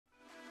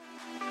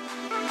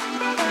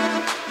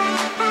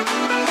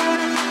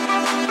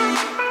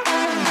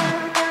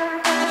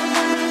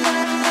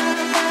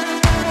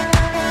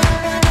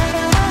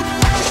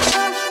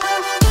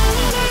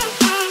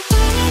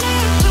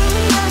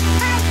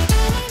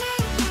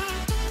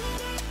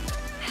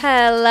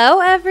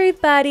Hello,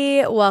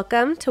 everybody.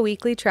 Welcome to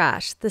Weekly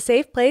Trash, the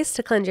safe place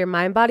to cleanse your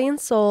mind, body, and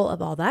soul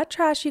of all that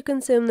trash you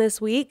consume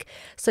this week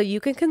so you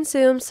can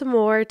consume some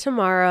more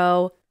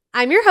tomorrow.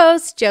 I'm your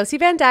host, Josie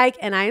Van Dyke,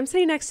 and I am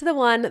sitting next to the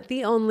one,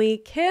 the only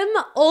Kim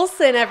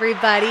Olson,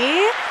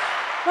 everybody.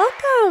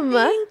 Welcome.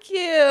 Thank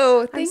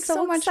you. Thanks so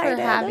so much excited.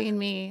 for having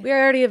me. We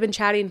already have been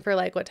chatting for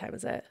what time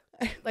is it?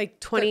 Like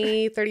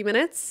 20, 30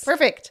 minutes?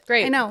 Perfect.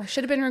 Great. I know.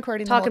 Should have been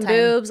recording Talking the whole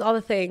time. boobs, all the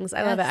things.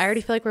 I love it. I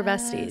already feel like we're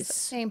besties.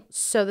 Same.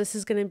 So this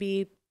is going to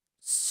be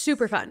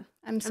super fun.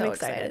 I'm so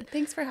excited.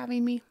 Thanks for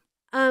having me.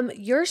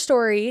 Your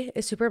story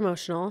is super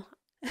emotional.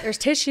 There's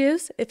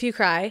tissues if you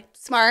cry.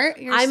 Smart.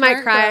 I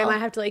might cry. Girl. I might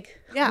have to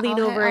lean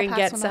over I'll and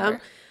get some.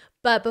 Over.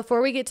 But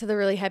before we get to the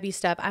really heavy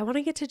stuff, I want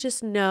to get to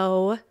just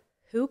know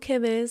who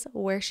Kim is,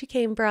 where she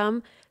came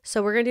from.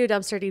 So we're going to do a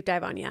dumpster deep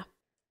dive on you.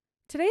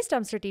 Today's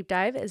dumpster deep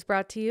dive is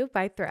brought to you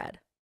by Thread.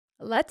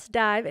 Let's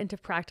dive into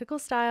practical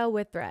style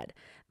with Thread.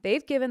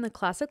 They've given the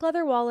classic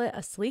leather wallet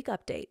a sleek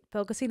update,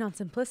 focusing on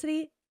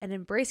simplicity and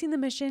embracing the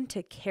mission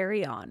to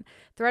carry on.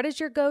 Thread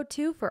is your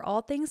go-to for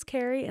all things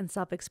carry and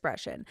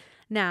self-expression.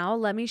 Now,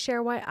 let me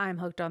share why I'm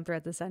hooked on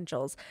Thread's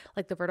essentials,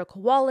 like the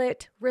vertical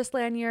wallet, wrist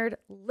lanyard,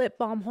 lip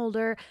balm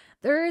holder.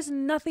 There is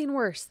nothing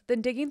worse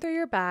than digging through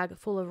your bag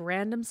full of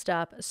random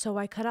stuff, so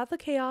I cut out the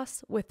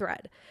chaos with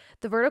Thread.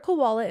 The vertical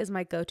wallet is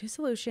my go-to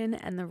solution,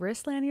 and the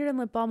wrist lanyard and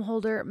lip balm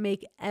holder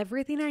make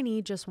everything I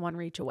need just one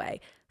reach away,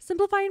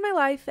 simplifying my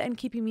life and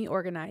keeping me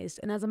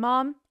organized. And as a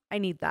mom, I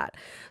need that.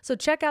 So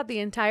check out the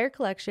entire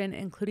collection,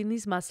 including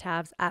these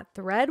must-haves, at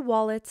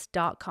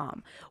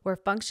threadwallets.com, where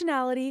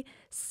functionality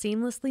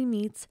seamlessly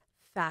meets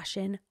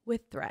fashion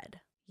with Thread.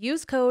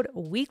 Use code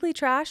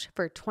WEEKLYTRASH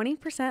for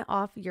 20%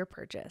 off your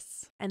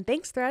purchase. And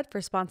thanks, Thread,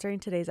 for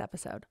sponsoring today's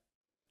episode.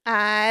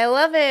 I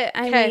love it.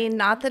 I mean,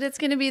 not that it's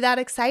going to be that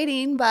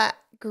exciting, but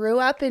grew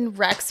up in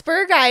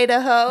Rexburg,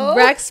 Idaho.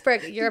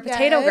 Rexburg. You're a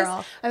potato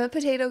girl. I'm a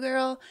potato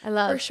girl. I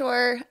love. For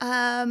sure.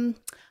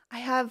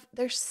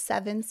 There's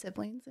 7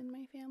 siblings in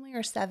my family,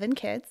 or 7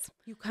 kids.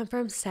 You come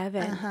from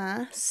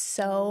 7.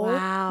 So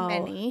wow.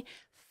 many.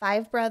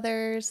 5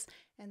 brothers.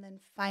 And then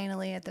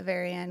finally at the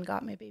very end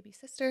got my baby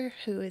sister,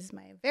 who is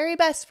my very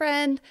best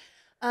friend.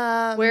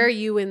 Where are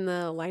you in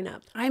the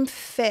lineup? I'm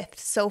 5th.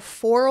 So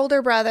 4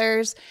 older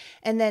brothers.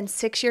 And then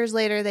 6 years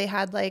later, they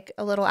had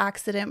a little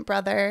accident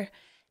brother.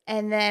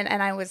 And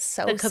I was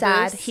so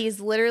sad. He's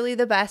literally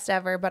the best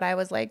ever. But I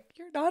was like,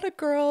 you're not a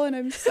girl. And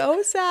I'm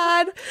so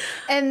sad.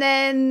 And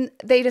then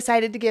they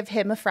decided to give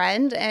him a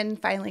friend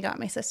and finally got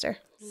my sister.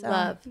 So,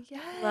 love.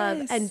 Yes.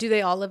 Love. And do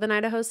they all live in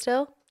Idaho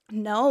still?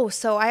 No.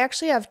 So I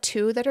actually have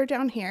 2 that are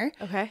down here.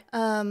 Okay.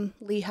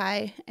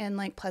 Lehigh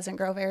and Pleasant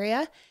Grove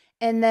area.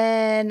 And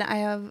then I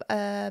have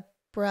a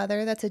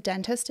brother that's a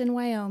dentist in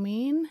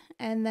Wyoming.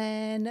 And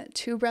then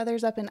 2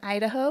 brothers up in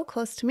Idaho,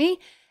 close to me.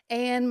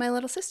 And my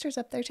little sister's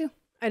up there too.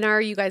 And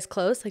are you guys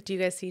close? Do you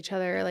guys see each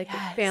other,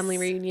 Yes. family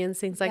reunions,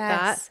 things like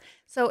that?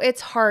 So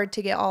it's hard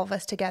to get all of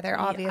us together,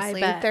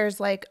 obviously. There's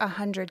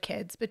 100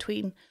 kids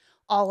between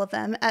all of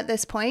them at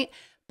this point.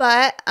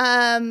 But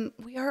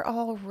we are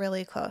all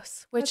really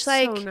close, which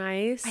That's so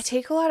nice. I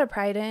take a lot of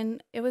pride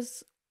in.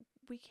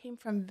 We came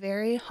from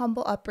very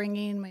humble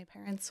upbringing. My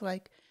parents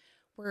we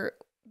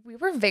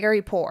were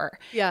very poor.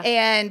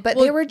 Yeah. But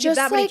they were just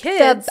that many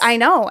kids. I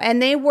know. And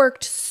they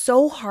worked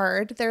so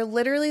hard. They're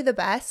literally the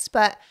best.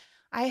 But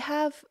I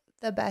have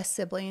the best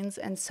siblings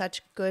and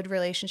such good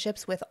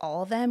relationships with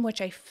all of them,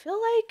 which I feel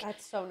like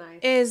that's so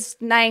nice. Is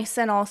nice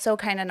and also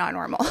kind of not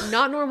normal.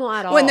 Not normal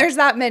at all. When there's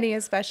that many,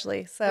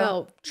 especially. So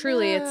no,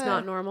 truly, It's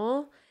not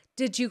normal.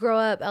 Did you grow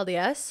up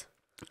LDS?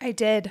 I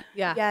did.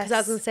 Yeah. Yes. Because I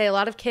was going to say a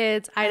lot of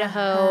kids,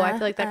 Idaho, I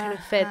feel like that kind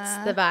of fits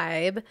the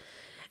vibe.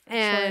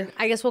 And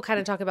I guess we'll kind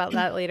of talk about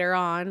that later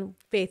on.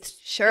 Faith,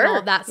 and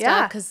all that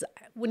stuff. Because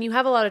when you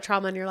have a lot of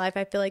trauma in your life,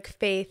 I feel like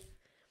faith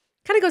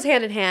kind of goes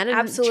hand in hand and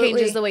absolutely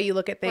changes the way you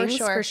look at things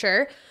for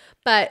sure.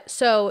 But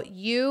so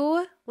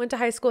you went to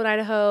high school in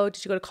Idaho.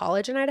 Did you go to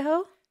college in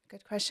Idaho?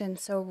 Good question.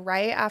 So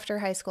right after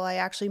high school, I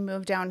actually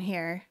moved down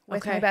here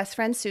with my best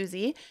friend,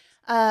 Susie.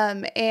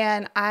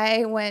 And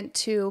I went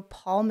to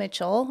Paul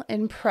Mitchell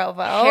in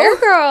Provo. Hair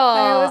girl.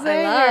 I was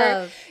I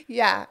love.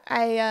 Yeah.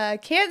 I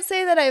can't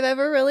say that I've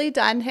ever really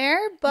done hair,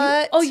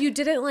 but. You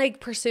didn't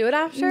pursue it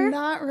after?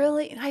 Not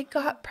really. I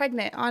got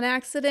pregnant on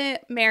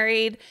accident,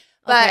 married.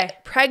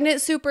 But pregnant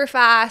super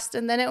fast.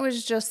 And then it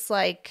was just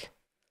life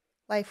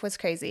was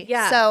crazy.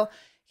 Yeah. So,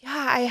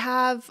 I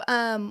have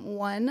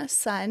one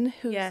son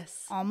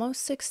who's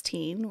almost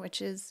 16,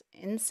 which is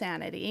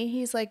insanity.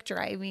 He's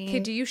driving. Okay,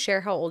 do you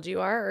share how old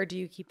you are or do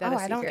you keep that a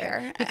secret? I don't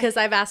care. Because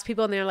I've asked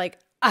people and they're like,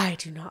 I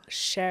do not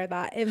share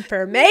that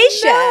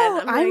information.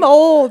 No, I'm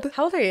old.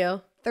 How old are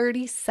you?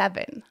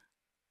 37.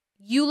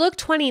 You look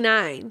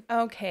 29.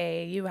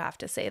 Okay, you have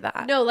to say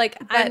that. No,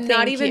 I'm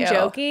not even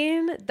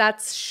joking.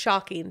 That's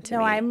shocking to me.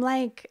 No,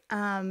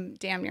 I'm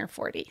damn near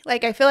 40.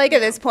 I feel like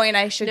at this point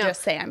I should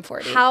just say I'm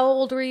 40. How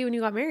old were you when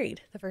you got married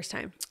the first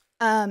time?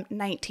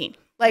 19.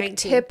 Like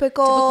 19.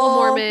 typical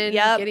Mormon,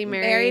 yep, getting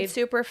married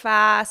super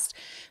fast,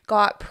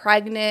 got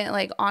pregnant,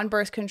 like on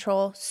birth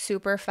control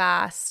super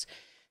fast.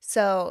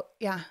 So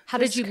yeah. How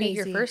did you meet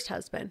your first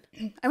husband?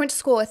 I went to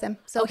school with him.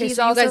 So okay, he's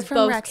so you also guys from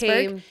both Rexburg.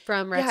 came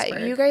from Rexburg.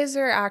 Yeah, you guys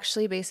are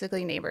actually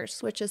basically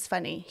neighbors, which is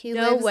funny. He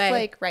lives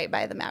like right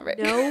by the Maverick.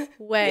 No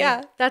way.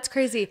 Yeah. That's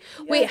crazy.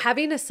 Yeah. Wait,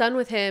 having a son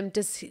with him,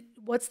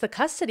 what's the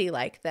custody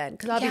like then?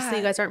 Because obviously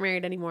you guys aren't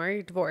married anymore.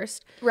 You're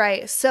divorced.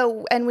 Right.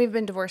 So, and we've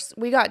been divorced.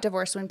 We got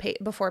divorced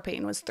before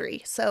Peyton was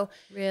 3. So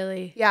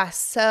really? Yeah.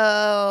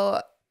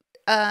 So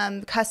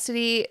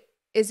custody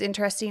is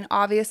interesting.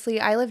 Obviously,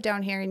 I lived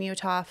down here in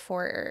Utah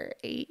for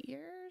 8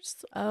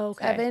 years. Oh,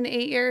 okay. 7,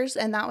 8 years.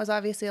 And that was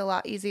obviously a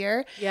lot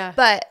easier. Yeah.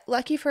 But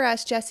lucky for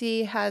us,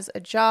 Jesse has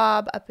a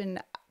job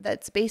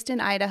that's based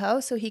in Idaho.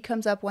 So he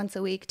comes up once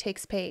a week,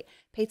 takes Pate.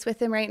 Pate's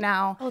with him right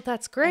now. Oh,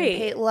 that's great.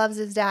 And Pate loves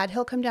his dad.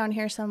 He'll come down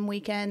here some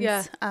weekends.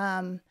 Yeah.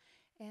 And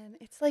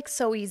it's like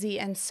so easy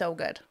and so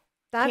good.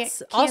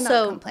 That's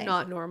also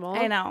not normal.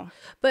 I know.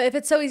 But if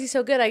it's so easy,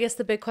 so good, I guess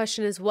the big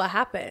question is what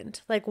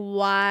happened? Like,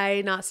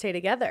 why not stay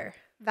together?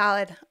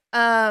 Valid.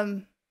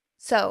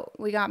 So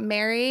we got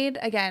married.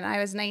 Again, I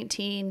was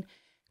 19,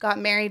 got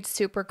married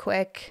super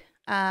quick.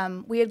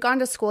 We had gone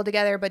to school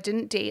together, but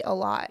didn't date a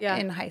lot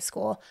in high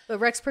school. But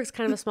Rexburg's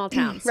kind of a small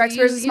town. So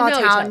Rexburg's a small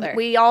town.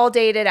 We all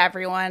dated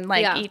everyone,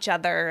 like each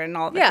other and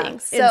all the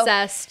things. So,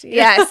 incest.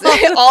 Yes.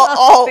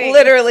 all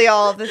literally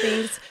all of the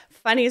things.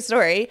 Funny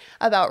story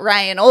about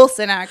Ryan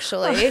Olson,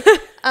 actually.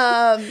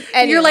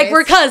 You're like,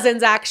 we're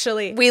cousins,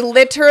 actually. We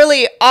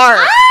literally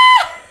are.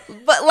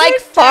 But like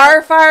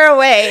far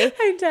away.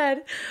 I'm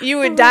dead. You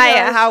would die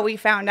at how we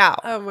found out.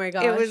 Oh my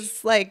gosh. It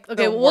was like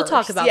okay, well, we'll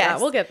talk about that.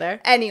 We'll get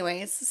there.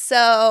 Anyways,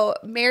 so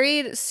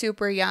married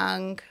super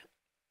young.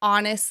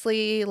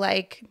 Honestly,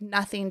 like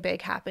nothing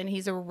big happened.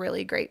 He's a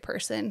really great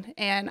person.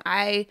 And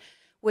I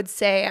would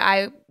say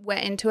I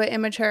went into it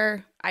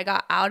immature. I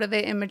got out of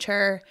it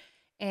immature.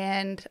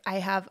 And I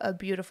have a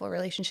beautiful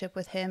relationship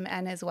with him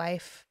and his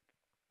wife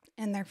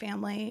and their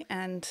family.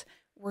 And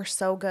we're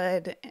so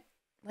good.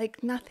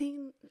 Like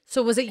nothing.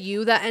 So was it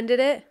you that ended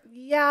it?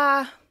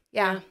 Yeah.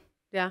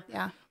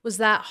 Was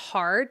that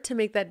hard to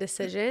make that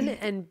decision?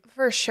 And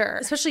for sure.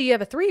 Especially you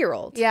have a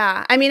 3-year-old.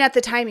 Yeah. I mean, at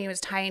the time he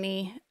was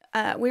tiny.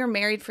 We were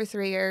married for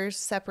 3 years,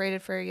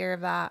 separated for a year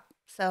of that.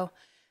 So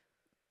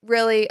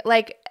really,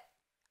 like,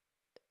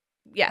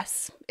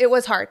 yes, it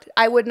was hard.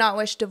 I would not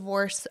wish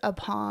divorce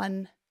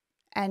upon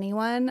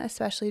anyone,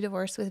 especially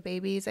divorce with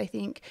babies. I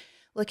think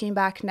looking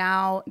back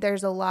now,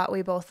 there's a lot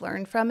we both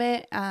learned from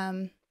it.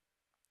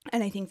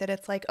 And I think that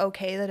it's like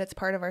okay that it's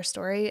part of our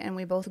story and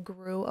we both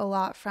grew a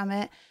lot from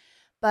it.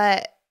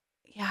 But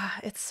yeah,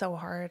 it's so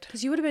hard.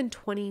 Because you would have been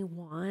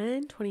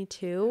 21,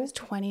 22. I was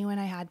 20 when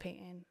I had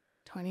Peyton.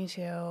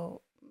 22,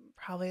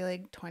 probably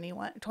like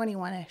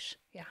 21-ish.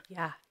 Yeah.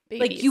 Yeah.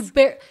 Babies.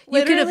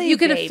 Like you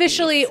could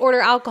officially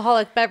order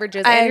alcoholic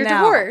beverages and you're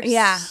divorced.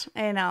 Yeah,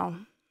 I know.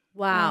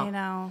 Wow. I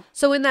know.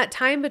 So in that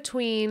time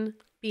between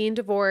being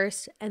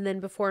divorced and then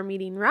before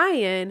meeting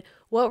Ryan,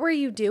 what were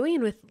you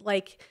doing with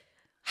like,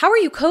 how are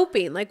you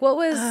coping? Like what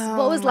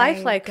was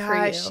life like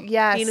for you?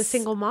 Yes. Being a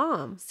single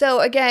mom. So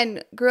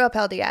again, grew up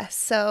LDS.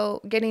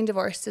 So getting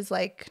divorced is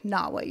like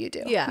not what you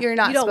do. Yeah. You're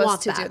not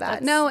supposed to do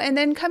that. No. And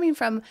then coming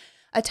from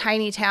a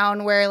tiny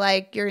town where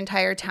like your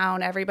entire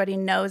town, everybody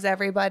knows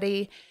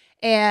everybody.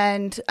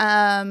 And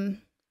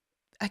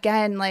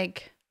again,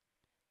 like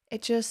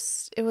it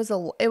was a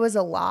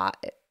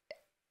lot.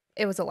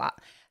 It was a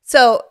lot.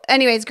 So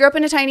anyways, grew up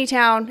in a tiny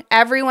town.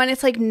 Everyone,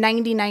 it's like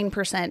 99%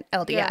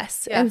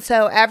 LDS. Yeah. And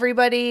so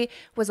everybody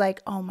was like,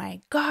 oh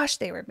my gosh,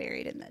 they were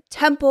married in the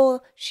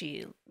temple.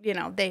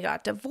 They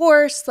got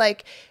divorced.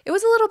 Like it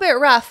was a little bit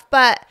rough,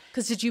 but.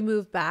 Because did you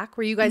move back?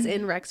 Were you guys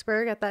in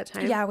Rexburg at that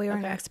time? Yeah, we were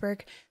in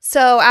Rexburg.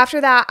 So after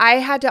that, I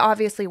had to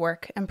obviously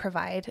work and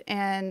provide,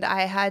 and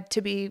I had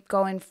to be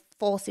going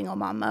full single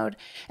mom mode.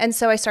 And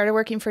so I started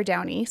working for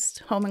Down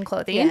East Home and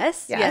Clothing.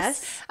 Yes.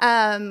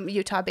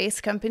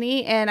 Utah-based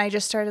company. And I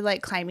just started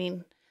like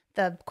climbing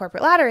the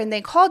corporate ladder, and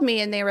they called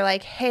me and they were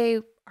like,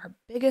 hey, our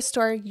biggest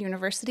store,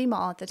 University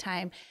Mall at the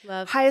time,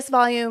 highest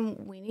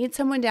volume. We need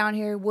someone down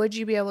here. Would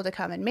you be able to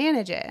come and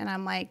manage it? And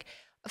I'm like,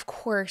 of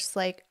course,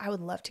 like I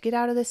would love to get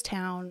out of this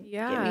town.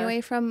 Yeah. Get me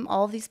away from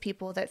all of these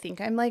people that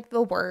think I'm like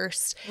the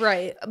worst.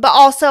 Right. But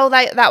also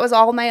that was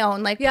all my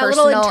own, like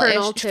personal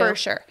internal too. For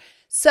sure.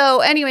 So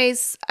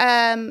anyways,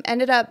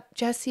 ended up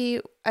Jesse,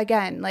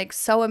 again, like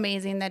so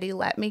amazing that he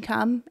let me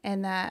come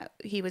and that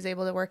he was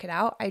able to work it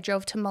out. I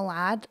drove to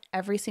Malad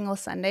every single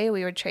Sunday.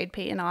 We would trade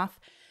Peyton off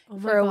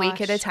for a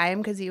week at a time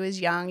because he was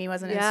young. He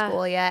wasn't in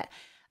school yet.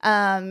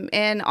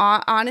 And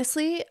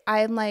honestly,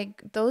 I'm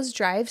like those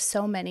drives,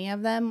 so many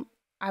of them,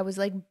 I was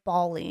like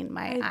bawling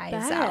my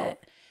eyes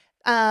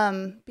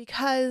out.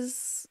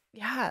 Because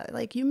yeah,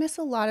 like you miss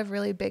a lot of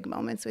really big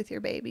moments with your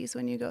babies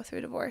when you go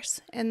through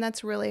divorce. And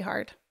that's really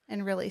hard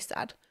and really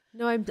sad.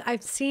 No,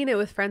 I've seen it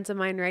with friends of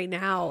mine right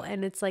now,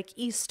 and it's like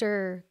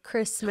Easter,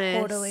 Christmas.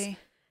 Totally.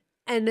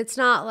 And it's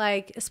not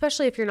like,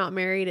 especially if you're not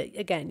married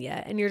again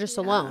yet and you're just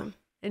alone.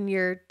 and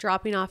you're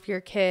dropping off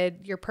your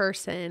kid, your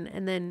person,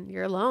 and then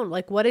you're alone.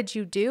 Like, what did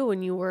you do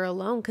when you were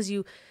alone? Because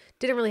you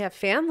didn't really have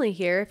family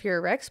here if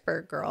you're a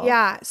Rexburg girl.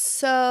 Yeah.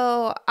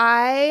 So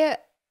I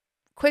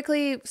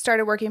quickly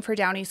started working for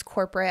Down East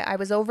Corporate. I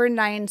was over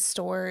 9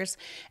 stores,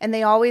 and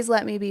they always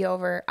let me be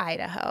over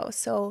Idaho.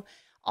 So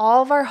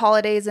all of our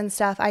holidays and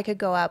stuff, I could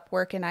go up,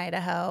 work in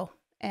Idaho,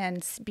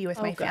 and be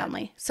with my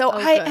family. So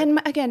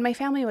and again, my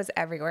family was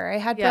everywhere. I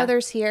had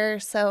brothers here.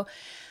 So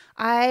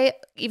I,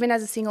 even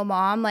as a single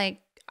mom,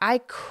 like, I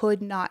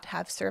could not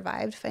have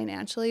survived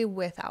financially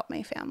without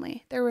my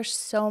family. There were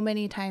so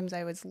many times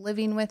I was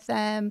living with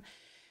them,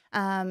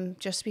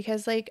 just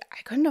because, like,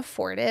 I couldn't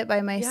afford it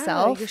by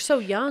myself. Yeah, you're so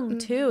young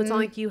too. It's not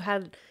like you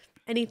had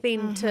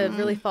anything to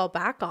really fall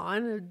back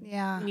on.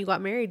 Yeah. When you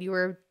got married, you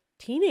were a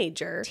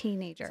teenager.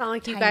 It's not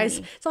like you guys,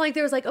 it's not like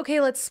there was like, okay,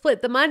 let's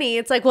split the money.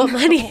 It's like, what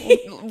money?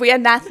 We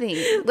had nothing.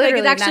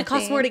 Literally like, it actually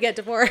costs more to get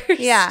divorced.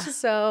 Yeah.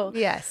 So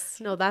yes.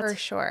 No, that's for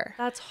sure.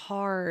 That's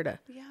hard.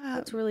 Yeah.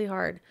 That's really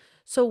hard.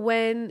 So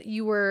when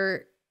you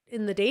were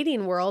in the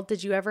dating world,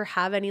 did you ever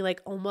have any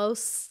like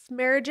almost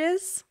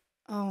marriages?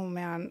 Oh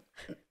man.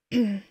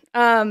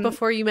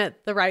 Before you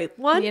met the right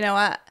one? You know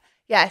what?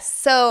 Yes.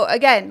 So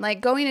again,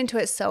 like, going into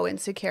it so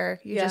insecure.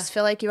 You just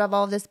feel like you have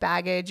all this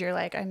baggage. You're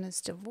like, I'm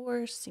this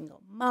divorced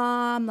single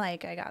mom.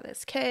 Like, I got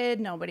this kid.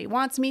 Nobody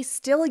wants me.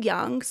 Still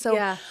young.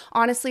 So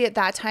honestly, at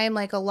that time,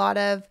 like, a lot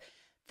of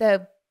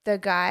the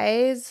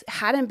guys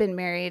hadn't been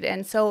married.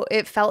 And so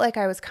it felt like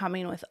I was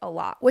coming with a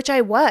lot, which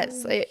I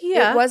was. It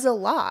was a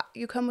lot.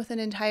 You come with an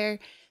entire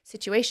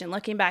situation.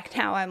 Looking back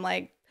now, I'm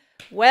like,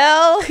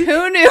 well,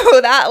 who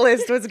knew that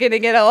list was going to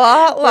get a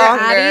lot longer?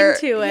 We're adding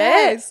to it.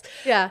 Yes.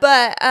 Yeah.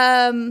 But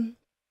I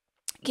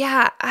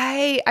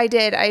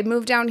did. I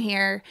moved down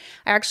here.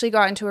 I actually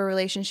got into a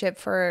relationship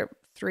for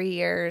 3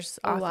 years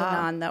off and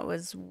on that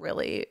was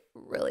really,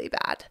 really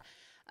bad.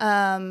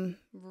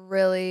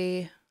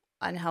 Really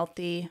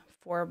unhealthy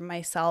for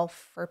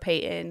myself, for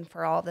Peyton,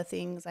 for all the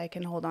things. I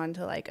can hold on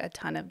to, like, a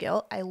ton of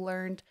guilt. I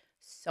learned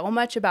so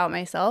much about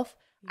myself.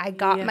 I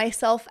got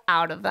myself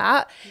out of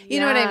that.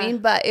 You know what I mean?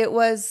 But it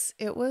was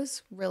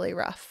really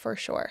rough for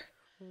sure.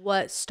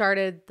 What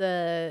started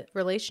the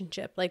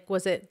relationship? Like,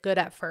 was it good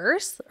at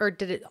first, or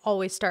did it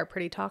always start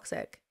pretty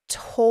toxic?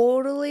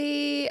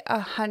 Totally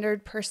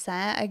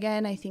 100%.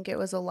 Again, I think it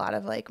was a lot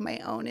of, like, my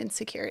own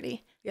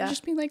insecurity. Yeah.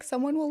 Just being like,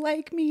 someone will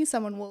like me.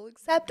 Someone will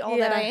accept all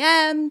that I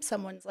am.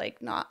 Someone's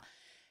like, not,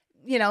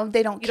 you know,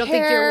 they don't care. You don't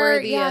think you're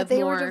worthy of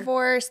they more. Were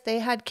divorced. They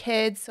had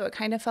kids. So it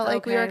kind of felt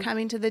like we were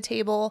coming to the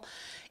table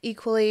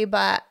equally.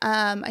 But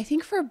I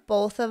think for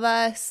both of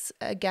us,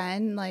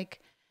 again, like,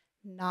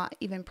 not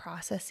even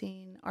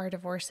processing our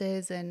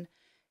divorces, and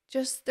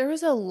just, there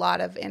was a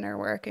lot of inner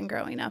work and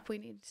growing up we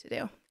needed to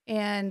do.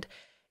 And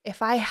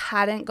if I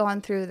hadn't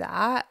gone through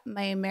that,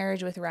 my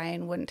marriage with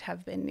Ryan wouldn't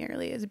have been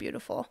nearly as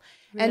beautiful.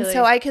 Really? And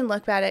so I can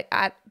look back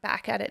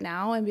at it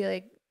now and be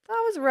like,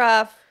 that was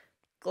rough.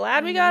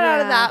 Glad we got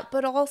out of that.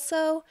 But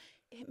also,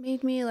 it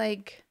made me,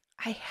 like,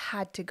 I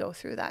had to go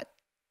through that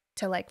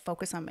to, like,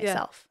 focus on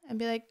myself and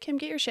be like, Kim,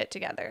 get your shit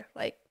together.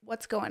 Like,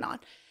 what's going on?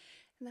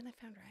 And then I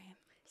found Ryan.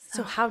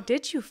 So how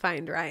did you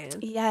find Ryan?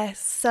 Yes.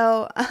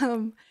 So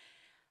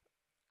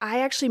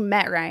I actually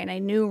met Ryan. I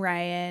knew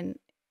Ryan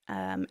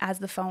as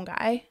the phone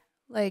guy.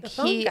 Like,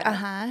 he, Okay.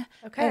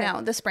 I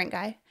know, the Sprint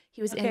guy.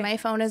 He was in my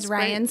phone as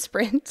Sprint. Ryan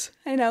Sprint.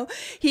 I know.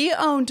 He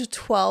owned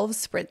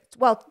 12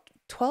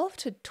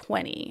 to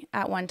 20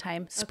 at one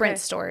time Sprint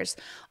stores,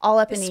 all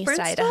up in East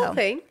Idaho. Still a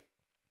thing?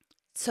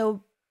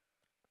 So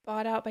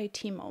bought out by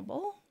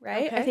T-Mobile,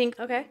 right? Okay. I think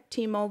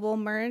T-Mobile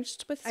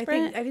merged with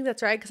Sprint. I think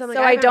that's right, because I'm like,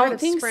 so I don't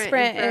think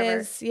Sprint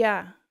is.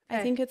 Okay. I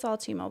think it's all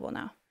T-Mobile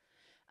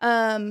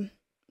now.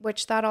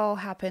 Which that all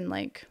happened,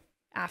 like,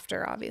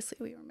 after, obviously,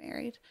 we were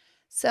married.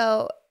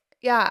 So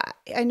yeah,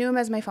 I knew him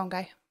as my phone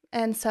guy.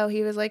 And so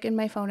he was, like, in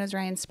my phone as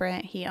Ryan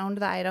Sprint. He owned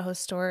the Idaho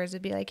stores.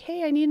 It'd be like,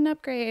 hey, I need an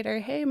upgrade, or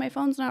hey, my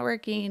phone's not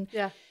working.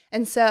 Yeah.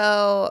 And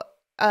so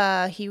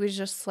he was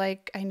just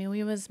like, I knew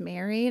he was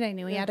married. I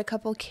knew he had a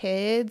couple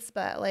kids,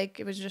 but,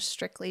 like, it was just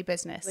strictly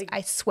business. Like,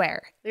 I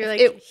swear. You're like,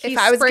 if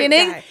I was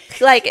getting,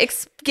 like,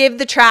 give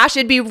the trash,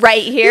 it'd be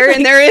right here,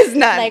 and there is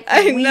none. Like,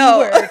 we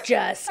were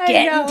just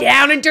getting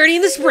down and dirty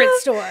in the Sprint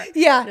store.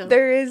 Yeah, no.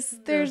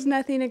 There's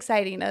nothing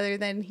exciting other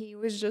than he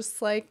was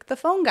just, like, the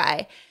phone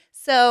guy.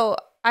 So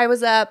I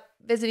was up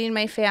visiting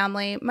my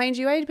family. Mind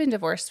you, I had been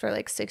divorced for,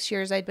 like, 6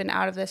 years. I'd been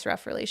out of this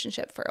rough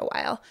relationship for a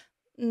while.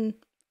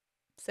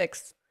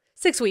 6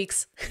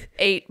 weeks,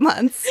 8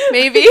 months,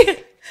 maybe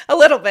a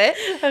little bit.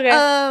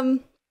 Okay.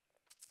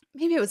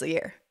 Maybe it was a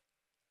year.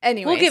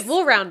 Anyways,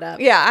 we'll round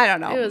up. Yeah, I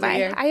don't know. It was a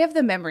year. I have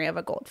the memory of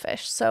a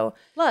goldfish, so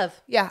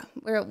love. Yeah,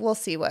 we'll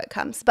see what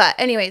comes. But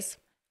anyways,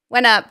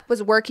 went up,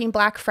 was working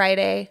Black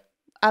Friday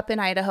up in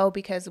Idaho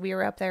because we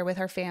were up there with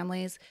our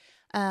families.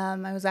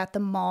 I was at the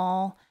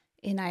mall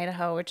in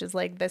Idaho, which is,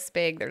 like, this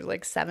big. There's,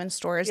 like, 7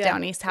 stores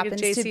down east.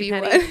 Happens to be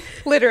one.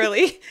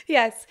 Literally.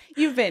 Yes.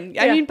 You've been.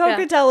 I mean,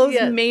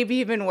 Pocatello's maybe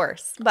even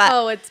worse.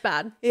 But it's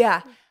bad.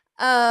 Yeah.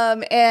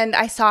 And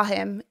I saw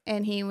him,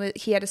 and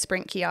he had a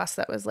Sprint kiosk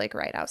that was like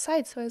right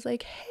outside. So I was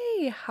like,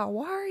 hey, how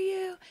are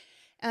you?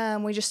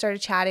 We just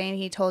started chatting.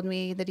 He told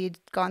me that he'd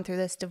gone through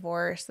this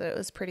divorce, that it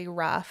was pretty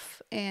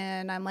rough.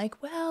 And I'm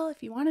like, well,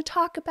 if you want to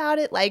talk about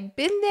it, like,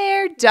 been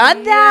there,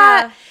 done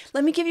that.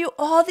 Let me give you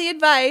all the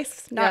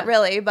advice. Not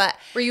really, but.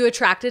 Were you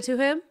attracted to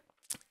him?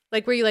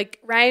 Like, were you like.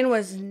 Ryan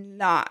was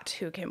not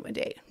who Kim would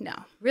date. No.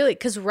 Really?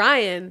 Because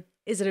Ryan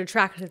is an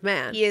attractive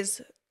man. He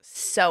is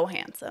so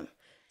handsome.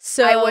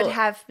 So I would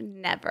have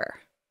never.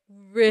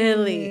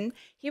 Really? Mm-hmm.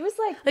 He was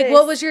like this.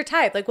 What was your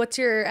type? Like, what's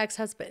your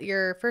ex-husband,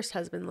 your first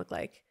husband look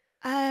like?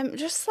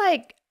 Just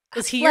like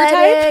was he your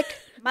type?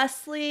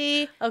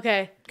 Muscly.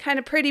 Okay. Kind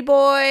of pretty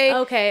boy.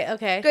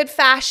 Okay. Good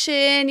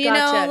fashion, you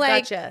know,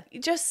 like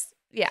just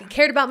He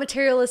cared about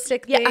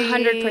materialistic things.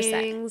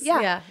 100%.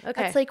 Yeah.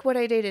 Okay. That's like what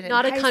I dated in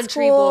not high a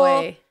country school.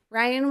 boy.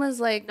 Ryan was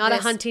like not a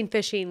hunting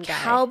fishing guy.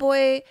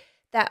 Cowboy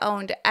that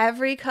owned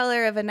every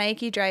color of a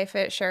Nike dry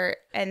fit shirt,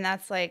 and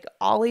that's like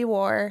all he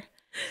wore.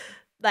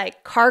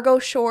 Like cargo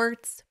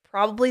shorts,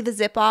 probably the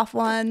zip off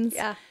ones.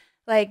 Yeah.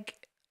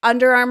 Like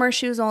Under Armour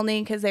shoes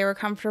only because they were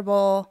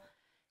comfortable.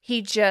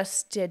 He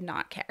just did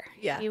not care.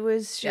 Yeah. He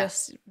was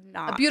just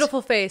not. A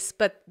beautiful face,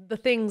 but the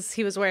things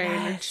he was wearing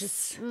were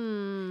just.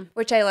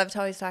 Which I love to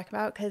always talk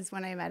about because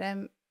when I met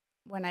him,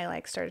 when I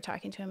like started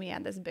talking to him, he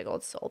had this big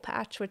old soul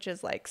patch, which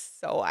is like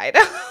so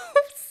Idaho.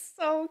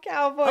 So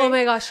cowboy. Oh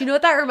my gosh. You know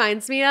what that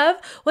reminds me of?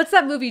 What's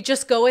that movie,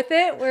 Just Go With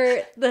It,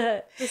 where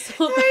the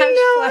soul patch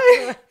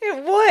I know.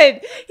 It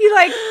would.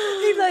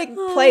 He'd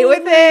play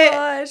with it.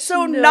 Gosh,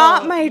 so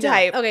not my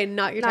type. Okay,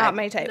 not your type. Not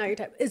my type. Not your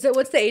type.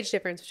 What's the age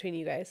difference between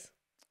you guys?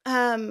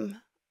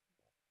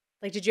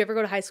 Like, did you ever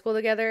go to high school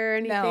together or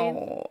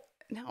anything?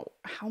 No.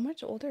 How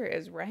much older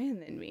is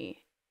Ryan than me?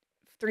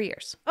 3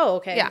 years. Oh,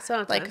 okay. Yeah,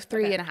 so like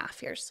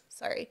 3.5 years.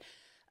 Sorry.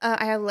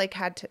 I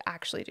had to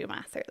actually do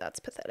math there. That's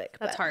pathetic.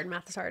 That's hard.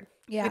 Math is hard.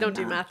 Yeah, we don't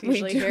do math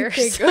usually here.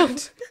 Okay, So.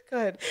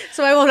 Good.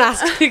 So I won't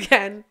ask you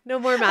again. No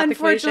more math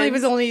Unfortunately, equations. it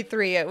was only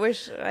 3. I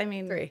wish,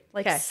 3.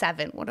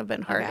 7 would have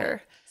been harder.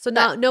 Okay. So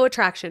no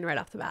attraction right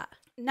off the bat.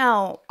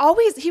 No.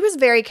 Always, he was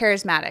very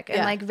charismatic and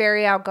like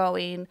very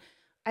outgoing.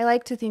 I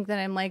like to think that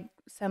I'm like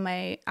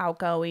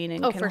semi-outgoing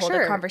and can hold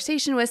a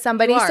conversation with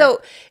somebody. So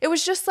it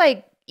was just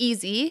like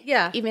easy.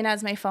 Yeah. Even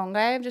as my phone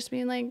guy, I'm just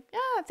being like,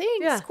 yeah,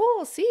 thanks. Yeah.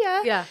 Cool. See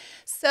ya. Yeah.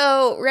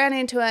 So ran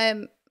into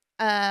him,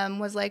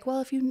 was like,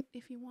 well, if you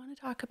want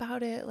to talk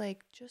about it,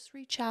 like just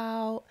reach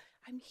out.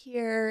 I'm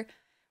here.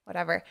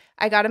 Whatever.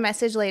 I got a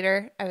message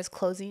later. I was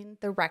closing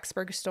the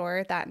Rexburg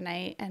store that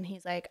night, and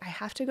he's like, I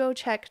have to go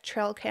check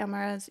trail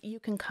cameras. You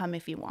can come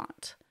if you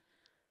want.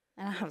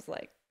 And I was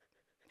like,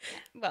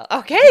 well,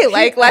 okay,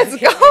 like, let's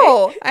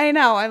go. I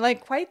know. I'm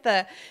like quite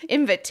the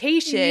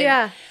invitation.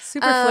 Yeah.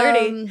 Super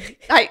flirty.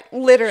 I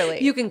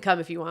literally. You can come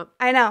if you want.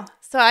 I know.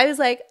 So I was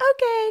like,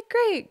 okay,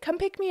 great. Come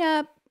pick me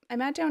up.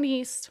 I'm at down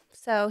east.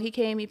 So he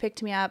came, he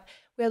picked me up.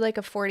 We had like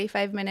a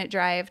 45-minute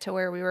drive to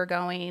where we were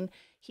going.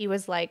 He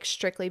was like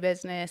strictly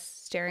business,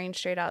 staring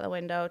straight out the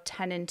window,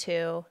 10 and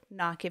 2,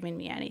 not giving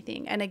me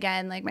anything. And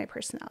again, like my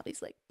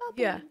personality's like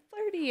bubbly and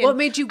flirty. What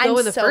made you go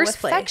in the first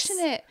place?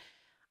 Affectionate.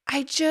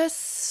 I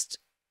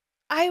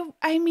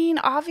mean,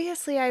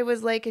 obviously I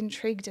was like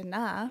intrigued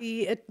enough.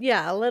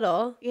 Yeah, a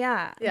little.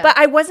 Yeah. But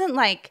I wasn't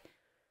like,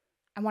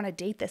 I want to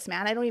date this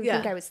man. I don't even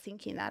think I was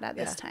thinking that at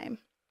this time.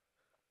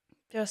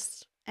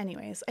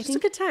 Anyways. I think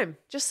a good time.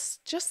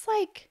 Just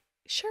like,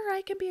 sure,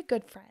 I can be a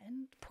good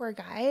friend. Poor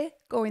guy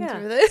going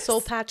through this.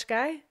 Soul patch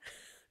guy.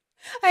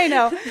 I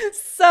know.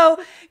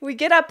 So we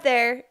get up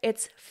there.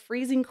 It's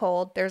freezing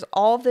cold. There's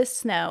all this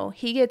snow.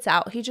 He gets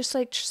out. He just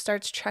like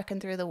starts trekking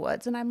through the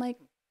woods. And I'm like,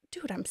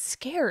 dude, I'm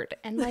scared.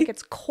 And like,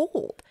 it's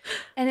cold.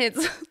 And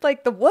it's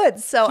like the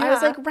woods. So I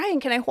was like, Ryan,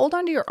 can I hold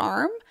onto your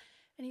arm?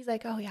 And he's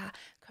like, oh yeah,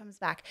 comes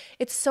back.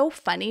 It's so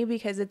funny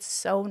because it's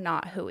so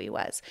not who he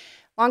was.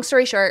 Long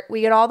story short,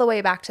 we get all the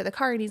way back to the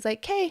car and he's like,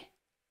 okay,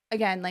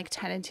 again, like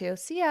 10 and 2,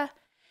 see ya.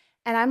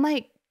 And I'm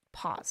like,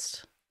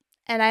 paused.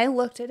 And I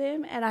looked at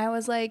him and I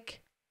was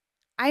like,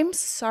 I'm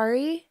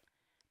sorry,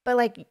 but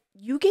like,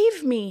 you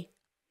gave me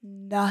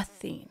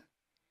nothing.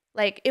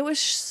 Like, it was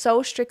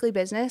so strictly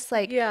business.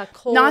 Like,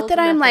 cold, not that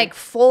I'm nothing. like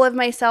full of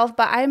myself,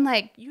 but I'm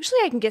like, usually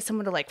I can get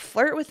someone to like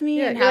flirt with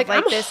me and have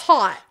like I'm this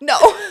hot. No,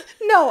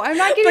 I'm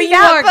not getting but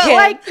that. But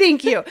like,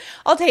 thank you.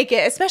 I'll take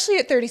it, especially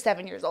at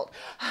 37 years old.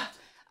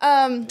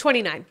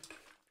 29.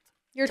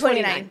 You're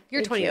 29.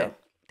 You're 29. You.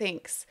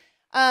 Thanks.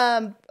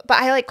 But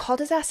I like called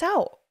his ass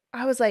out.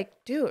 I was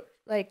like, dude,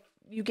 like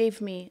you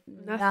gave me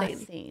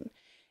nothing.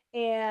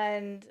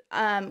 And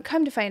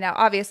come to find out,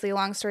 obviously,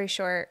 long story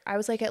short, I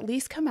was like, at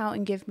least come out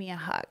and give me a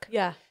hug.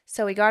 Yeah.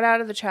 So we got out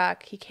of the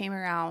truck. He came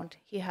around.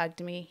 He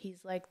hugged me.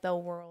 He's like the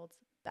world's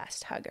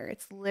best hugger.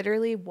 It's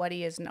literally what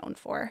he is known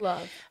for.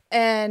 Love.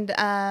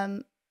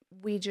 And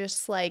we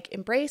just like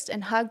embraced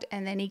and hugged,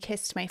 and then he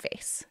kissed my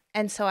face.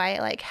 And so I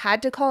like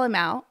had to call him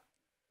out.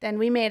 Then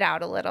we made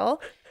out a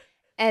little.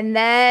 And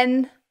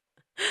then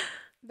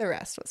the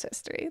rest was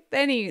history.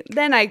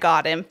 Then I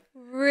got him.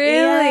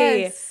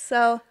 Really? Yes.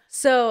 So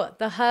So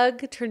the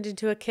hug turned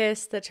into a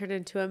kiss that turned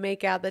into a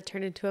makeout that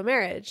turned into a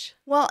marriage.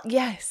 Well,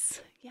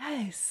 yes.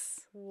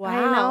 Yes.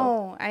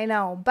 Wow. I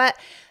know. But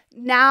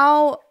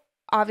now,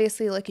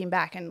 obviously looking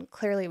back, and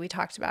clearly we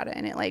talked about it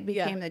and it like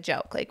became the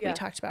joke. Like we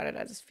talked about it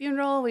at his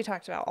funeral. We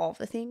talked about all of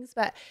the things,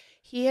 but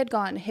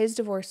his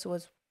divorce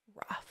was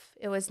rough.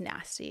 It was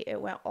nasty. It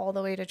went all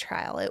the way to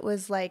trial. It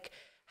was like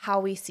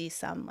how we see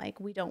some, like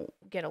we don't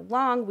get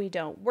along. We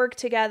don't work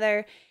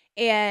together.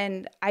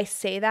 And I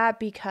say that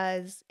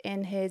because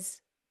in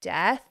his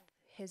death,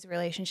 his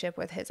relationship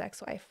with his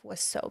ex-wife was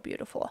so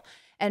beautiful.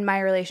 And my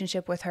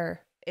relationship with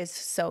her is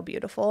so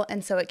beautiful.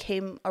 And so it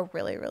came a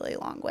really, really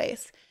long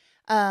ways.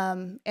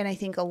 And I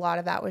think a lot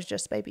of that was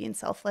just by being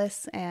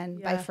selfless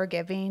and by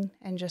forgiving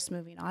and just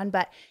moving on.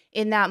 But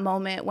in that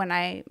moment, when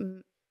I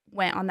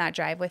went on that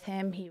drive with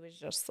him, he was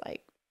just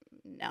like,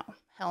 no,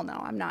 hell no,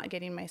 I'm not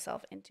getting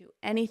myself into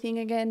anything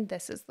again.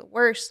 This is the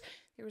worst.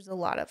 There was a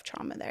lot of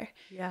trauma there.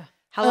 Yeah.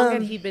 How long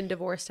had he been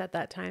divorced at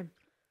that time?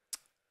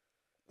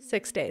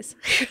 6 days.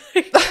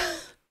 It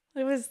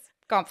was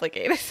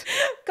complicated.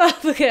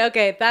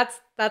 Okay,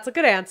 that's a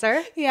good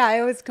answer. Yeah,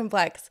 it was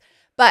complex.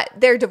 But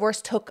their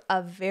divorce took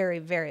a very,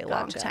 very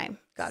long time.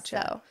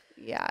 Gotcha. So,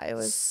 yeah, it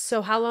was.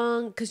 So how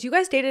long? Because you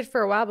guys dated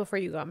for a while before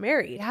you got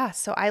married. Yeah,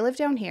 so I lived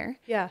down here.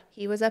 Yeah.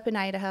 He was up in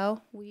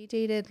Idaho. We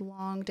dated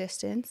long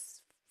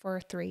distance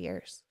for 3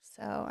 years.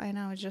 So I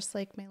know, just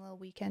like my little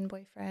weekend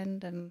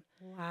boyfriend and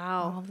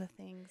all of the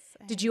things.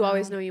 Did you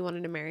always know you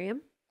wanted to marry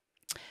him?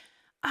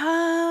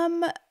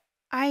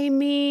 I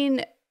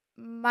mean,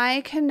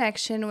 my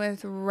connection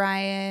with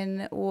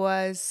Ryan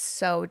was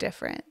so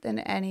different than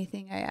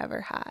anything I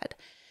ever had.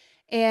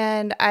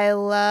 And I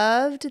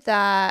loved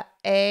that,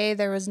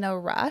 there was no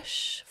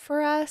rush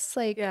for us.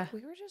 Like, we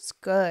were just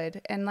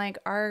good. And, like,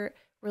 our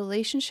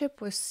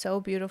relationship was so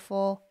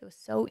beautiful. It was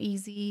so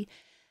easy.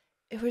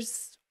 It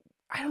was,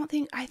 I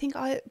think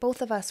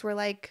both of us were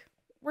like,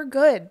 we're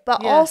good.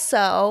 But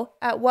also,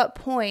 at what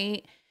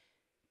point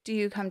do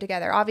you come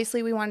together?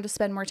 Obviously, we wanted to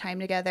spend more time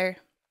together.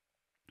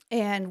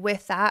 And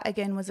with that,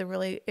 again,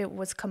 it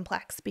was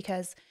complex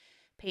because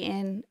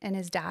Peyton and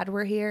his dad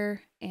were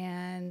here,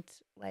 and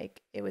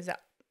like it was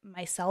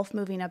myself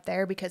moving up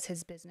there because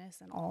his business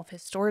and all of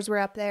his stores were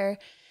up there.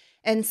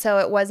 And so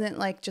it wasn't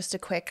like just a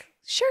quick,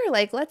 sure,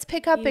 like let's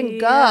pick up and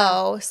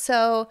go.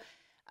 So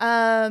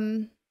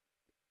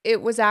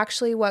it was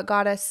actually what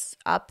got us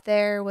up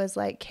there was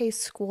like, okay,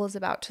 school is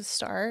about to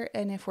start.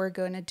 And if we're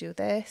going to do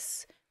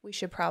this, we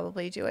should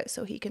probably do it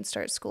so he can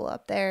start school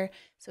up there,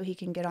 so he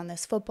can get on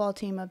this football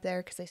team up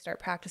there because they start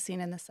practicing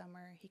in the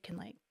summer. He can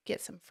like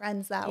get some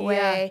friends that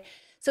way.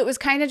 So it was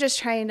kind of just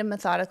trying to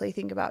methodically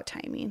think about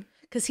timing.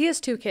 Because he has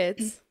 2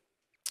 kids.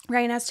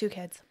 Ryan has 2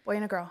 kids, boy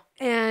and a girl.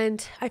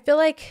 And I feel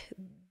like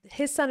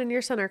his son and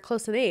your son are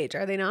close in age,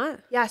 are they not?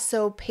 Yeah,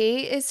 so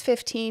Pate is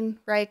 15,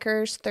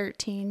 Riker's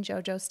 13,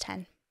 JoJo's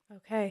 10.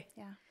 Okay.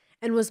 Yeah.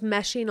 And was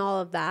meshing all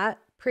of that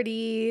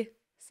pretty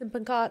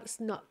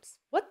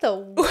what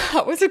the?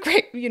 That was a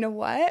great, you know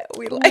what?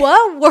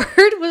 What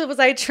word was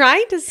I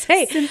trying to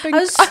say? I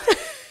was trying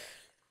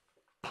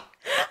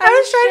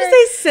to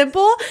say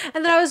simple,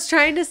 and then I was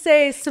trying to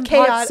say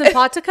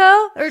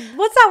simpatico, or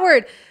what's that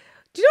word?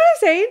 Do you know what I'm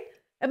saying?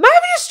 Am I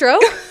having a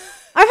stroke?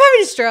 I'm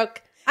having a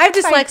stroke. I have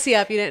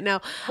dyslexia, if you didn't know.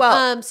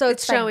 Well, so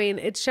it's showing.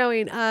 It's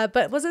showing.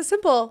 But was it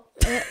simple?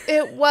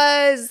 It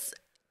was.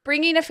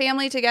 Bringing a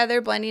family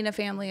together, blending a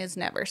family is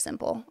never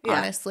simple,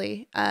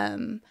 honestly.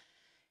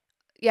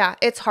 Yeah,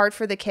 it's hard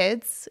for the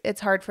kids. It's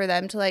hard for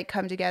them to like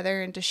come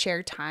together and to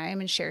share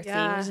time and share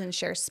things and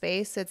share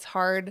space. It's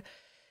hard.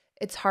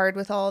 It's hard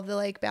with all of the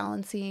like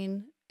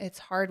balancing. It's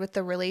hard with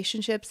the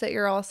relationships that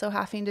you're also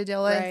having to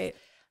deal with.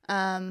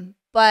 Right.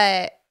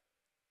 But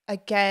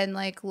again,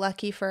 like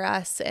lucky for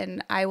us,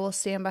 and I will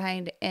stand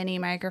behind any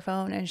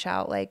microphone and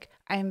shout like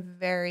I'm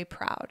very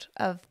proud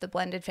of the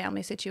blended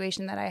family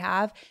situation that I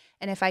have.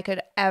 And if I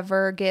could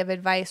ever give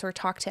advice or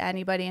talk to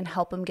anybody and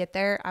help them get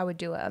there, I would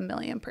do it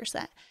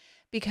 1,000,000%.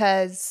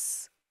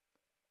 Because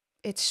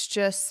it's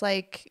just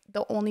like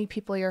the only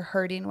people you're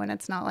hurting when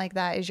it's not like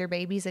that is your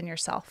babies and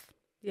yourself.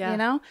 Yeah. You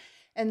know?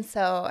 And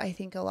so I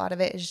think a lot of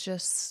it is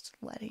just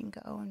letting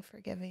go and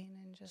forgiving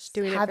and just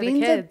doing having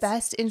the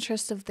best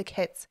interest of the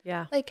kids.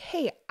 Yeah. Like,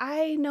 hey,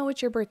 I know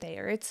it's your birthday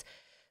or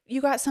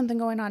you got something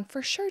going on.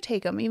 For sure,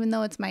 take them, even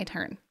though it's my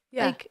turn.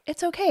 Yeah. Like,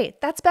 it's okay.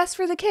 That's best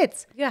for the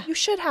kids. Yeah. You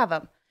should have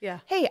them. Yeah.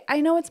 Hey,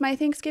 I know it's my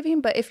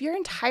Thanksgiving, but if your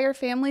entire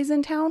family's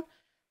in town,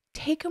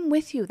 take them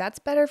with you. That's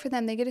better for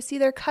them. They get to see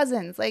their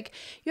cousins. Like,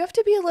 you have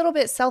to be a little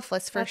bit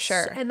selfless for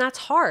sure. And that's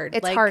hard.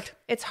 It's hard.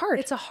 It's hard.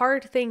 It's a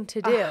hard thing to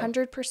do.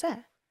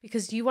 100%.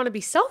 Because you want to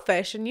be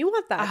selfish and you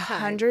want that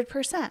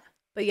 100%.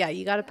 But yeah,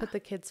 you got to put the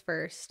kids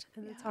first.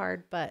 And it's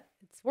hard, but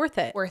it's worth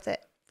it. Worth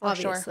it. For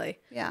obviously.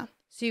 Sure. Yeah.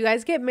 So you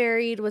guys get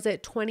married. Was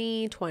it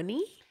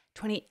 2020?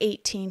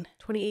 2018.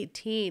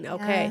 2018.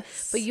 Okay.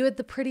 Yes. But you had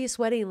the prettiest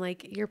wedding,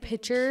 like your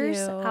pictures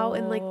out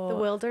in like the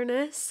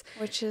wilderness.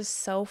 Which is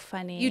so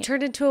funny. You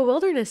turned into a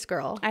wilderness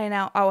girl. I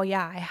know. Oh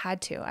yeah, I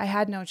had to. I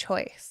had no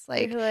choice.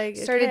 Like,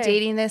 started okay.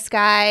 dating this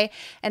guy.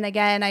 And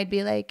again, I'd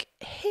be like,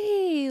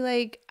 hey,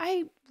 like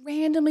I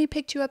randomly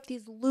picked you up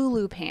these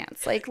Lulu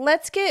pants. Like,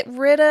 let's get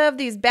rid of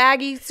these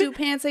baggy suit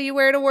pants that you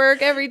wear to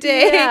work every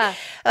day. Yeah.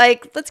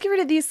 Like, let's get rid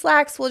of these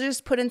slacks. We'll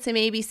just put in some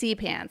ABC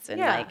pants. And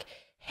like,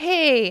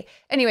 hey,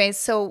 anyways,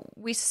 so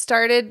we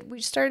started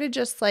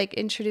just like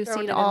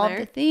introducing all of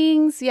the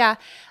things. Yeah.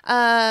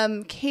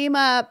 Came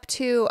up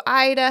to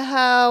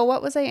Idaho.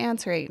 What was I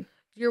answering?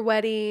 Your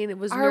wedding. It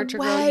was nurture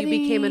girl. You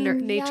became a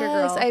nature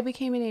girl. Yes, I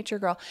became a nature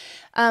girl.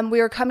 We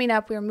were coming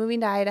up. We were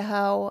moving to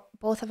Idaho.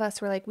 Both of us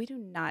were like, we do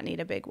not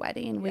need a big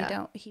wedding. We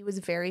don't. He was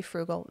very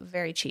frugal,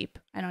 very cheap.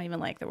 I don't even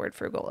like the word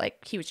frugal.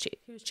 Like, he was cheap.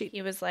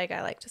 He was like,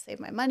 I like to save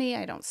my money.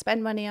 I don't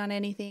spend money on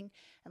anything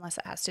unless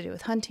it has to do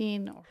with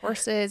hunting or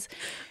horses.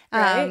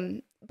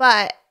 Right.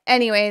 But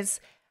anyways,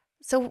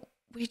 so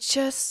we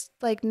just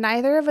like,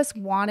 neither of us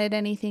wanted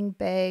anything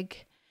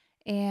big.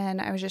 And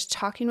I was just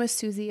talking with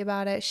Susie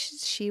about it.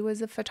 She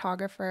was a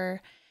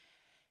photographer,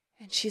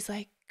 and she's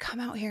like, come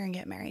out here and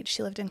get married.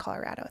 She lived in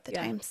Colorado at the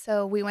time.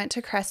 So we went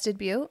to Crested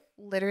Butte,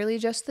 literally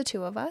just the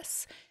two of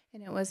us.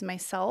 And it was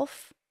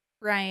myself,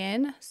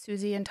 Ryan,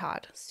 Susie, and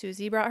Todd.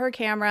 Susie brought her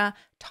camera.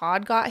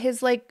 Todd got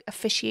his like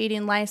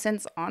officiating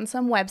license on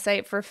some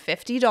website for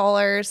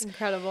 $50.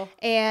 Incredible.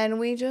 And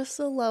we just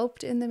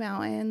eloped in the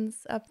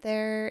mountains up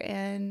there,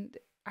 and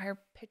our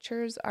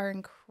pictures are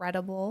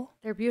incredible.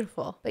 They're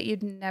beautiful. But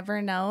you'd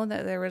never know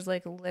that there was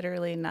like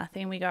literally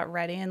nothing. We got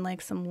ready in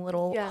like some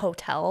little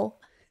hotel,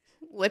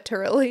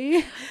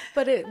 literally.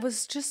 But it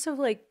was just so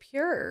like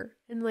pure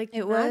and like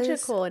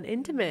magical and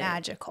intimate.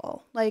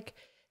 Magical. Like,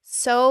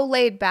 so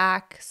laid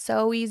back,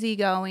 so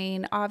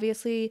easygoing.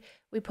 Obviously,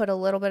 we put a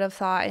little bit of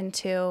thought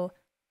into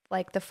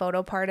like the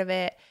photo part of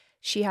it.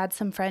 She had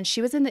some friends.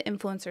 She was in the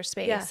influencer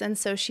space. And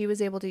so she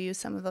was able to use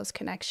some of those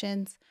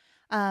connections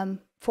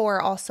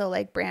for also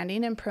like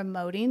branding and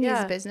promoting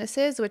these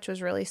businesses, which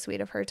was really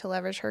sweet of her to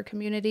leverage her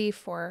community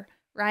for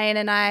Ryan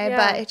and I.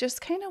 But it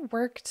just kind of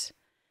worked.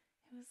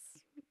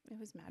 It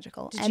was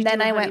magical. And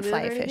then I went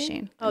fly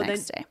fishing the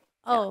next day.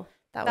 Oh,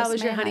 that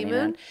was your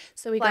honeymoon?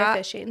 So we got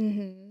fishing.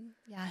 Mm-hmm.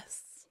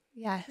 Yes.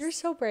 You're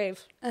so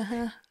brave.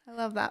 I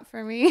love that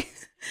for me.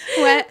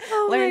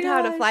 Learned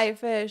how to fly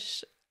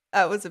fish.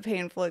 That was a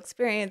painful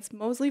experience,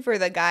 mostly for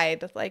the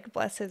guide. Like,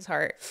 bless his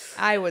heart.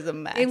 I was a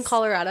mess. In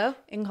Colorado?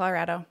 In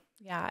Colorado.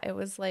 Yeah. It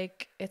was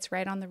like, it's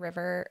right on the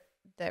river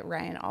that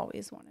Ryan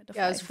always wanted to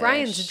fly. Yeah, it was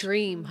Ryan's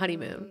dream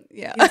honeymoon.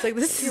 Yeah. He was like,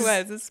 this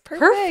is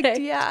perfect.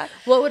 Yeah.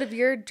 What would have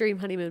your dream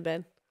honeymoon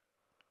been?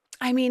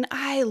 I mean,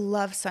 I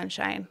love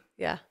sunshine.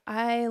 Yeah.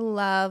 I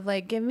love,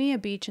 like, give me a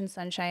beach and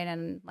sunshine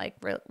and like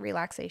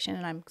relaxation,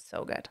 and I'm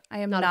so good. I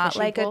am not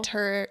like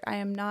I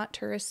am not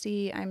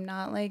touristy. I'm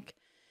not like,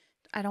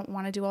 I don't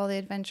want to do all the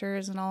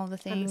adventures and all of the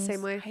things. I'm the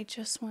same way. I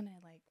just want to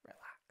like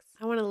relax.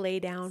 I want to lay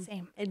down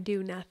and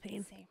do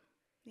nothing. Same.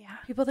 Yeah.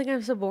 People think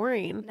I'm so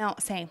boring. No,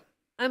 same.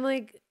 I'm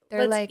like,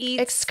 they're like, eat,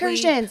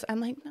 excursions. sleep.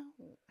 I'm like, no,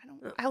 I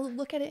don't. I'll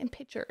look at it in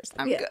pictures.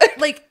 I'm good.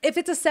 Like, if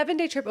it's a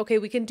 7-day trip, okay,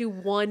 we can do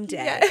one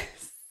day.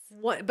 Yes.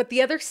 But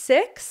the other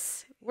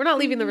 6, we're not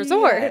leaving the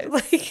resort.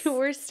 Like,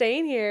 we're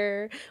staying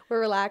here.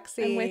 We're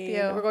relaxing. I'm with you.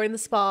 We're going to the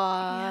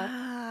spa.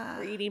 Yeah.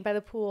 We're eating by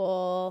the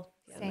pool.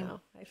 Same.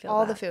 No, I feel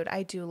all the food.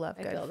 I do love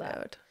good food.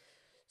 That.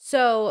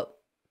 So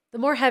the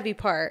more heavy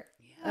part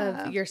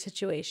of your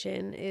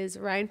situation is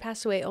Ryan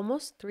passed away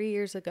almost 3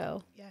 years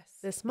ago. Yes.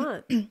 This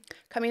month.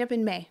 Coming up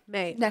in May.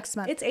 Next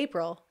month. It's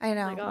April. I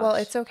know. Well,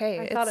 it's okay.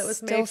 I thought it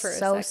was May for a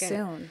second.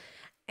 Soon.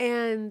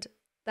 And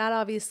that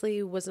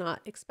obviously was not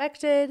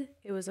expected.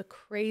 It was a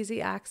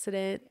crazy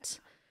accident.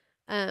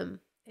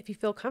 If you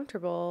feel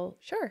comfortable,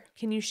 sure.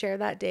 Can you share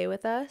that day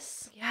with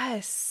us?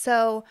 Yes.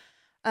 So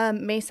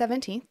May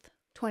 17th,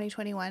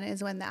 2021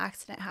 is when the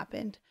accident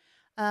happened.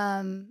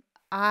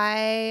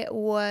 I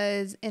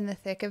was in the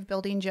thick of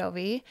building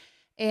JOVI,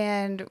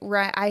 and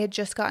I had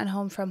just gotten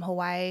home from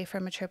Hawaii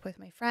from a trip with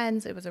my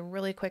friends. It was a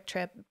really quick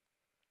trip,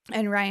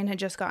 and Ryan had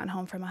just gotten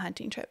home from a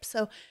hunting trip.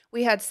 So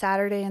we had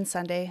Saturday and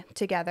Sunday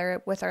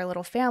together with our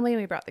little family.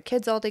 We brought the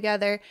kids all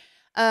together.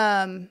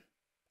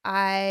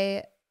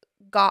 I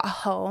got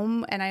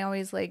home, and I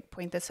always like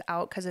point this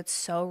out because it's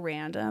so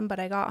random, but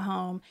I got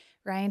home.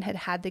 Ryan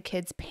had the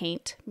kids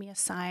paint me a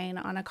sign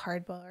on a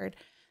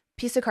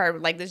piece of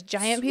cardboard, like this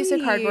giant piece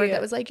of cardboard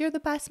that was like, you're the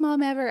best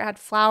mom ever. It had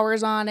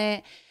flowers on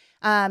it.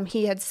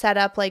 He had set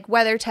up like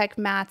WeatherTech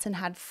mats and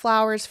had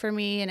flowers for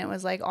me, and it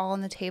was like all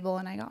on the table.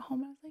 And I got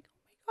home and I was like,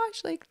 oh my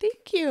gosh, like,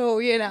 thank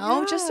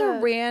you, just a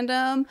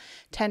random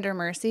tender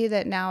mercy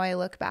that now I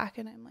look back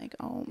and I'm like,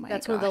 oh my gosh.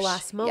 That's one of the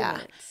last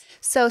moments. Yeah.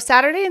 So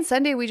Saturday and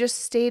Sunday, we just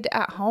stayed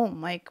at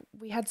home. Like,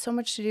 we had so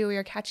much to do. We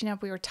were catching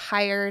up. We were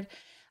tired.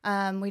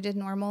 We did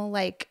normal,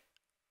 like,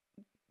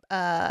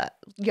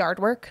 yard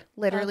work,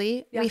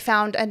 literally. Yeah. We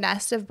found a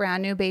nest of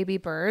brand new baby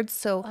birds.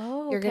 So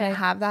you're going to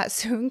have that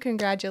soon.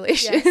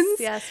 Congratulations.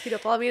 Yes. If you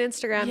don't follow me on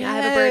Instagram, I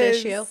have a bird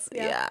issue.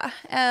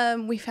 Yeah.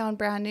 We found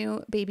brand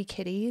new baby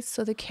kitties.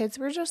 So the kids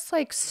were just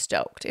like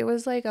stoked. It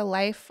was like a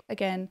life.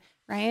 Again,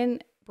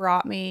 Ryan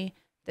brought me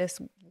this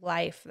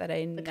life that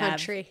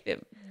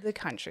the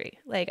country.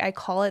 Like I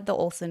call it the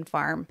Olson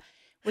farm,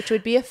 which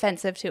would be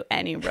offensive to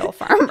any real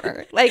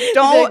farmer. Like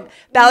don't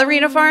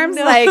ballerina farms.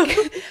 No. Like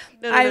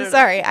I'm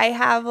sorry. I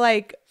have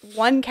like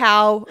one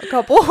cow, a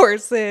couple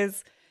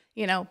horses,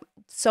 you know,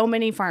 so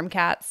many farm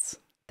cats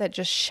that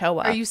just show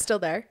up. Are you still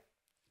there?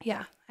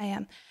 Yeah, I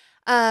am.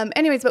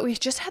 Anyways, but we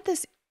just had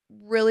this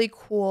really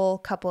cool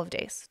couple of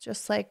days,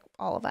 just like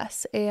all of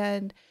us.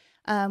 And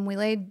we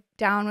laid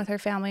down with our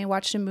family,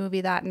 watched a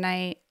movie that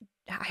night.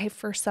 I,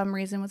 for some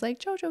reason, was like,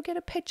 Jojo, get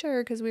a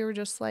picture, because we were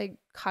just like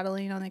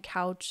cuddling on the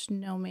couch,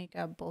 no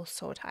makeup, both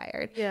so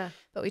tired. Yeah.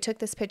 But we took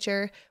this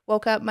picture,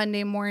 woke up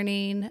Monday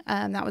morning.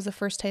 That was the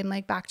first time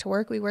like back to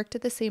work. We worked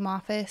at the same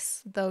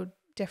office, though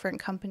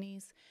different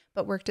companies,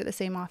 but worked at the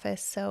same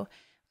office. So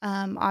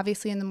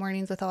obviously in the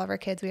mornings with all of our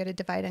kids, we had to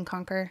divide and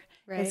conquer.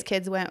 Right. His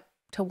kids went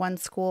to one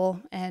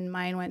school and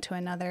mine went to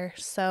another.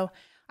 So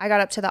I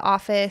got up to the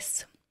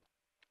office.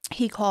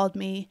 He called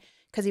me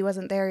because he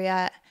wasn't there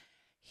yet.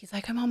 He's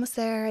like, I'm almost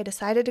there. I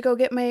decided to go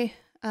get my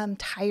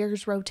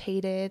tires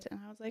rotated. And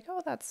I was like,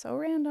 oh, that's so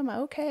random.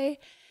 Okay.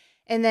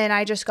 And then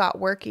I just got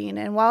working.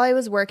 And while I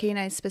was working,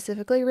 I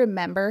specifically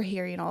remember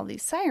hearing all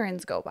these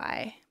sirens go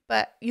by,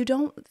 but you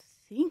don't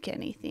think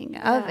anything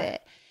of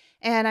it.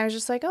 And I was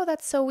just like, oh,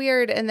 that's so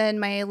weird. And then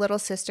my little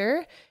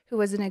sister, who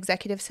was an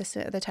executive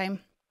assistant at the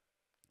time,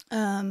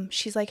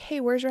 she's like,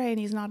 hey, where's Ryan?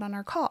 He's not on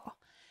our call.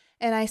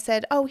 And I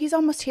said, oh, he's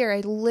almost here.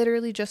 I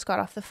literally just got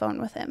off the phone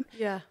with him.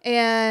 Yeah.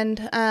 And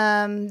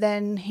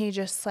then he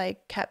just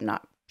like kept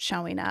not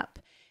showing up.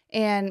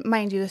 And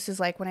mind you, this is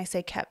like, when I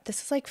say kept,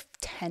 this is like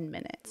 10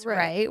 minutes,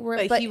 right?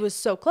 But he was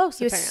so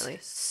close, apparently.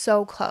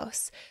 So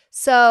close.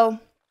 So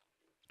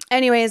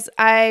anyways,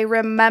 I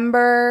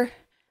remember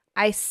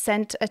I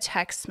sent a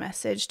text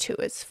message to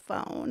his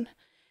phone.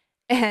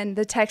 And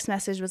the text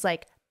message was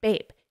like,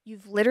 babe,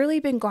 you've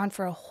literally been gone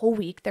for a whole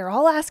week. They're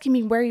all asking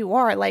me where you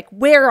are. Like,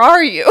 where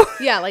are you?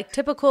 Yeah, like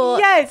typical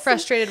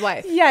frustrated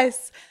wife.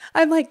 Yes.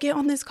 I'm like, get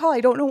on this call.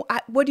 I don't know.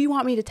 What do you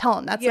want me to tell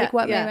him? That's like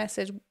what my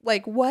message,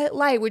 like, what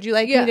light would you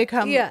like me to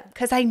come? Yeah.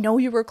 Because I know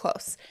you were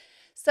close.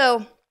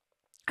 So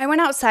I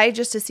went outside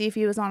just to see if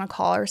he was on a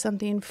call or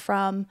something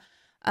from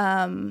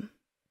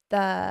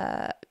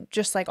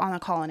just like on a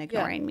call and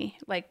ignoring me.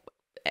 Like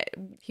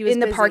he was in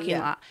the parking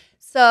lot.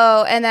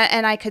 So, and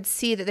I could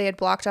see that they had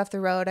blocked off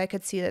the road. I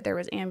could see that there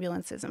was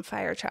ambulances and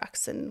fire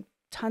trucks and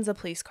tons of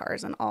police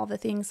cars and all the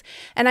things.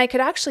 And I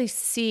could actually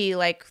see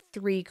like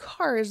 3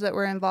 cars that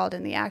were involved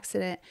in the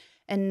accident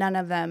and none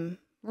of them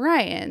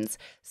Ryan's.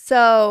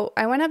 So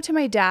I went up to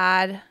my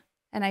dad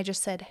and I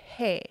just said,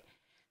 hey,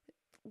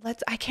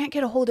 I can't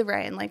get a hold of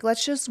Ryan. Like,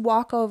 let's just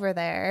walk over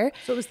there.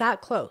 So it was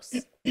that close.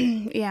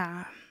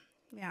 Yeah.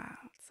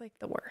 It's like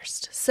the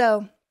worst.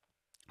 So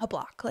a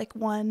block, like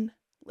 1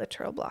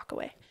 literal block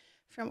away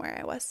from where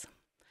I was.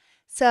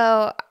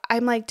 So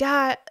I'm like,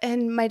 Dad,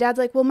 and my dad's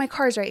like, well, my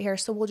car's right here,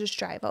 so we'll just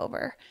drive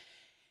over.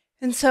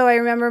 And so I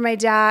remember my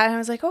dad, and I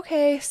was like,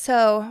 okay.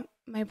 So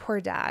my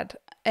poor dad,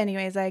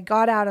 anyways, I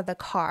got out of the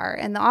car,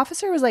 and the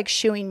officer was like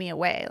shooing me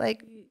away.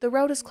 Like, the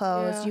road is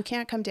closed. Yeah. You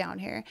can't come down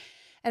here.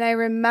 And I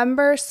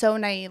remember so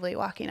naively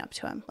walking up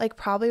to him, like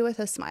probably with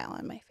a smile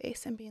on my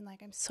face and being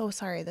like, I'm so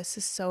sorry. This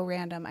is so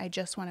random. I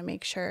just want to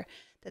make sure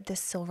that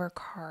this silver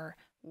car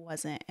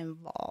wasn't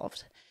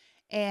involved.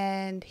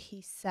 And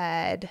he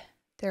said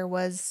there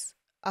was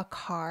a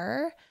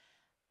car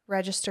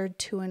registered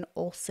to an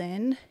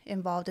Olson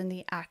involved in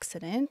the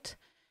accident.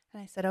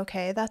 And I said,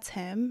 okay, that's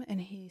him.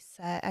 And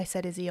I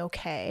said, is he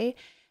okay?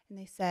 And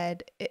they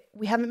said,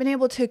 we haven't been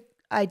able to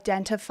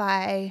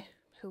identify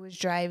who was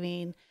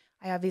driving.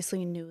 I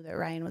obviously knew that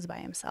Ryan was by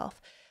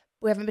himself.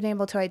 We haven't been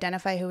able to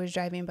identify who was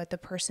driving, but the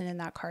person in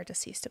that car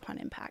deceased upon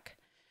impact.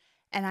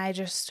 And I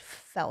just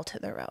fell to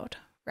the road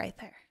right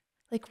there.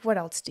 Like, what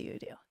else do you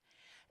do?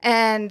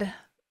 And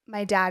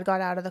my dad got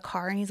out of the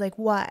car and he's like,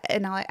 what?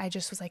 And I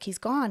just was like, he's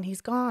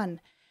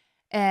gone.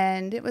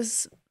 And it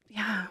was,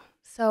 yeah.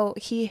 So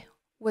he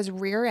was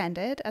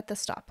rear-ended at the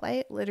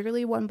stoplight,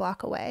 literally 1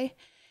 block away,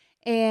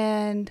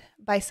 and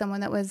by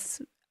someone that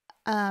was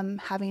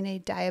having a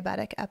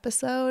diabetic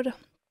episode.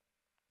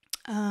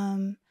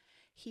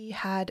 He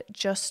had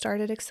just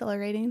started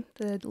accelerating.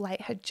 The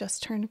light had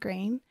just turned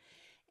green,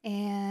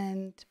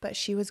 but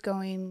she was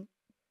going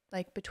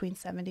like between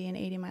 70 and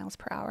 80 miles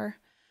per hour,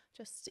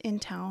 just in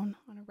town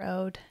on a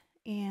road,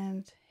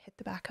 and hit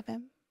the back of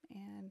him.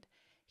 And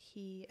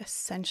he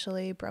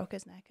essentially broke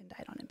his neck and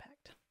died on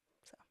impact.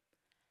 So,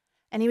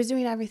 and he was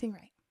doing everything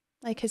right.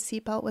 Like, his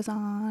seatbelt was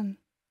on.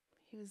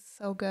 He was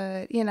so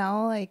good,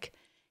 like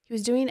he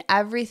was doing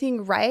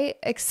everything right,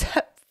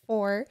 except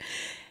for,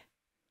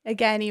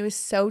 again, he was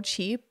so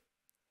cheap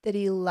that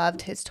he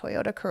loved his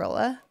Toyota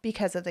Corolla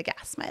because of the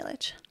gas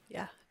mileage.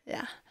 Yeah.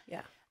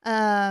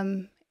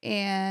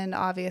 And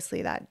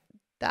obviously that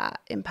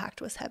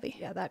impact was heavy.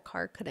 Yeah, that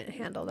car couldn't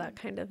handle that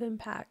kind of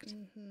impact.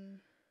 Mm-hmm.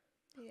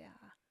 Yeah.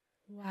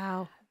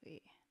 Wow.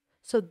 Heavy.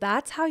 So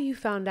that's how you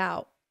found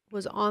out,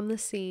 was on the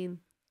scene.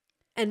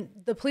 And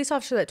the police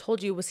officer that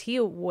told you, was he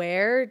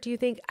aware, do you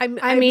think? I'm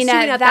assuming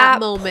at that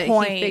moment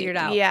point, he figured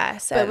out.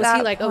 Yes. But was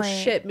he like, oh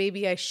shit,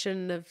 maybe I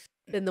shouldn't have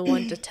been the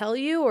one to tell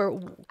you?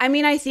 Or I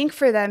mean, I think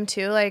for them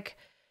too, like,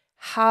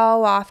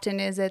 how often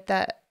is it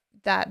that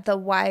the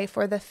wife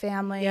or the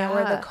family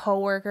or the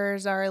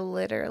coworkers are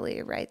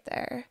literally right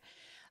there?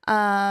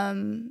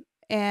 And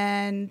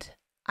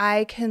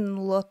I can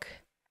look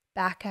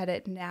back at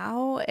it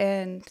now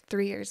and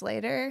 3 years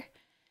later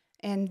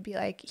and be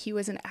like, he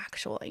was an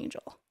actual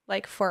angel,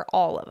 like, for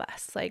all of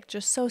us, like,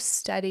 just so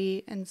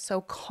steady and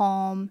so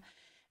calm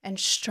and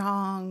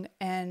strong.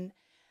 And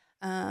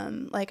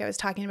like, I was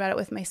talking about it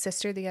with my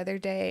sister the other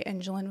day,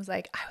 and Jillian was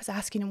like, I was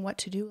asking him what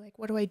to do. Like,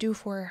 what do I do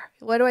for her?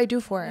 What do I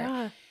do for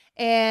her?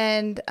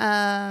 And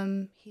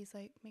he's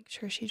like, make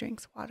sure she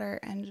drinks water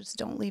and just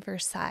don't leave her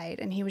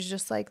side. And he was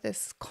just like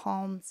this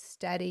calm,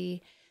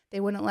 steady. They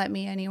wouldn't let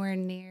me anywhere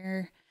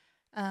near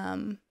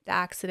the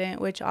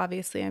accident, which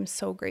obviously I'm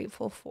so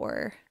grateful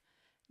for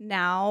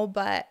now.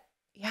 But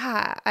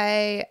yeah,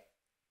 I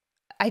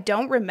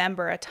don't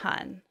remember a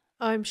ton.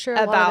 I'm sure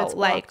about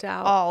like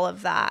all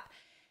of that.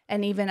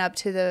 And even up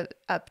to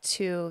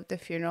the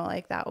funeral,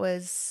 like, that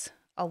was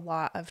a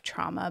lot of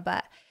trauma.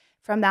 But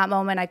from that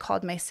moment, I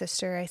called my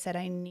sister. I said,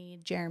 I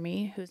need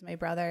Jeremy, who's my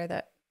brother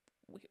that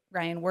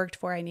Ryan worked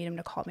for. I need him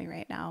to call me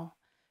right now.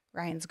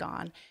 Ryan's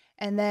gone.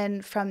 And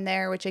then from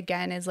there, which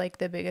again is like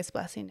the biggest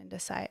blessing in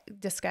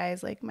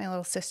disguise, like, my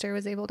little sister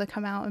was able to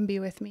come out and be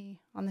with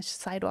me on the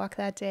sidewalk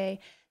that day.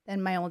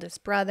 Then my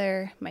oldest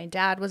brother, my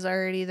dad was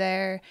already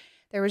there.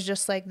 There was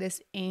just like this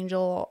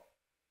angel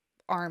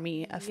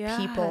army of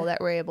people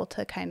that were able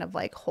to kind of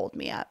like hold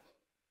me up,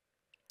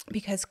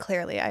 because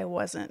clearly I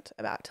wasn't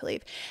about to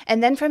leave.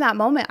 And then from that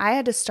moment, I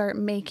had to start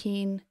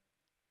making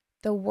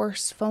the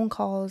worst phone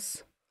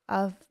calls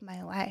of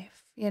my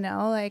life.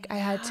 Like, I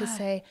had to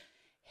say,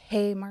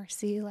 hey,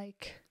 Marcy,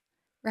 like,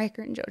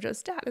 Riker and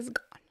JoJo's dad is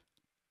gone,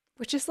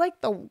 which is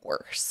like the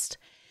worst.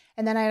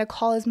 And then I had to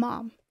call his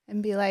mom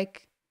and be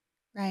like,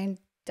 Ryan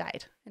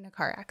died in a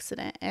car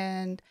accident.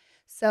 And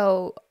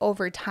so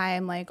over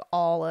time, like,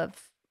 all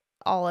of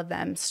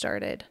them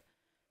started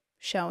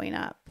showing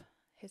up.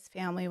 His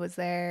family was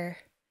there.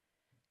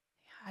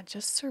 Yeah,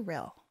 just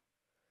surreal.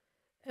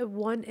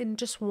 In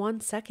just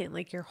 1 second,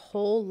 like, your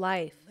whole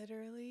life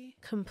literally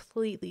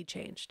completely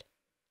changed.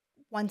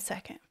 1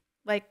 second,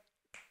 like,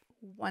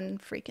 1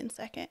 freaking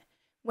second.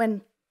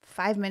 When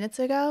 5 minutes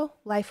ago,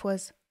 life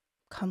was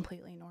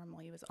completely normal.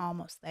 He was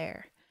almost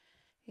there,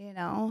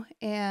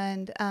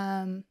 And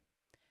an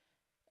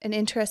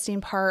interesting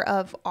part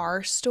of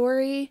our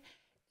story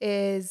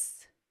is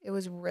it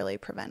was really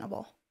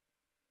preventable,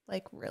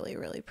 like, really,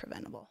 really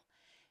preventable.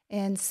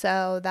 And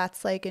so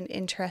that's like an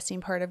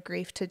interesting part of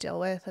grief to deal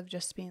with, of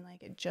just being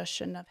like, it just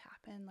shouldn't have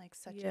happened. Like,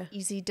 such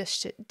easy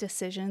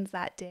decisions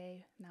that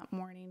day, that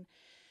morning,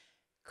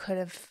 could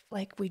have,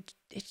 like,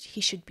 he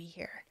should be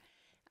here.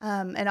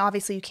 And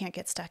obviously you can't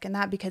get stuck in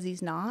that because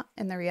he's not.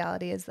 And the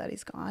reality is that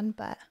he's gone.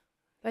 But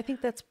I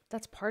think that's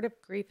part of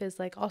grief, is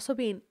like also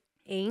being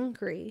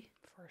angry.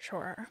 For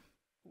sure.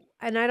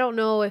 And I don't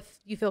know if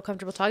you feel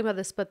comfortable talking about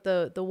this, but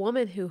the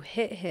woman who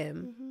hit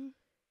him,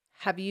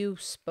 have you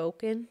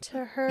spoken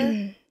to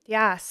her?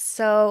 Yeah.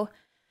 So,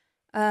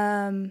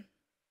 I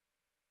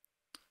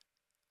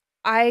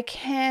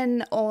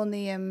can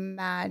only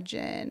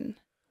imagine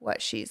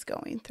what she's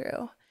going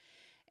through.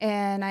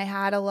 And I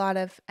had a lot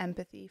of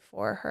empathy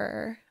for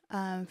her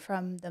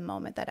from the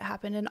moment that it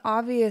happened. And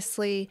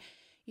obviously,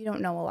 you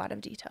don't know a lot of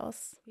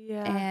details.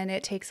 Yeah. And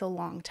it takes a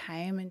long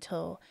time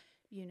until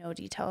you know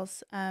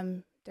details.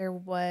 There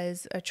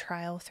was a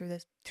trial through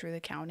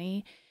the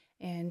county,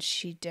 and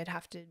she did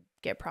have to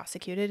get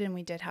prosecuted, and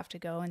we did have to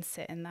go and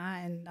sit in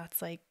that. And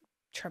that's like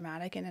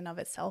traumatic in and of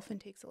itself and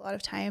takes a lot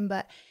of time.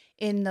 But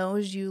in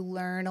those, you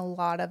learn a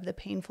lot of the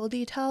painful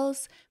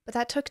details, but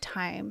that took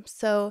time.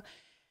 So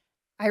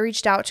I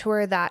reached out to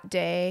her that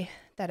day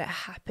that it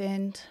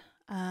happened,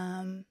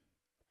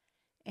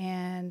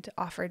 and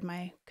offered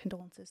my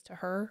condolences to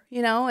her,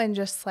 and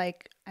just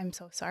like, I'm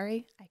so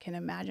sorry. I can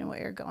imagine what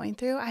you're going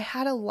through.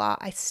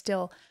 I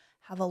still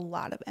have a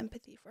lot of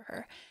empathy for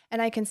her.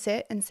 And I can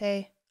sit and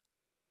say,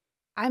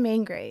 I'm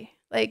angry.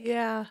 Like,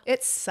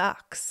 it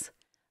sucks.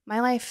 My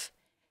life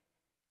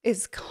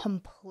is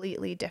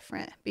completely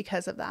different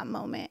because of that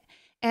moment.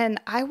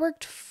 And I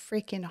worked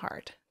freaking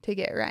hard to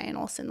get Ryan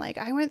Olson. Like,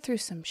 I went through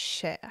some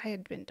shit. I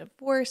had been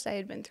divorced. I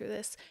had been through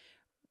this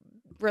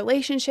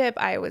relationship.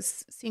 I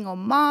was single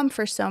mom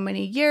for so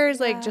many years,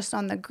 like, just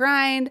on the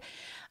grind.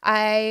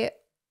 I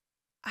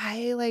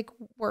like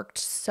worked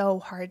so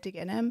hard to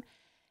get him,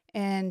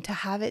 and to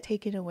have it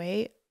taken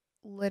away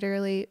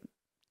literally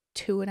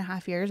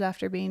 2.5 years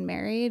after being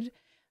married,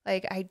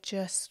 like, I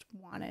just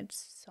wanted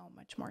so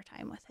much more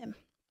time with him.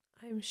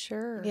 I'm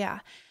sure. Yeah.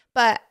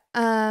 But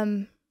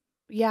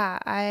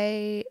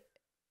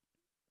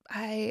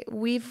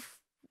we've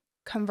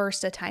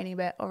conversed a tiny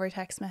bit over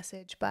text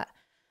message, but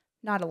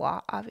not a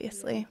lot,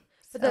 obviously. Yeah.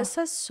 But that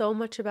says so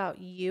much about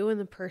you and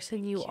the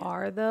person you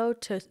are, though,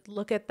 to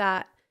look at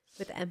that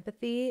with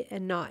empathy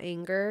and not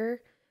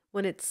anger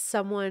when it's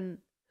someone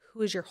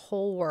who is your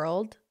whole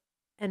world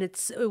and it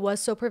was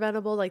so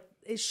preventable. Like,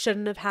 it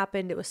shouldn't have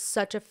happened. It was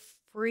such a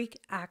freak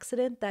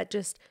accident that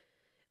just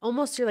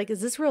almost you're like,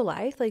 is this real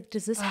life? Like,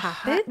 does this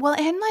happen? Well,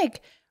 and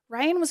like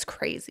Ryan was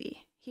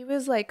crazy. He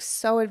was like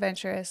so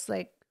adventurous,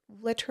 like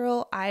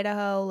literal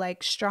Idaho,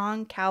 like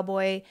strong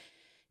cowboy,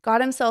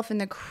 got himself in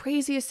the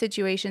craziest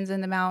situations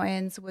in the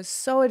mountains, was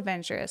so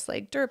adventurous,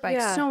 like dirt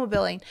bikes,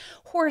 snowmobiling,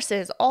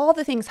 horses, all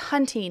the things,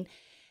 hunting.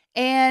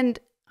 And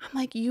I'm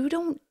like, you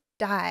don't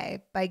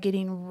die by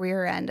getting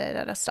rear-ended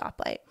at a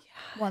stoplight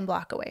 1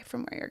 block away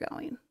from where you're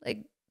going.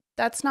 Like,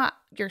 that's not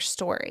your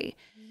story.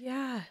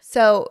 Yeah.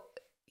 So,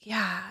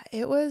 yeah,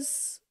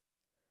 it's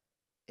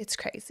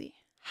crazy.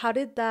 How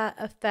did that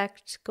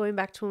affect, going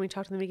back to when we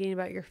talked in the beginning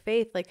about your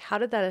faith, like how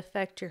did that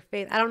affect your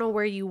faith? I don't know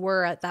where you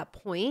were at that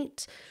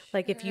point.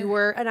 Like if you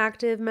were an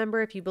active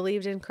member, if you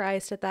believed in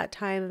Christ at that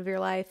time of your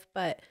life,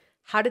 but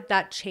how did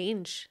that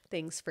change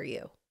things for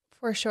you?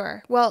 For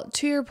sure. Well,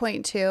 to your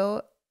point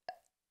too,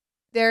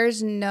 there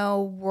is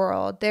no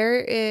world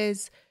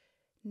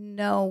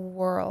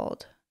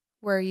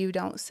where you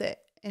don't sit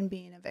in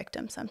being a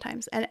victim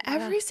sometimes. And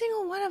every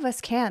single one of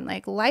us can.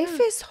 Like, life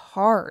is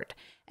hard.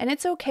 And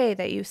it's okay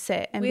that you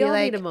sit and be like, we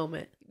all need a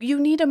moment. You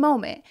need a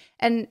moment.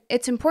 And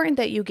it's important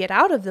that you get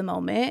out of the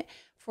moment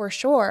for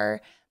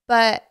sure.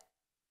 But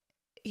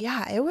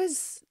yeah, it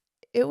was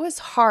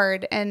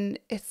hard. And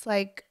it's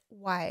like,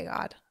 why,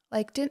 God?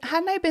 Like,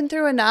 hadn't I been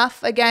through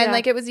enough? Again,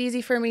 like, it was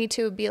easy for me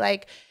to be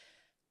like,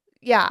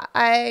 yeah,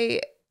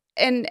 and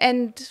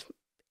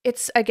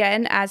it's,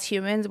 again, as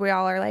humans, we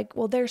all are like,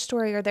 well, their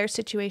story or their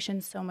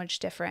situation's so much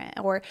different.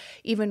 Or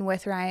even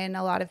with Ryan,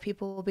 a lot of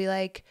people will be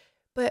like,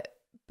 but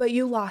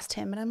you lost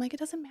him. And I'm like, it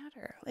doesn't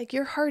matter. Like,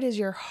 your heart is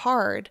your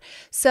heart.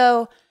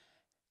 So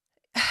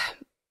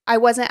I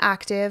wasn't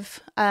active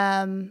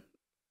in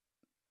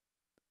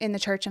the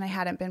church, and I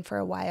hadn't been for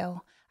a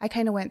while. I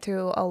kind of went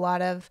through a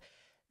lot of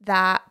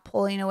that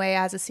pulling away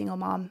as a single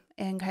mom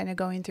and kind of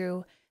going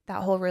through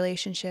that whole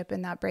relationship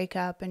and that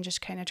breakup and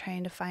just kind of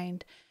trying to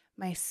find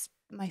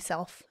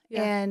myself.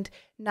 And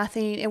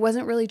it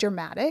wasn't really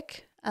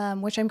dramatic,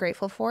 which I'm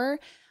grateful for.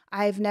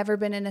 I've never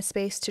been in a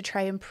space to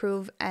try and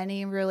prove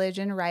any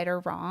religion right or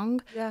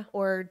wrong,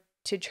 or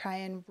to try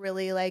and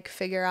really like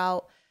figure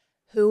out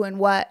who and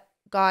what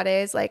God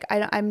is. Like,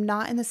 I'm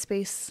not in the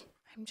space.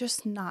 I'm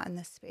just not in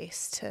the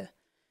space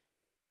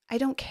I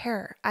don't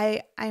care.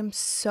 I'm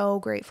so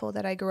grateful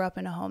that I grew up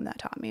in a home that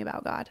taught me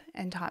about God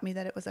and taught me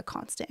that it was a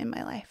constant in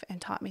my life and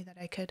taught me that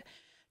I could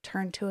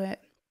turn to it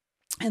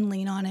and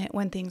lean on it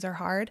when things are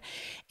hard.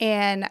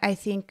 And I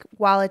think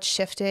while it's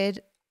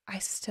shifted, I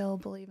still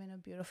believe in a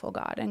beautiful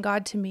God. And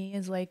God to me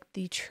is like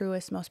the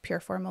truest, most pure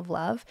form of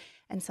love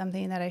and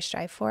something that I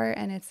strive for.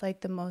 And it's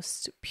like the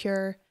most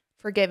pure,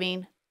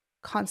 forgiving,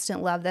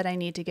 constant love that I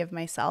need to give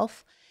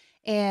myself.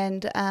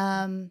 And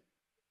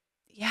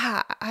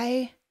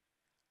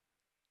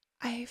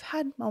I've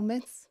had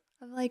moments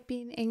of like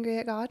being angry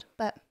at God,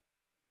 but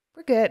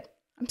we're good.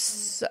 I'm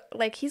so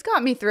like, he's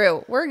got me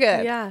through. We're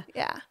good. Yeah.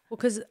 Yeah. Well,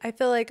 because I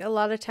feel like a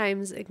lot of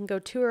times it can go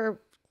two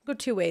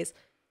ways.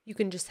 You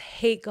can just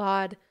hate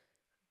God,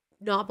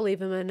 not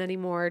believe him in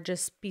anymore,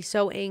 just be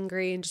so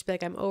angry and just be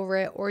like, I'm over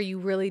it. Or you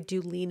really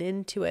do lean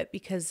into it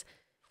because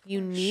you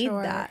need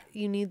that.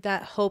 You need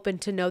that hope and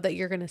to know that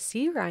you're going to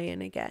see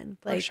Ryan again.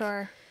 Like, for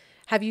sure.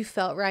 Have you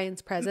felt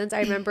Ryan's presence?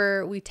 I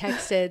remember we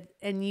texted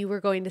and you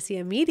were going to see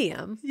a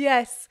medium.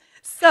 Yes.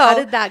 So how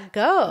did that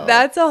go?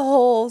 That's a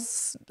whole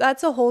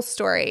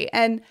story.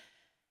 And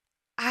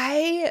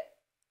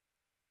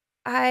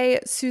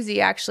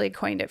Susie actually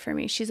coined it for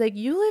me. She's like,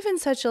 you live in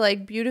such a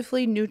like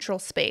beautifully neutral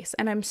space.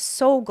 And I'm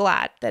so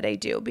glad that I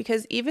do,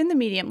 because even the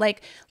medium,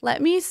 like,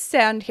 let me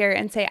stand here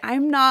and say,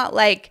 I'm not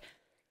like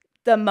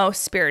the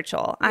most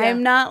spiritual. Yeah.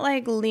 I'm not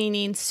like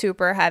leaning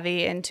super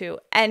heavy into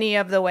any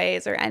of the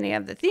ways or any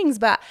of the things,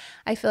 but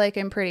I feel like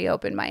I'm pretty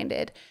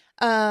open-minded.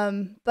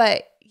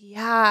 But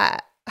yeah,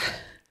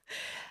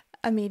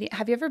 a medium.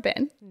 Have you ever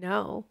been?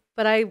 No,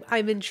 but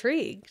I'm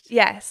intrigued.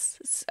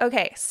 Yes.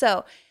 Okay.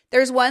 So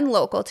there's one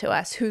local to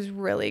us who's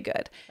really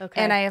good.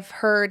 Okay. And I have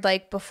heard,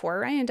 like, before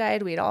Ryan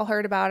died, we'd all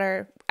heard about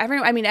her.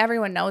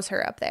 Everyone knows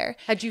her up there.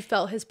 Had you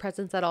felt his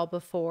presence at all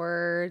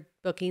before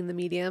booking the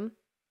medium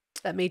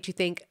that made you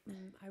think,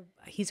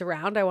 he's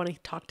around, I want to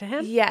talk to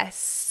him? Yes.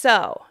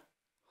 So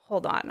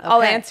hold on. Okay.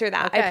 I'll answer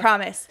that. Okay. I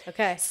promise.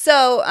 Okay.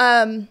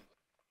 So,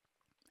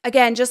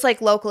 again, just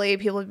like locally,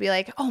 people would be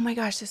like, oh my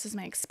gosh, this is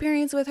my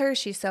experience with her.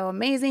 She's so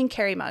amazing.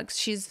 Carrie Muggs.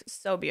 She's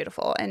so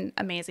beautiful and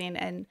amazing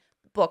and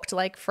booked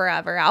like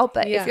forever out.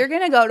 But if you're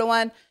going to go to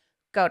one,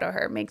 go to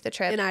her. Make the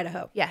trip. In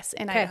Idaho. Yes,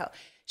 in Idaho.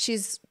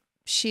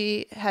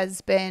 She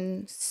has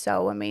been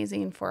so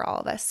amazing for all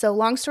of us. So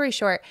long story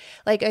short,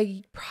 like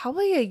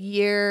probably a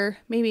year,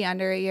 maybe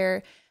under a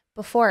year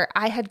before,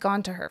 I had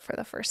gone to her for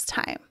the first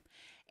time.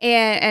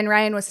 And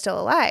Ryan was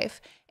still alive.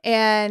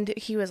 And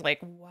he was like,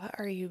 what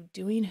are you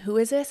doing? Who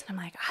is this? And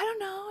I'm like, I don't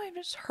know. I've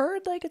just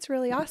heard like it's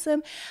really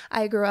awesome.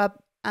 I grew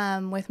up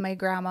with my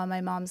grandma,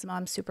 my mom's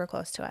mom, super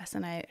close to us.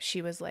 And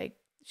she was like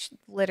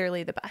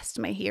literally the best,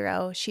 my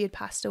hero. She had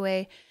passed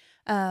away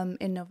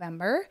in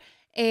November.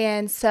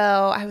 And so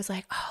I was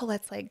like, oh,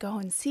 let's like go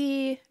and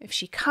see if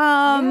she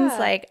comes.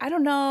 Like, I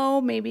don't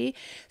know, maybe.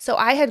 So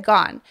I had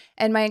gone,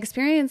 and my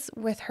experience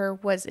with her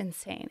was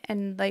insane.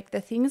 And like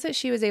the things that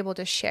she was able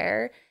to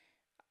share,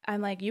 I'm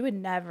like, you would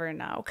never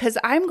know. Because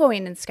I'm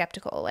going in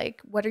skeptical.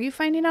 Like, what are you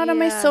finding out on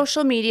my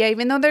social media?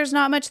 Even though there's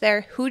not much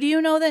there, who do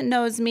you know that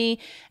knows me?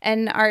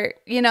 And are,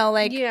 you know,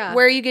 like,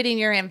 where are you getting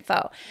your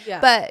info?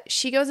 Yeah. But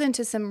she goes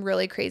into some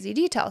really crazy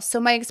details. So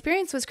my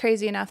experience was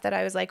crazy enough that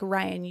I was like,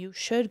 Ryan, you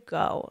should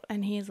go.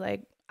 And he's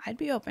like, I'd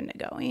be open to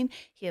going.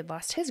 He had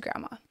lost his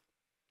grandma.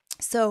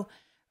 So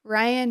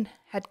Ryan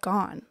had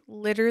gone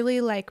literally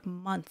like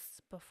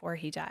months before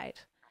he died.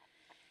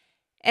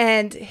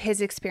 And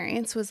his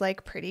experience was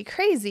like pretty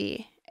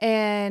crazy.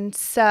 And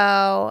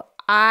so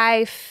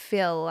I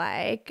feel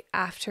like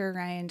after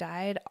Ryan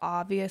died,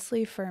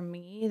 obviously for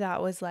me, that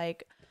was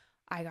like,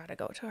 I got to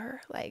go to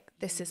her. Like,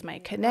 this is my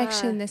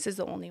connection. This is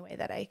the only way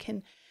that I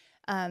can,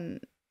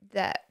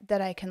 that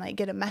I can like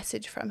get a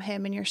message from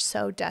him. And you're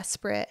so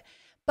desperate.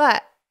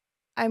 But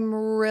I'm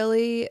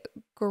really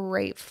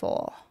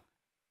grateful.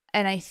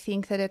 And I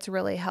think that it's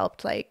really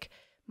helped like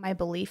my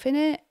belief in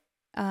it.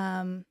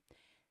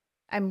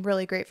 I'm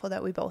really grateful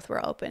that we both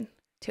were open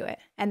to it,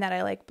 and that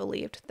I like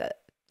believed that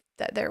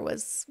there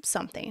was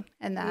something,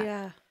 and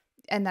that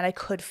I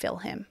could feel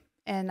him,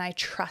 and I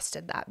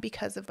trusted that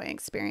because of my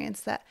experience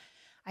that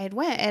I had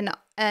went.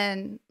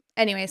 And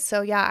anyway,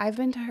 so yeah, I've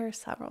been to her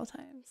several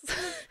times.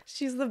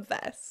 She's the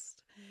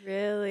best.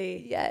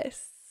 Really?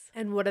 Yes.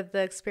 And what have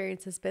the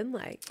experiences been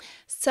like?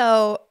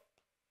 So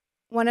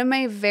one of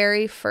my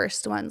very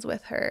first ones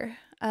with her,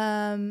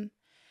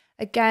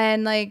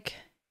 again, like,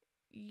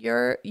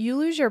 you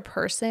lose your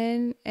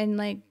person, and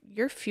like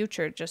your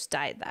future just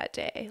died that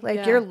day.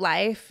 Like your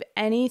life,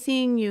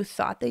 anything you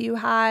thought that you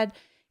had,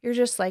 you're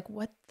just like,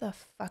 what the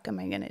fuck am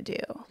I going to do?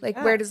 Like,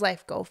 where does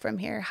life go from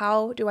here?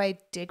 How do I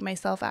dig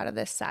myself out of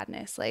this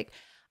sadness? Like,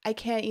 I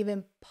can't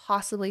even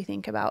possibly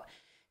think about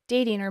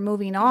dating or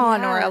moving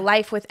on or a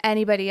life with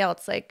anybody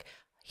else. Like,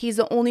 he's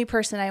the only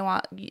person I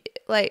want.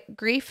 Like,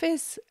 grief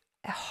is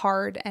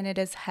hard, and it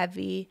is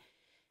heavy.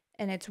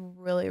 And it's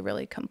really,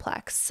 really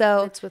complex.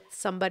 So it's with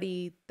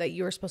somebody that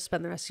you were supposed to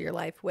spend the rest of your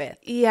life with.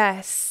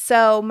 Yes.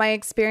 So my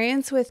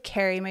experience with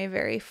Carrie, my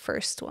very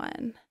first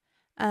one,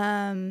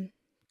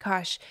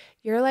 gosh,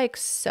 you're like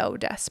so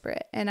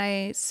desperate. And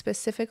I've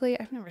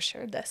never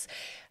shared this.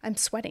 I'm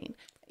sweating.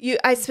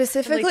 I'm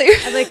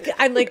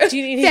like, do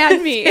you need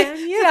to me?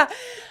 Yeah.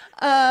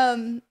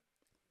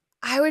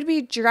 I would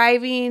be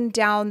driving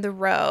down the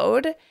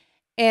road,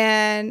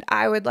 and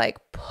I would like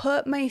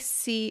put my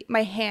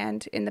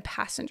hand in the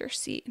passenger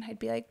seat, and I'd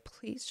be like,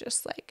 please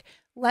just like,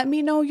 let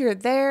me know you're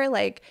there.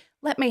 Like,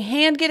 let my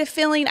hand get a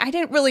feeling. I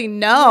didn't really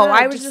know.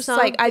 I was just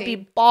like, I'd be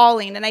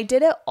bawling, and I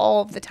did it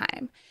all the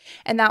time.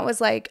 And that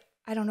was like,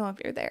 I don't know if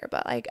you're there,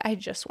 but like, I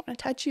just want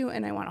to touch you,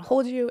 and I want to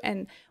hold you,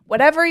 and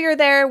whatever you're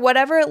there,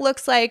 whatever it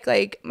looks like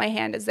my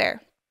hand is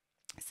there.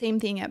 Same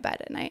thing at bed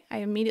at night. I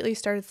immediately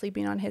started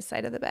sleeping on his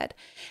side of the bed,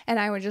 and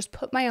I would just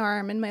put my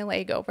arm and my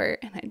leg over,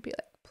 and I'd be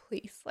like,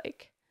 please,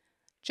 like,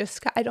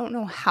 just, I don't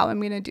know how I'm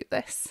going to do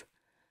this,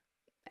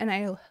 and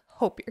I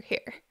hope you're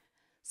here.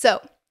 So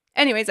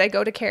anyways, I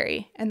go to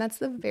Carrie, and that's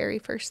the very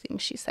first thing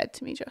she said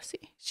to me,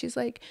 Josie. She's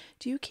like,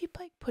 do you keep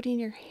like putting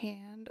your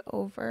hand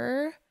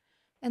over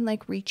and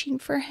like reaching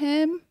for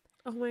him?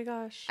 Oh my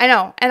gosh. I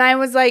know. And I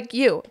was like,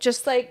 you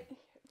just like,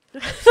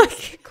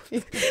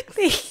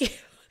 thank you.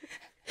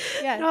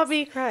 Yeah. Not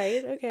me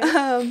crying.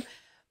 Okay.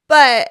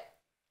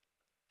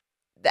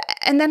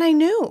 And then I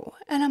knew,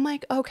 and I'm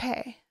like,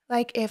 okay,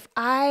 like if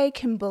I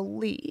can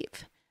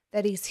believe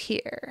that he's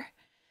here,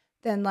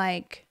 then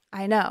like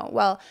I know.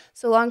 Well,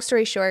 so long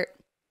story short,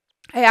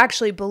 I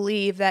actually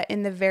believe that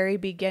in the very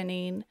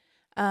beginning,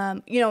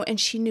 and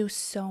she knew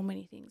so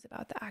many things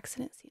about the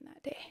accident scene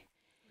that day.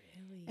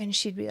 Really? And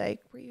she'd be like,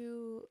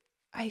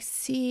 I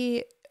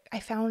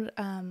found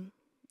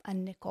a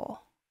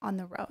nickel on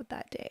the road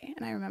that day.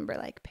 And I remember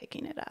like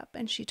picking it up,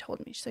 and she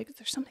told me, she's like,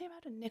 there's something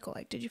about a nickel.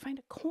 Like, did you find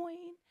a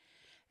coin?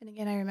 And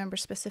again, I remember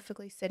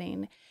specifically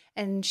sitting,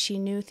 and she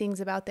knew things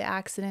about the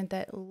accident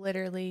that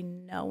literally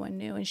no one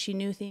knew. And she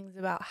knew things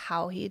about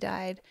how he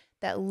died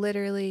that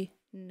literally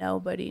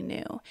nobody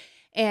knew.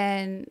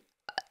 And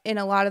in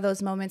a lot of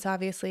those moments,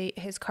 obviously,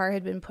 his car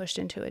had been pushed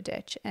into a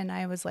ditch. And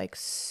I was like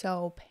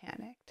so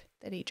panicked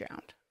that he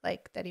drowned,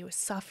 like that he was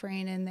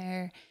suffering in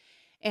there.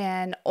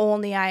 And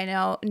only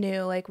I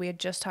knew, like, we had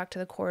just talked to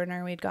the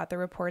coroner. We'd got the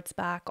reports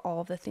back,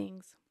 all the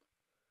things.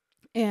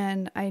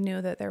 And I knew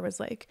that there was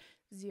like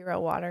zero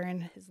water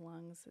in his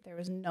lungs. There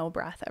was no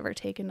breath ever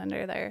taken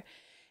under there.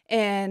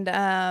 And,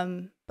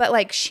 but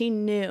like she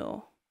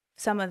knew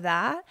some of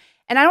that.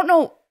 And I don't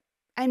know,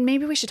 and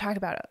maybe we should talk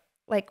about it,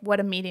 like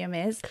what a medium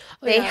is.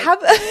 Oh, they yeah. have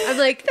I'm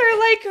like they're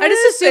like I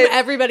just assume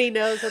everybody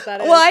knows what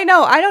that is. Well, I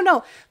know. I don't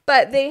know.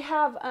 But they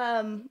have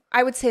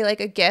I would say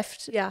like a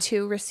gift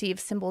to receive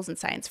symbols and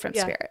signs from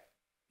spirit.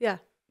 Yeah.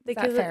 Is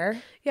that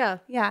fair? Yeah.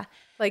 Yeah.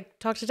 Like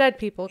talk to dead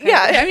people.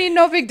 Yeah. I mean,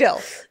 no big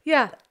deal.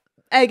 Yeah.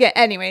 Again,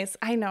 anyways,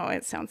 I know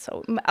it sounds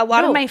so. A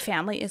lot of my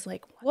family is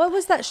like, what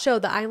was that show?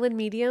 The Island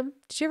Medium.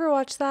 Did you ever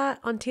watch that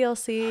on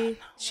TLC?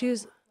 She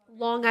was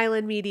Long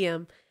Island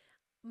Medium.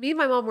 Me and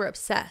my mom were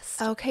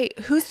obsessed. Okay,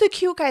 who's the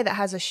cute guy that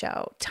has a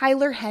show?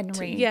 Tyler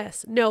Henry.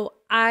 Yes. No,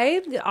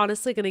 I'm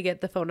honestly going to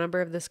get the phone number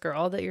of this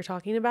girl that you're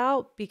talking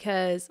about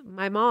because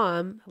my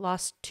mom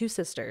lost 2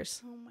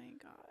 sisters. Oh my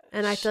god.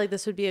 And I feel like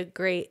this would be a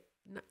great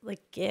like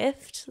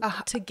gift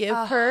to give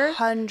her.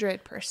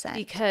 100%.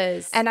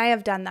 Because and I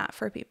have done that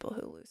for people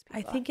who lose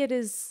people. I think it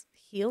is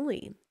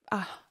healing.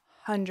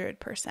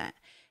 100%.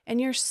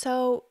 And you're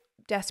so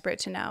desperate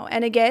to know.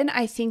 And again,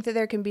 I think that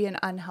there can be an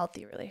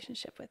unhealthy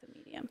relationship with a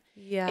medium.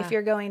 Yeah. If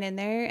you're going in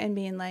there and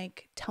being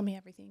like, tell me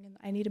everything and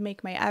I need to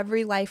make my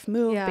every life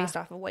move based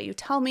off of what you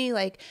tell me.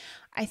 Like,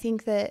 I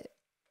think that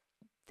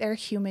they're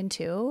human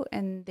too.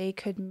 And they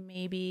could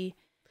maybe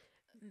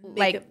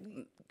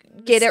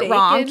get it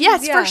wrong.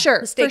 Yes, for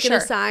sure. Mistaken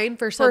a sign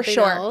for something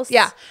else.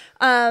 Yeah.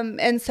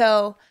 And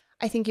so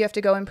I think you have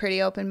to go in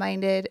pretty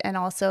open-minded and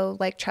also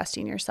like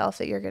trusting yourself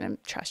that you're going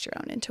to trust your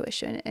own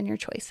intuition and your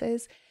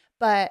choices.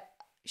 But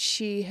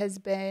she has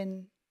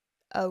been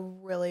a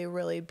really,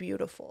 really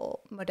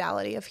beautiful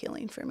modality of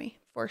healing for me,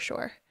 for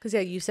sure. Because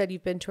you said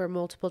you've been to her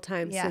multiple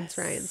times since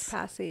Ryan's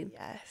passing.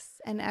 Yes.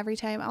 And every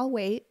time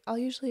I'll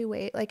usually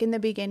wait. Like in the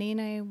beginning,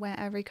 I went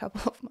every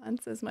couple of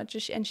months as much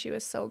as and she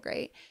was so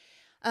great.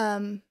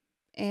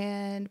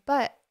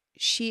 But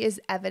she is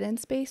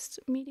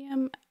evidence-based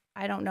medium.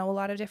 I don't know a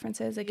lot of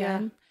differences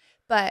again,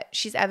 but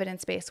she's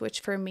evidence-based, which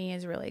for me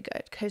is really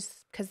good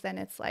because then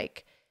it's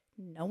like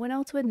no one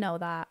else would know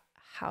that.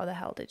 How the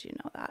hell did you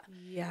know that?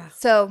 Yeah.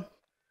 So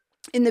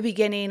in the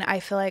beginning,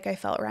 I feel like I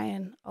felt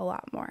Ryan a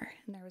lot more.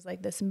 And there was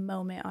like this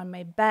moment on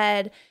my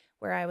bed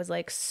where I was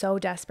like so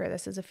desperate.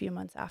 This is a few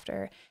months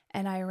after.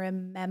 And I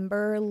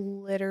remember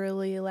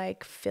literally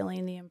like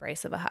feeling the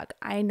embrace of a hug.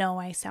 I know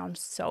I sound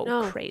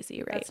so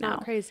crazy right now.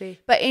 Not crazy.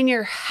 But in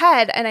your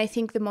head, and I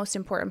think the most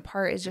important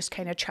part is just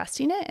kind of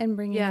trusting it and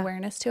bringing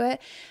awareness to it.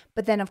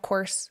 But then of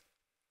course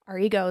our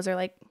egos are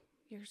like,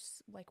 you're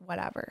like,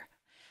 whatever.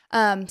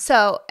 And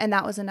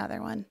that was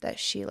another one that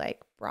she like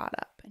brought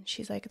up and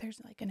she's like, there's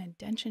like an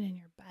indention in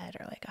your bed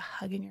or like a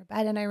hug in your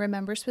bed. And I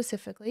remember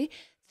specifically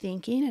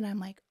thinking, and I'm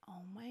like,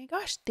 oh my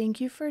gosh, thank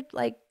you for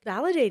like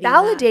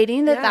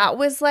validating that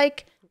was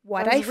like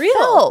what I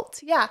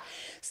felt. Yeah.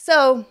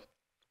 So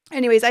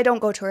anyways, I don't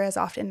go to her as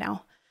often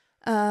now.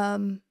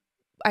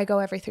 I go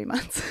every 3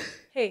 months.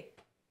 Hey,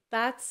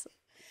 that's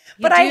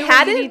but I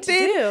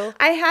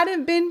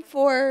hadn't been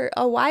for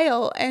a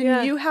while,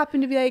 and you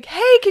happen to be like,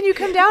 "Hey, can you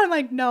come down?" I'm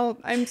like, "No,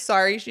 I'm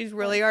sorry. She's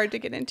really hard to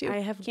get into.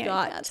 I've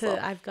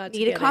got to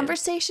need a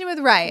conversation with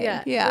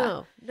Ryan."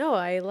 Yeah. No,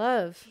 I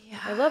love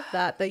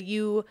that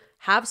you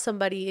have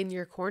somebody in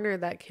your corner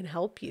that can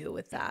help you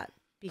with that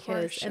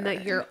and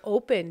that you're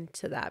open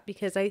to that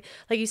because like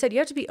you said, you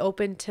have to be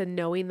open to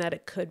knowing that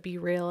it could be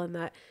real and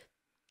that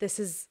this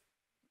is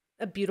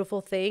a beautiful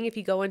thing. If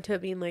you go into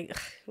it being like,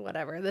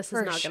 whatever, this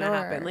is not going to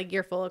happen. Like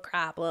you're full of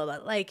crap, blah, blah,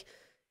 like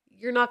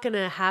you're not going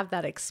to have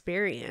that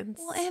experience.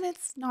 Well, and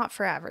it's not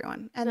for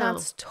everyone. And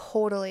that's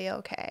totally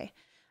okay.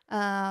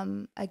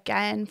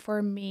 Again,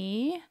 for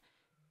me,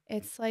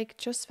 it's like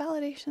just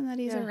validation that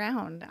he's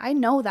around. I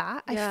know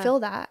that. I feel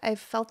that. I've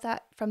felt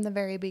that from the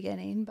very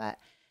beginning, but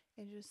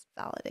it just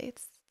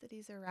validates that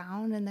he's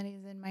around and that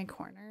he's in my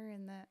corner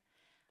and that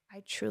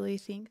I truly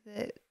think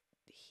that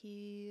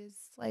he's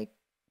like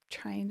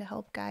trying to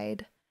help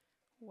guide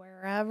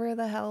wherever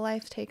the hell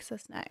life takes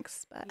us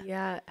next. But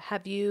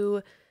have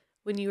you,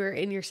 when you were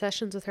in your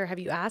sessions with her, have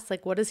you asked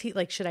like, what is he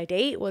like? Should I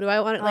date? What do I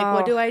want? Like,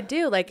 what do I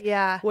do? Like,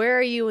 where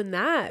are you in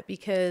that?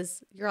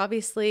 Because you're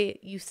obviously,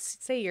 you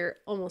say you're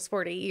almost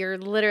 40, you're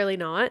literally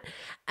not,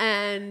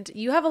 and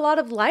you have a lot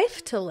of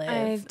life to live.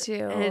 I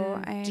do.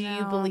 And do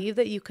you believe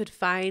that you could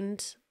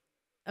find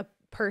a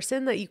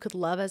person that you could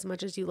love as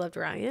much as you loved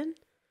Ryan?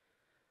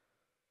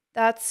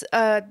 That's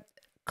a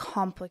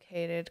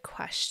complicated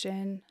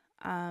question.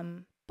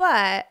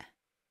 But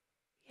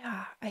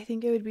yeah, I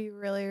think it would be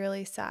really,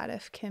 really sad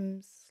if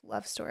Kim's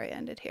love story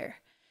ended here.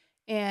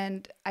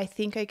 And I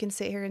think I can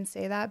sit here and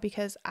say that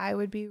because I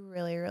would be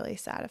really, really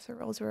sad if the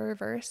roles were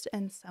reversed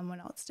and someone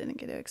else didn't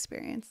get to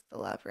experience the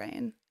love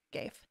Ryan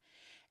gave.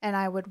 And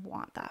I would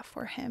want that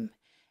for him.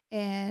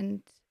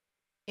 And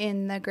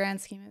in the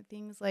grand scheme of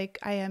things, like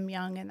I am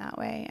young in that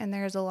way. And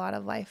there's a lot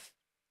of life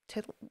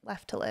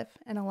left to live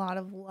and a lot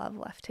of love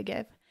left to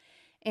give.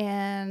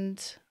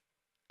 And,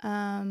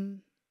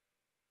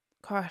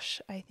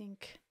 gosh, I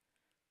think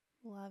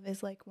love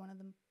is like one of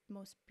the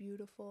most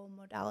beautiful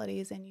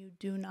modalities, and you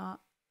do not,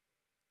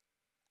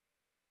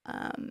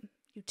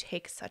 you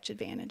take such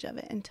advantage of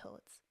it until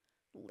it's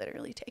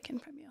literally taken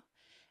from you.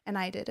 And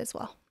I did as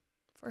well,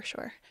 for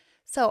sure.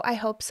 So I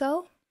hope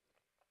so.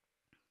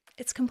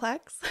 it's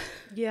complex.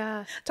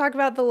 Yeah. Talk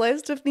about the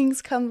list of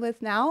things come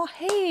with now.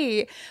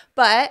 Hey,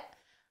 but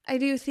I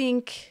do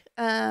think,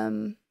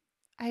 I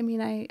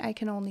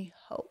can only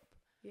hope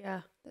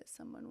that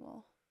someone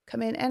will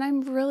come in. And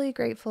I'm really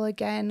grateful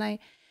again.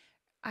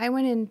 I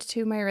went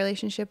into my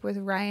relationship with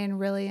Ryan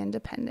really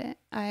independent.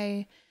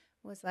 I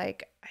was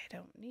like, I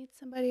don't need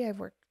somebody. I've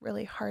worked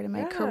really hard in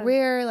my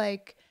career.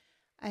 Like,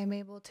 I'm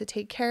able to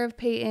take care of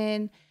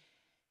Peyton.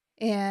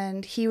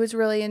 And he was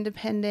really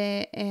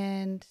independent.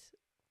 And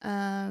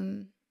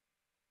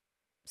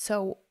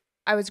so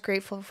I was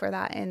grateful for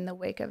that in the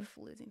wake of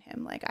losing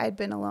him. Like, I'd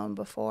been alone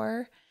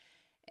before.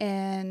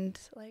 And,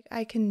 like,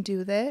 I can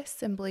do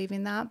this and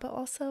believing that. But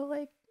also,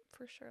 like,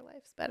 for sure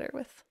life's better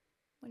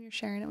when you're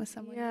sharing it with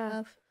someone you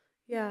love.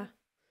 Yeah.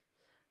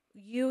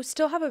 You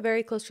still have a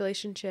very close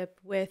relationship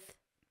with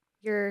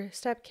your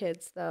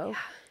stepkids, though. Yeah.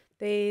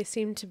 They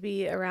seem to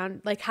be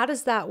around. Like, how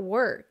does that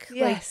work?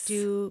 Yes. Like,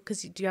 do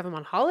you have them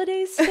on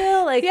holidays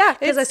still? Like, yeah,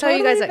 because I saw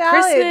you guys at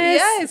Christmas.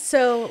 Yes.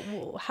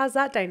 So how's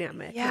that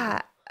dynamic?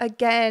 Yeah.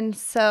 Again,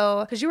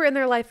 so. Because you were in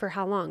their life for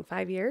how long?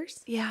 5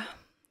 years? Yeah.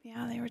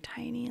 Yeah, they were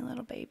tiny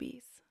little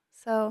babies.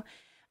 So,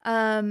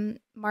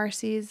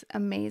 Marcy's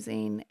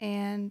amazing.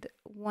 And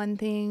one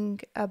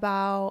thing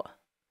about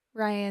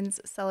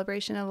Ryan's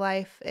celebration of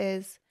life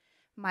is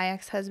my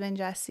ex-husband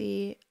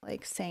Jesse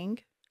like sang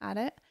at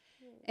it,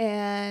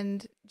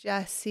 and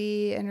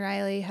Jesse and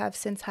Riley have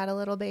since had a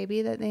little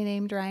baby that they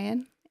named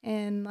Ryan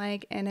in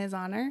his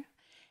honor.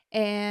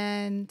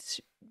 And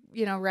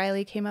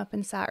Riley came up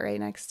and sat right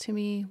next to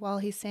me while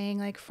he sang,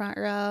 like front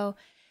row,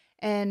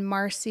 and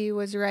Marcy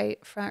was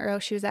right front row.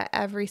 She was at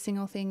every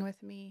single thing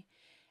with me,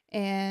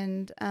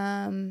 and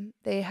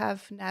they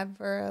have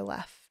never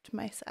left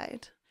my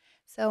side.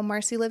 So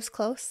Marcy lives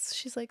close.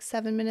 She's like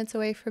 7 minutes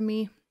away from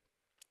me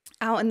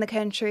out in the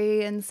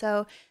country. And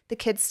so the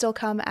kids still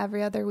come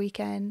every other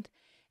weekend.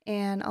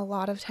 And a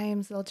lot of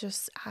times they'll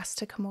just ask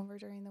to come over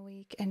during the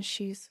week. And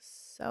she's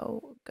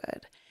so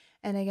good.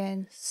 And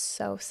again,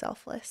 so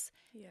selfless.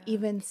 Yeah.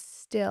 Even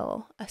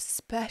still,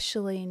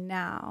 especially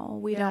now,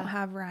 we don't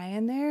have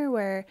Ryan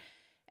there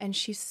and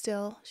she's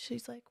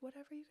like,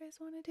 whatever you guys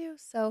want to do.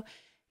 So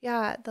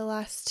yeah, the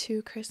last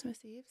 2 Christmas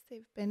Eves,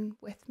 they've been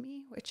with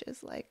me, which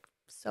is like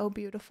so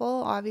beautiful.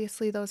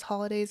 Obviously, those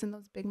holidays and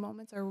those big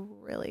moments are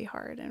really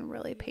hard and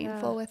really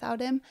painful without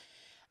him.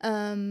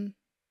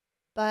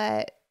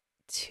 But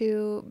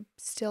to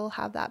still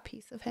have that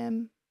piece of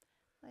him,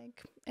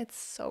 like, it's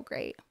so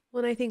great.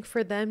 Well, I think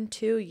for them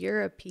too,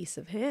 you're a piece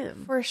of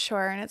him. For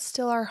sure. And it's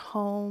still our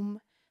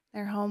home.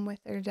 They're home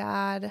with their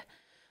dad.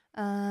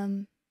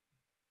 And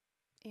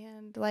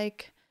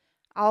like,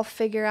 I'll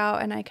figure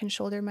out and I can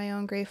shoulder my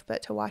own grief,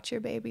 but to watch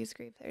your babies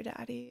grieve their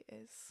daddy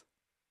is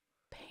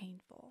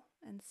painful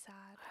and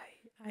sad.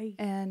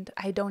 And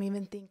I don't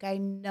even think I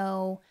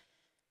know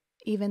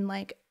even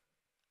like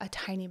a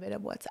tiny bit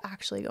of what's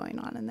actually going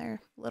on in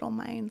their little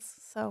minds.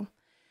 So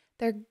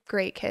they're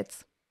great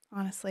kids,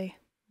 honestly.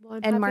 Well,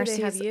 I'm happy Marcy's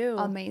they have you.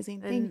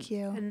 Amazing. Thank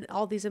you. And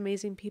all these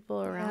amazing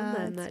people around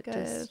them that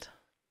just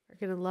are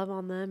going to love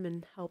on them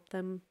and help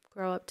them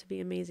grow up to be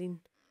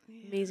amazing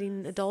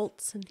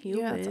adults and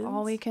humans. Yeah, that's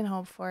all we can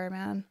hope for,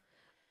 man.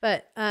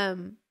 But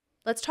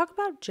let's talk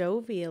about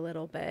JOVI a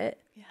little bit.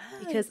 Yes.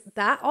 Because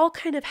that all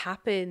kind of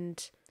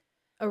happened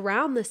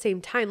around the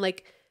same time.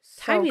 Like,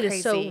 timing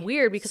is so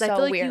weird because I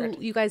feel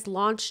like you guys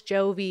launched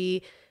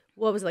JOVI,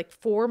 what was it, like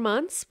 4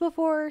 months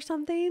before or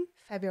something?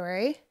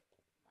 February.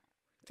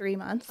 3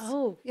 months.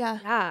 Oh,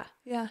 yeah.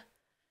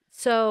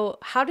 So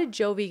how did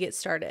JOVI get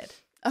started?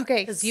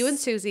 Okay. Because you and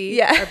Susie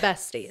are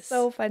besties.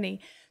 So funny.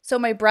 So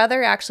my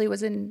brother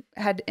actually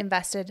had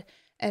invested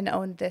and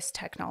owned this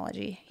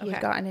technology. He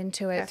had gotten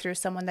into it through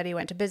someone that he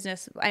went to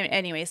business.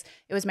 Anyways,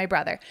 it was my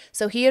brother.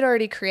 So he had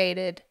already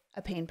created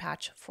a pain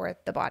patch for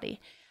the body.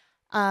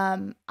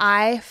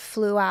 I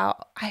flew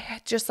out. I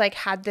had just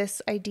had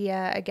this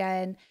idea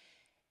again.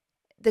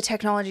 The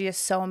technology is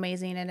so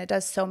amazing and it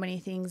does so many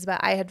things, but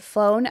I had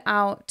flown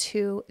out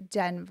to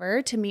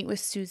Denver to meet with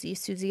Susie.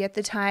 Susie at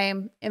the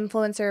time,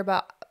 influencer,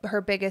 but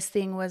her biggest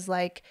thing was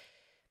like,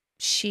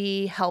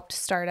 she helped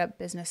start up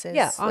businesses,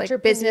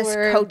 like business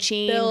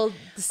coaching, build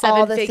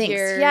all the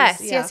figures.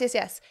 Things.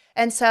 Yes.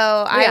 And so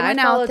I went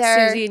out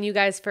there. Susie and you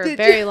guys for a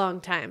very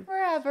long time.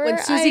 Forever. When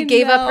Susie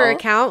gave up her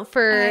account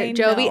for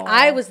JOVI,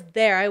 I was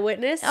there. I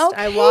witnessed. Okay,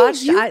 I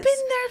watched. You've been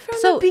there from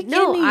the beginning.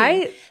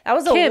 No, that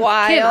was a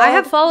while. Kim, I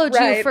have followed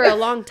you for a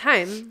long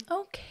time.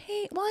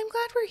 Okay. Well, I'm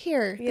glad we're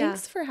here. Yeah.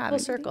 Thanks for having me.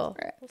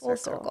 Full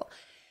circle.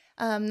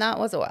 That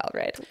was a wild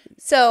ride.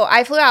 So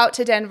I flew out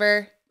to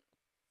Denver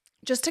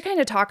just to kind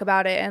of talk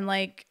about it and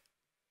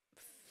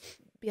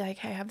be like,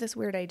 hey, I have this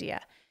weird idea.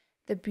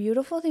 The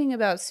beautiful thing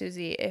about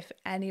Susie, if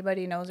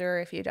anybody knows her,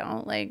 if you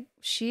don't,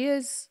 she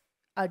is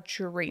a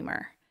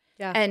dreamer.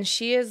 Yeah. And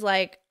she is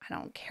like, I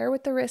don't care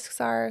what the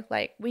risks are.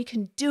 Like, we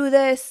can do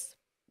this.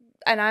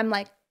 And I'm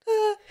like,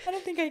 I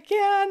don't think I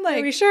can. Like,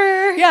 are we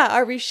sure? Yeah,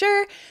 are we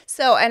sure?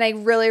 So, and I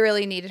really,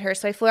 really needed her.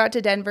 So I flew out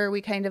to Denver.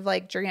 We kind of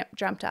like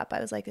dreamt up. I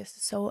was like, this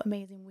is so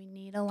amazing. We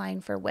need a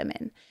line for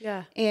women.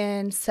 Yeah.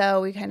 And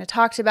so we kind of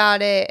talked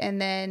about it.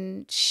 And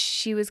then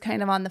she was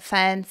kind of on the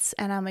fence.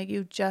 And I'm like,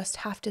 you just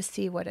have to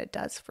see what it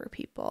does for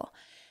people.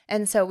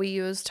 And so we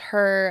used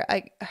her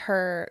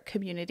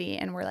community,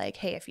 and we're like,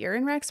 hey, if you're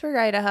in Rexburg,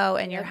 Idaho,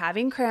 and you're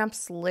having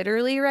cramps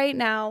literally right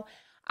now,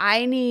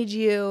 I need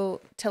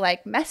you to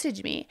like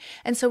message me.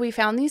 And so we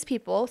found these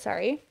people,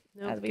 as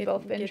we've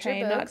both been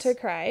trying not to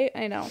cry.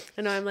 I know.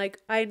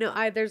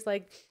 There's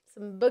like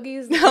some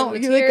boogies. No,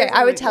 you're okay.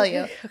 I would tell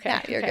you. Okay.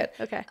 Yeah, you're good.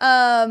 Okay.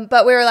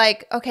 But we were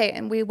like, okay.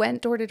 And we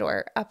went door to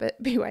door up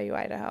at BYU,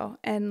 Idaho.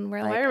 And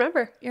we're like, I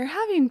remember. You're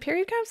having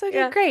period cramps?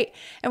 Okay, great.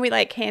 And we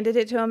like handed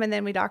it to him. And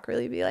then we'd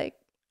awkwardly be like,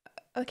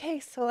 okay,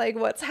 so like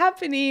what's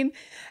happening?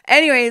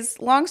 Anyways,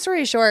 long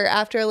story short,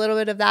 after a little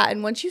bit of that,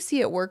 and once you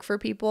see it work for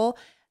people,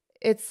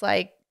 it's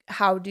like,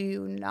 how do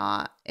you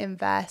not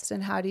invest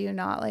and how do you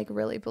not like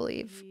really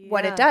believe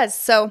what it does?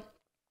 So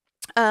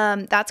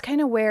that's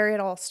kind of where it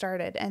all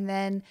started. And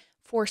then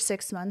for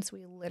 6 months,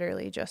 we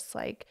literally just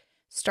like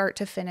start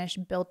to finish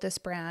built this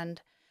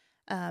brand,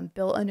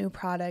 built a new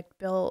product,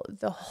 built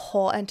the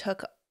whole, and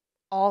took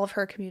all of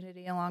her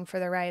community along for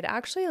the ride.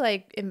 Actually,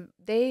 like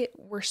they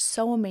were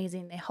so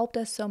amazing. They helped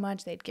us so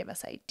much. They'd give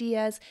us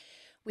ideas.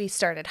 We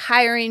started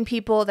hiring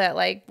people that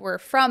like were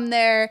from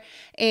there,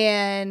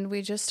 and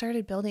we just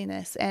started building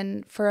this.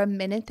 And for a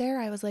minute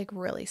there, I was like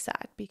really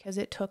sad because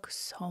it took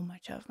so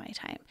much of my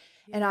time.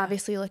 Yeah. And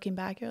obviously looking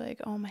back, you're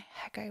like, oh my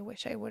heck, I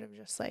wish I would have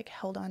just like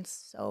held on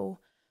so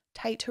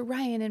tight to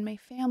Ryan and my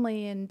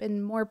family and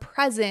been more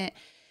present.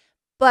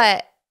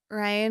 But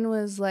Ryan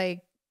was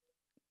like,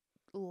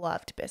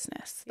 loved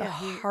business. The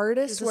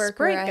hardest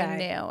worker I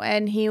knew.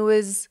 And he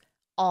was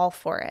all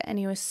for it. And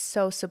he was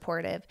so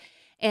supportive.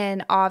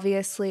 And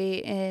obviously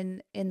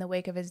in the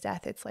wake of his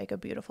death, it's like a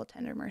beautiful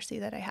tender mercy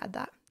that I had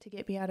that to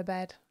get me out of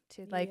bed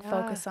to like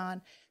focus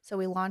on. So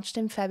we launched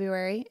in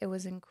February. It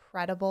was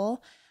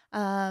incredible.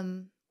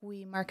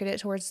 We market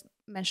it towards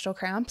menstrual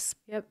cramps.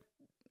 Yep.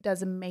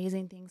 Does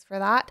amazing things for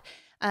that.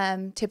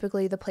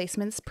 Typically the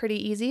placement's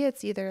pretty easy.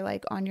 It's either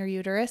like on your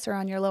uterus or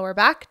on your lower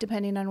back,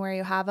 depending on where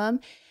you have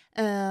them.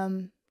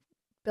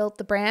 Built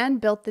the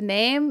brand, built the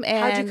name.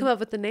 And how'd you come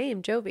up with the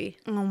name JOVI?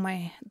 Oh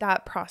my,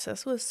 that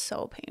process was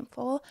so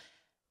painful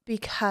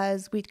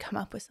because we'd come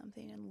up with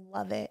something and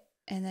love it.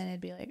 And then it'd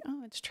be like,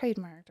 oh, it's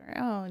trademarked, or,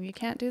 oh, you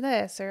can't do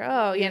this, or,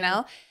 oh, you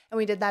know, and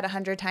we did that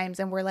 100 times.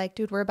 And we're like,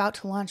 dude, we're about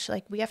to launch.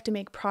 Like, we have to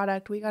make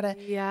product. We got to.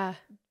 Yeah.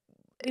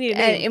 We need a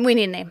name. And we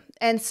need a name.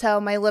 And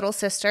so my little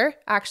sister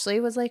actually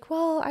was like,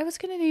 well, I was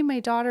going to name my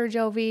daughter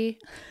JOVI.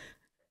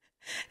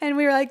 And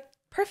we were like,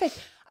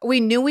 perfect. We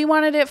knew we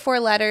wanted it 4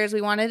 letters.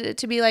 We wanted it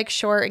to be like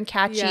short and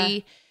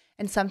catchy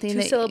and something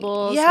 2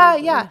 syllables.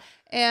 Yeah.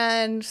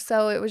 And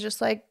so it was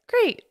just like,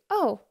 great.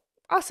 Oh,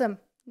 awesome.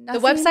 The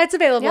website's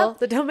available. Yep.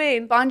 The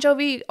domain. Bon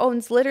Jovi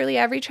owns literally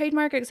every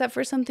trademark except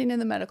for something in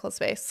the medical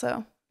space.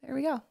 So there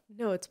we go.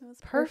 No, it was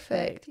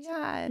perfect.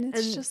 Yeah. And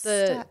it's just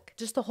stuck.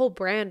 Just the whole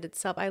brand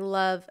itself. I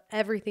love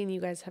everything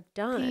you guys have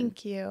done.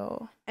 Thank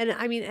you. And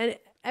I mean, and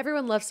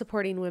everyone loves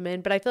supporting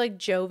women, but I feel like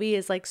JOVI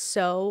is like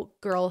so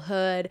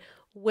girlhood,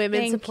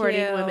 women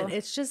supporting women.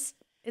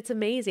 It's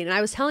amazing. And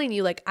I was telling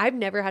you, like, I've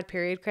never had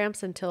period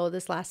cramps until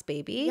this last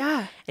baby.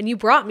 Yeah. And you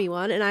brought me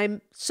one, and I'm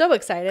so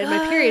excited. Good.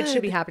 My period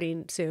should be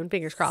happening soon.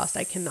 Fingers crossed.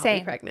 I cannot be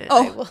pregnant.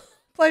 Oh,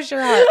 bless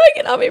your heart. I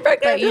cannot be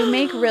pregnant. But you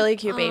make really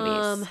cute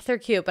babies. They're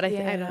cute, but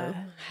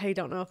I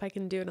don't know if I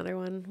can do another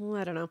one.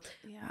 Well, I don't know.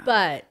 Yeah.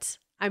 But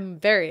I'm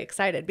very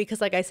excited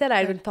because, like I said,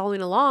 I've been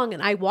following along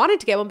and I wanted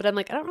to get one, but I'm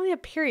like, I don't really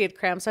have period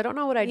cramps, so I don't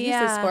know what I'd use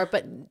this for.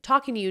 But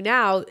talking to you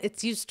now,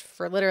 it's used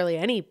for literally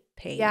any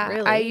pain. Yeah,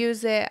 really. I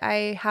use it.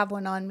 I have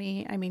one on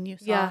me. I mean, you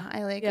saw.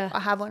 I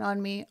have one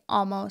on me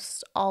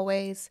almost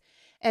always.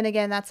 And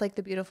again, that's like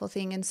the beautiful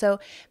thing. And so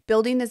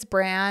building this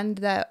brand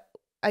that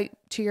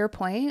to your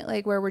point,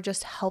 like where we're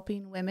just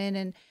helping women,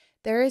 and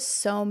there is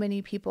so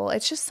many people.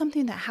 It's just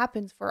something that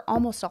happens for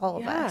almost all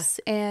of us.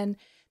 And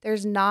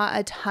there's not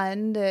a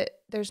ton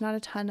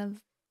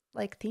of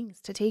like things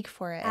to take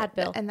for it.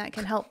 Advil. And that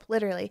can help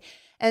literally.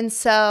 And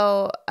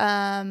so,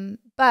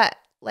 but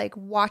like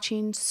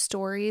watching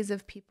stories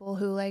of people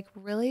who like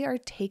really are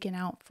taken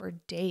out for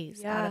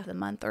days out of the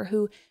month, or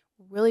who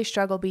really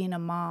struggle being a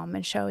mom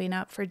and showing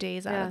up for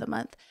days out of the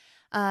month.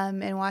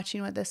 And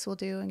watching what this will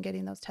do and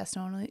getting those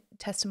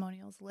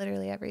testimonials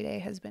literally every day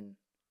has been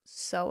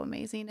so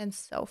amazing and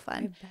so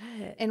fun. I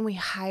bet. And we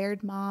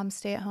hired moms,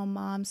 stay-at-home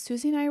moms.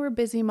 Susie and I were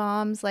busy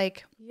moms.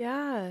 Like,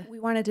 we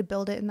wanted to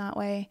build it in that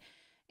way.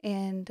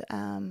 And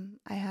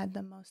I had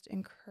the most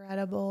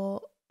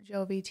incredible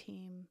JOVI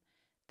team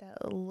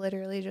that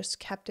literally just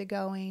kept it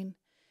going,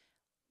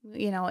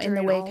 you know, during in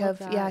the wake of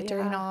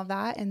during all of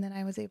that. And then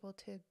I was able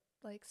to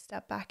like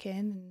step back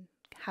in and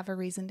have a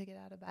reason to get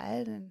out of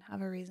bed and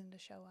have a reason to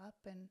show up.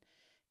 And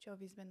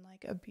JOVI's been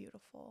like a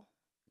beautiful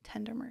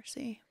tender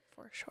mercy.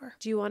 For sure.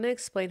 Do you want to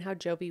explain how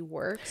JOVI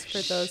works for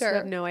those who Sure.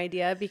 have no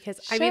idea? Because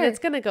I Sure. mean, it's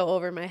going to go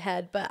over my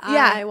head, but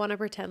Yeah. I want to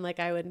pretend like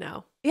I would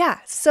know. Yeah.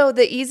 So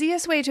the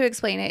easiest way to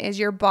explain it is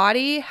your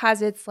body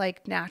has its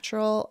like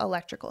natural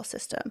electrical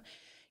system.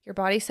 Your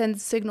body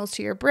sends signals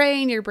to your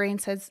brain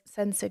sends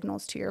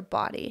signals to your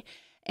body.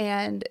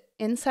 And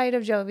inside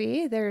of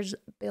JOVI, there's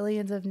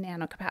billions of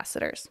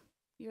nanocapacitors.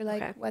 You're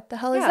like, Okay. what the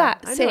hell is Yeah,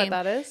 that? I know what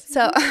that is.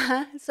 So,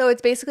 so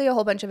it's basically a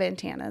whole bunch of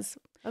antennas.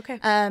 Okay.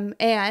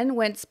 And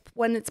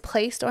when it's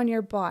placed on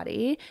your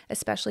body,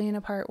 especially in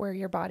a part where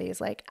your body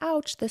is like,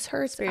 ouch, this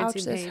hurts, ouch,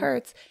 Experiencing this pain.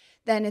 hurts,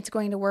 then it's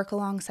going to work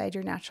alongside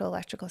your natural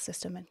electrical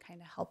system and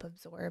kind of help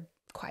absorb,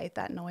 quiet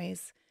that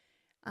noise.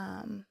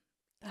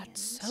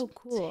 That's so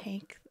cool.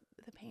 Take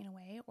the pain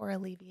away or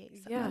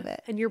alleviate some Yeah. of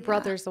it. And your Yeah.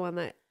 brother's the one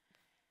that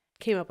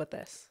came up with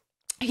this.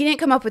 He didn't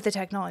come up with the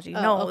technology.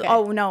 Oh, No. okay.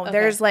 Oh, no. Okay.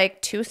 There's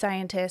like 2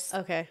 scientists.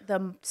 Okay.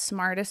 The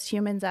smartest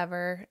humans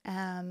ever.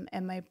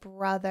 And my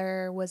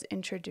brother was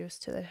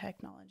introduced to the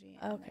technology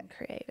and then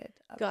created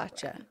a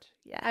Gotcha. brand.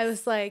 Yeah. I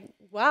was like,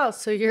 wow,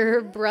 so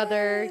your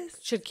brother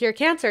should cure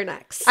cancer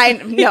next.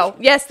 No.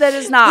 Yes, that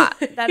is not.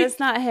 That is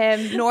not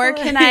him. Nor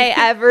can I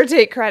ever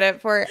take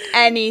credit for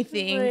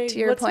anything, Like, to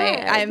your what's point.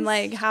 next? I'm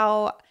like,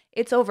 how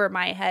it's over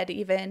my head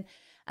even.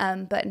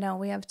 But no,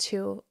 we have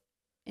 2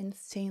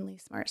 insanely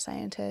smart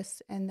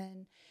scientists, and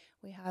then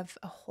we have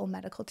a whole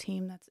medical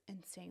team that's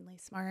insanely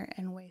smart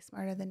and way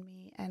smarter than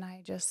me, and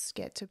I just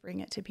get to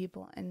bring it to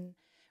people and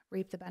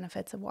reap the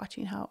benefits of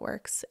watching how it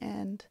works.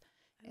 And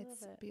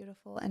it's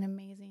beautiful and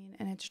amazing,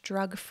 and it's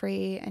drug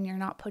free, and you're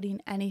not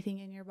putting anything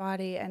in your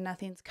body and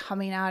nothing's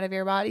coming out of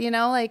your body,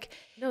 like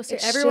No, so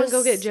everyone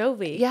go get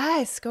JOVI.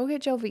 Yes, go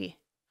get JOVI.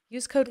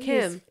 Use code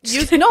Kim.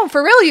 No,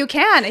 for real, you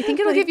can. I think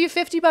it'll give you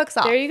 $50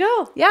 off. There you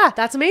go. Yeah.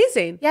 That's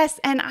amazing. Yes,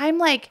 and I'm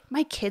like,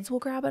 my kids will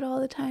grab it all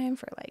the time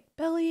for like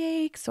belly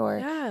aches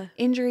or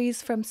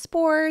injuries from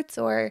sports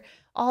or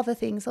all the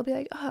things. They'll be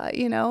like,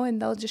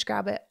 and they'll just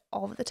grab it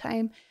all the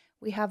time.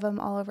 We have them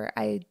all over.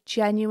 I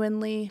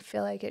genuinely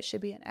feel like it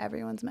should be in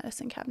everyone's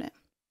medicine cabinet.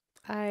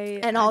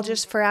 I'll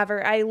just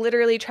forever. I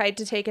literally tried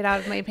to take it out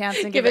of my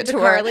pants and give it to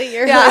Carly.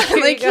 her.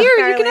 Like, here,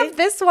 you can have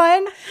this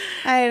one.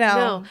 I know.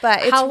 No.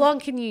 But how long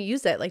can you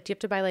use it? Like, do you have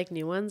to buy like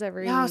new ones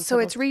every? No, so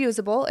it's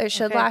reusable. It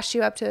should last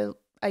you up to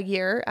a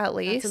year at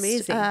least.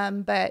 That's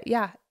amazing. But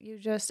yeah,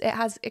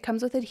 it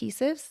comes with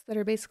adhesives that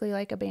are basically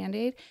like a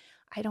Band-Aid.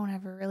 I don't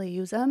ever really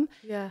use them.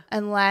 Yeah.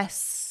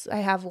 Unless I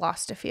have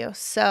lost a few.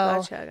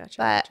 So,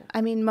 gotcha.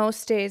 I mean,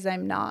 most days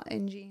I'm not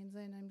in jeans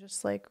and I'm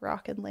just like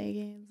rocking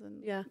leggings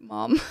and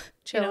mom,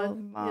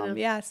 chilling, mom.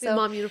 Yeah. So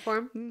mom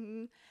uniform.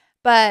 Mm-hmm.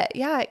 But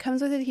yeah, it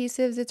comes with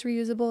adhesives. It's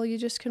reusable. You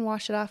just can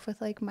wash it off with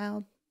like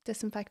mild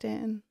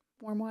disinfectant and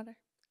warm water.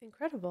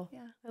 Incredible.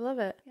 Yeah. I love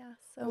it. Yeah.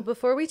 So well,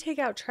 before we take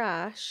out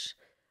trash,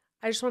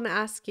 I just want to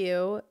ask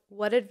you,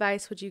 what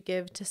advice would you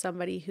give to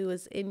somebody who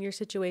is in your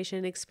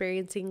situation,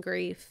 experiencing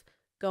grief,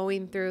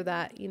 going through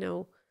that,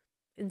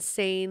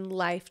 insane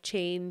life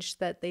change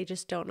that they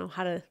just don't know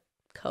how to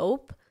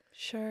cope?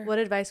 Sure. What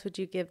advice would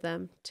you give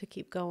them to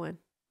keep going?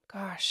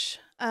 Gosh.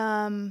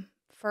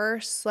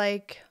 First,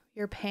 like,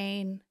 your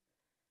pain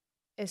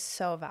is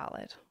so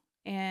valid.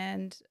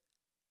 And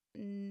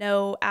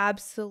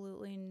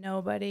absolutely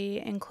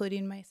nobody,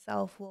 including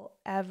myself, will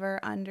ever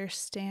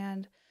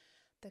understand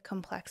the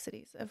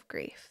complexities of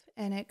grief.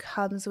 And it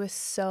comes with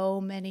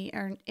so many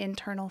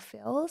internal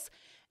feels.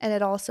 And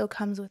it also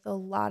comes with a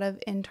lot of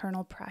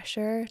internal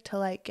pressure to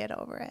like get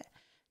over it.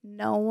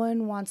 No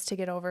one wants to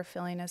get over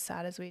feeling as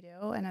sad as we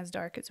do and as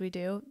dark as we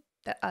do,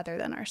 that other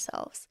than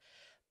ourselves.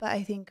 But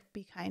I think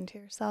be kind to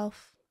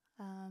yourself.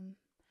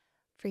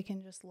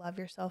 Freaking just love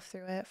yourself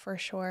through it for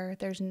sure.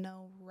 There's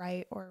no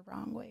right or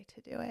wrong way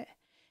to do it.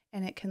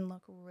 And it can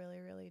look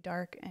really, really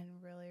dark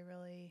and really,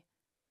 really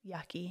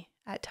yucky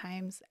at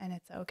times, and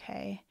it's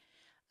okay.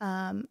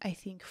 I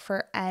think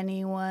for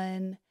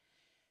anyone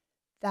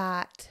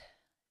that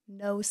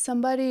knows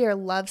somebody or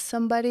loves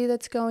somebody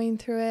that's going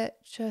through it,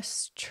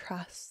 just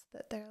trust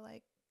that they're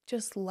like,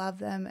 just love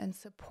them and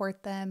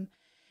support them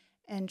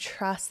and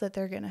trust that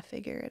they're going to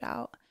figure it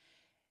out.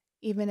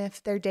 Even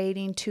if they're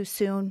dating too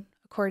soon,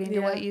 according to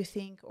what you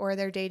think, or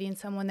they're dating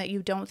someone that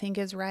you don't think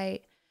is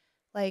right,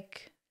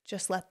 like,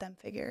 just let them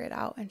figure it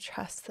out and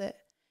trust that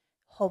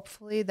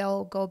hopefully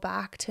they'll go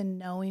back to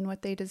knowing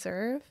what they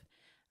deserve.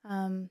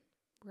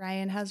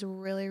 Ryan has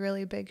really,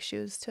 really big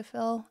shoes to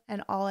fill,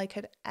 and all I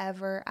could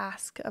ever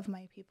ask of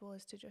my people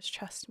is to just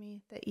trust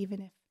me that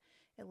even if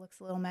it looks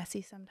a little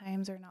messy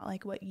sometimes or not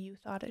like what you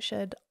thought it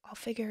should, I'll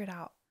figure it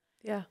out.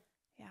 Yeah,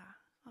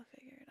 I'll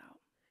figure it out.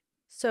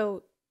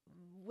 So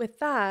with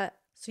that,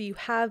 so you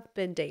have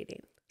been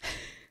dating.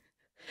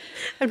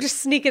 I'm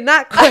just sneaking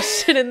that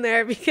question in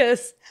there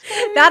because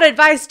that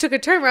advice took a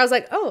turn where I was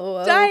like, oh,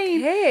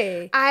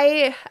 okay.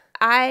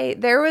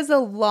 There was a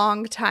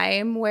long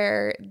time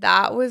where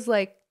that was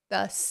like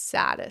the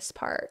saddest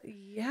part.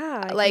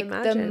 Yeah. Like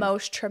the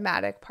most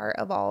traumatic part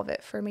of all of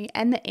it for me,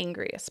 and the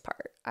angriest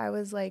part. I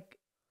was like,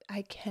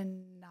 I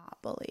cannot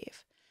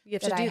believe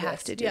I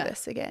have to do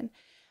this again.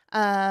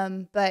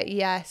 But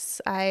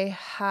yes, I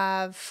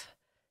have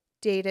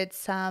dated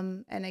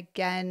some, and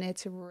again,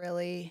 it's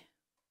really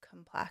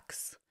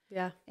complex.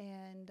 Yeah.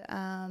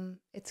 And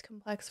it's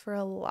complex for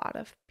a lot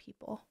of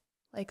people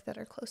like that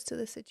are close to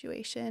the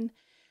situation.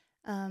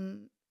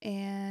 And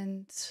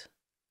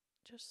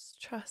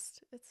just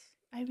trust. It's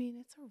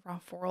a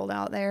rough world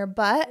out there,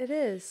 but it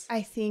is.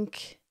 I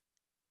think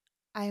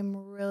I'm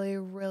really,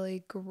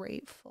 really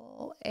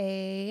grateful.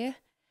 I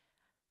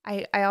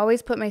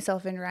always put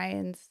myself in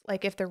Ryan's,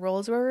 like, if the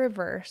roles were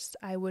reversed,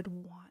 I would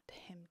want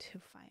him to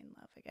find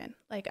love again.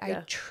 Like, yeah.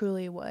 I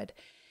truly would.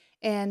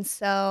 And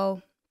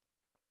so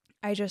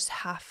I just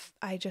have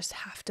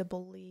to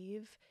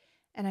believe,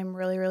 and I'm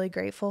really, really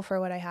grateful for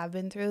what I have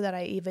been through, that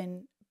I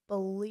even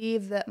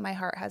believe that my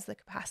heart has the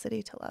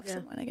capacity to love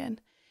someone again.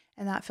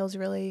 And that feels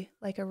really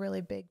like a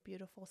really big,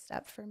 beautiful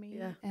step for me.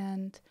 Yeah.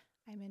 And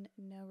I'm in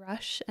no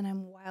rush, and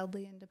I'm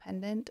wildly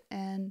independent,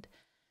 and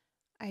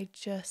I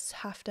just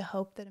have to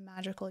hope that a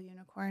magical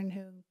unicorn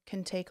who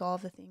can take all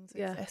the things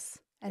exists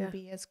and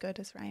be as good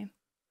as Ryan.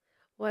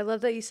 Well, I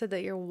love that you said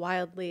that you're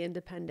wildly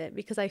independent,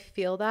 because I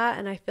feel that,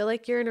 and I feel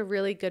like you're in a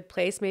really good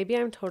place. Maybe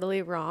I'm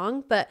totally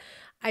wrong, but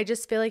I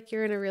just feel like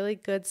you're in a really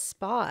good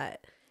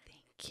spot.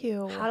 Thank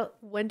you.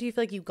 When do you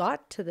feel like you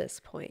got to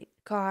this point?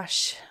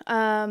 Gosh,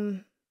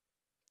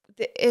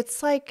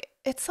 it's like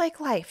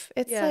life.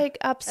 It's like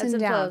ups and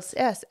downs. Flows.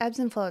 Yes, ebbs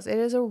and flows. It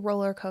is a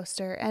roller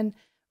coaster. And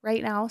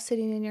right now,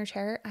 sitting in your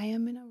chair, I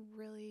am in a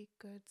really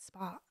good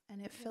spot,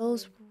 and it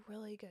feels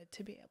really good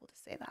to be able to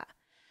say that.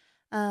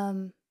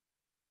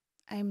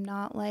 I'm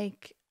not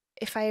like,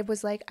 if I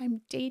was like,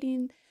 I'm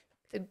dating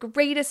the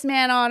greatest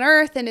man on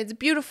earth and it's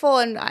beautiful,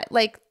 and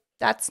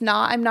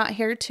I'm not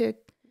here to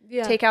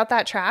take out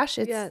that trash.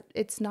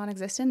 It's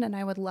non-existent, and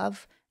I would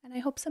love, and I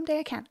hope someday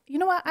I can. You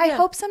know what? I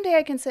hope someday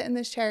I can sit in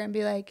this chair and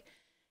be like,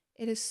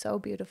 it is so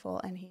beautiful,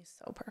 and he's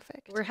so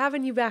perfect. We're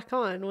having you back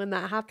on when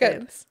that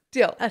happens. Good.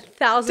 Deal.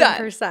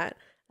 1,000%.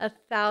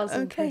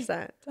 1,000%. Okay.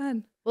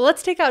 Done. Well,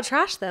 let's take out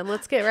trash then.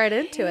 Let's get right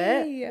into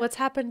it. What's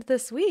happened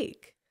this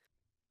week?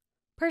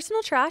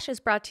 Personal Trash is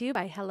brought to you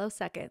by Hello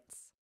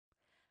Seconds.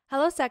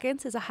 Hello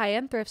Seconds is a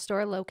high-end thrift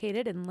store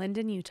located in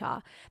Linden,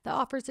 Utah, that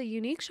offers a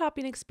unique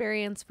shopping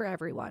experience for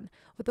everyone.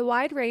 With a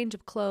wide range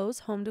of clothes,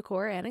 home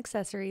decor, and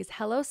accessories,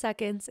 Hello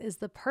Seconds is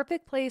the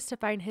perfect place to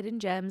find hidden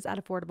gems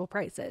at affordable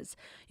prices.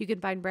 You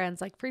can find brands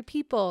like Free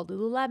People,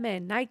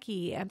 Lululemon,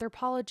 Nike,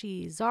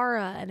 Anthropologie,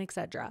 Zara, and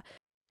etc.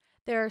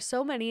 There are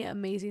so many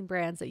amazing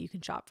brands that you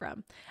can shop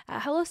from.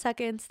 At Hello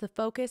Seconds, the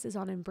focus is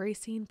on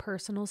embracing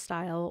personal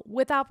style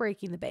without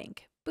breaking the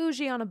bank.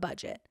 Bougie on a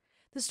budget.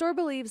 The store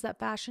believes that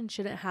fashion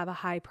shouldn't have a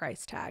high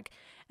price tag,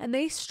 and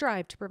they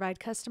strive to provide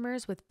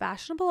customers with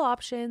fashionable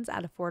options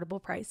at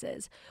affordable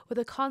prices. With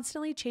a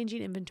constantly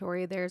changing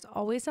inventory, there's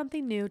always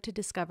something new to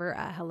discover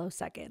at Hello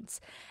Seconds.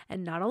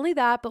 And not only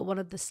that, but one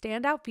of the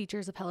standout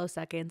features of Hello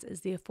Seconds is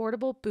the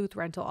affordable booth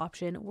rental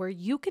option, where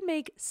you can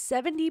make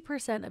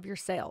 70% of your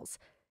sales.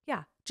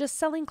 Yeah, just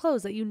selling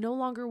clothes that you no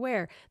longer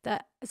wear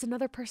that is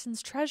another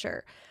person's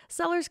treasure.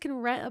 Sellers can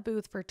rent a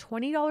booth for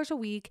 $20 a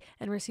week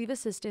and receive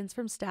assistance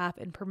from staff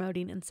in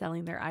promoting and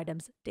selling their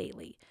items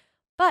daily.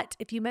 But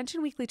if you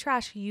mention Weekly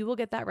Trash, you will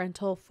get that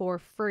rental for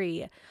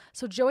free.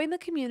 So join the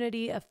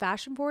community of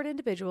fashion-forward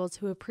individuals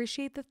who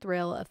appreciate the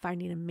thrill of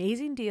finding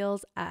amazing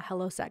deals at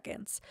Hello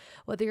Seconds.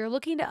 Whether you're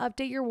looking to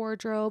update your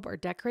wardrobe or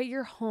decorate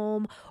your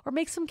home or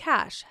make some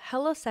cash,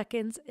 Hello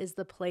Seconds is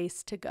the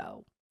place to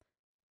go.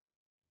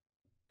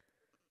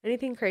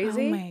 Anything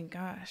crazy? Oh my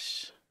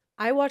gosh.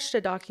 I watched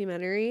a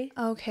documentary.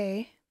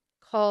 Okay.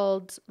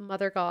 Called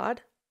Mother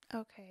God.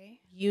 Okay.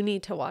 You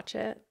need to watch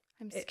it.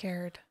 I'm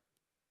scared.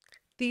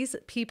 These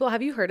people,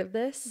 have you heard of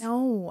this?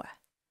 No.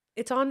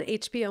 It's on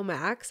HBO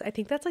Max. I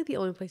think that's like the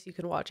only place you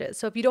can watch it.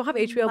 So if you don't have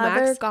HBO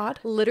Mother Max, God.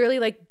 Literally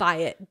like buy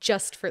it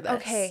just for this.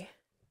 Okay.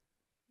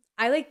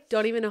 I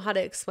don't even know how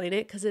to explain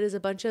it, because it is a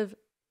bunch of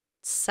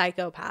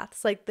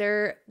psychopaths. Like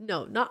I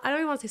don't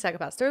even want to say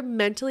psychopaths. They're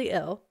mentally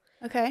ill.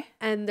 Okay.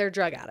 And they're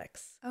drug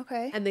addicts.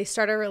 Okay. And they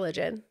start a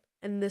religion.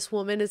 And this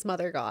woman is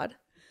Mother God.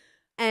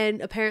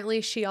 And apparently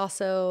she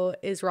also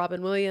is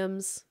Robin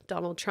Williams,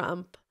 Donald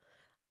Trump.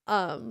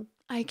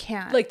 I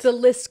can't. Like, the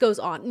list goes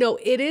on. No,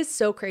 it is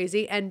so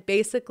crazy. And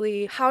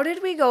basically, how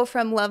did we go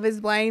from Love is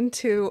Blind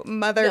to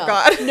Mother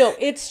God? No,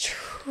 it's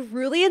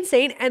truly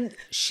insane. And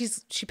she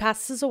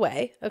passes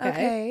away.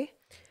 Okay.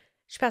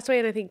 She passed away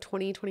in, I think,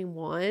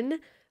 2021.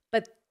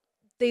 But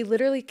they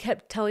literally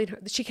kept telling her,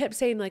 she kept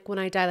saying, like, when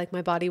I die, like,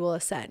 my body will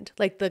ascend.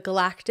 Like, the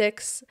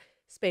galactics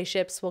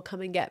spaceships will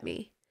come and get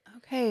me.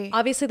 Okay.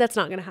 Obviously, that's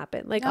not going to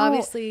happen. Like,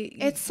 obviously,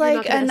 it's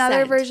like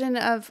another version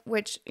of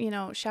which,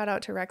 shout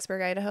out to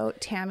Rexburg, Idaho,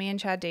 Tammy and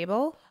Chad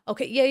Dable.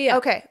 Okay. Yeah.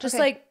 Okay. Just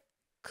like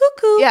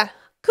cuckoo. Yeah.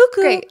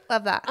 Cuckoo. Great.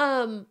 Love that.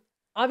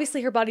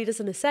 Obviously, her body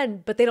doesn't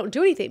ascend, but they don't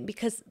do anything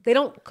because they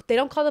don't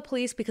call the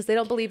police, because they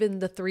don't believe in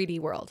the 3D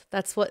world.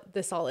 That's what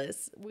this all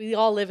is. We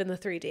all live in the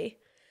 3D.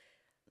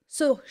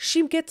 So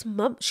she's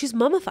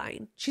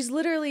mummifying. She's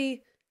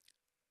literally,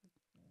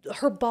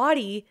 her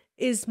body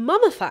is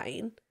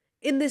mummifying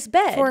in this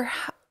bed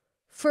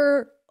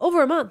for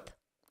over a month.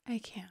 I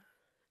can't.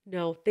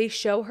 No, they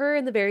show her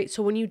in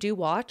so when you do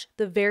watch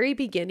the very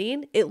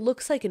beginning, it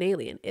looks like an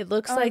alien. It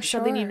looks like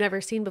something you've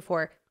never seen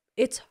before.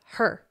 It's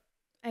her.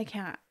 I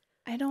can't.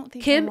 I don't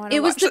think Kim,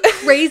 it was the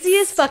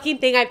craziest fucking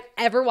thing I've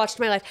ever watched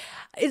in my life.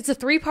 It's a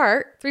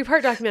three-part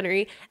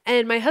documentary.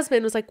 And my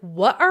husband was like,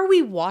 what are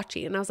we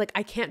watching? And I was like,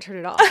 I can't turn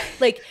it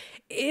off. Like,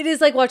 it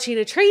is like watching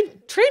a train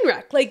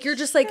wreck. Like, you're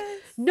just like,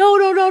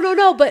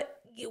 no.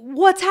 But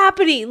what's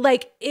happening?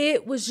 Like,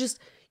 it was just,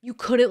 you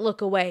couldn't look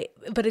away.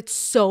 But it's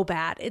so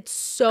bad. It's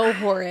so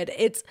horrid.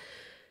 It's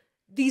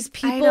these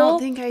people, I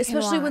don't think I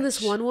especially when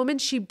this one woman,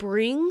 she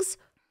brings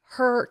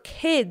her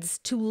kids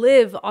to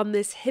live on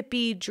this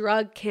hippie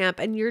drug camp,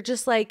 and you're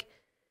just like,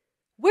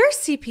 where's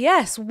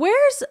CPS?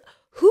 Where's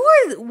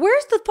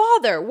the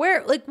father?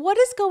 What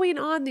is going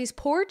on? These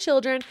poor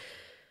children,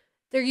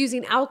 they're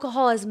using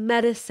alcohol as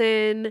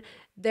medicine.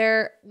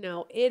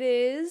 It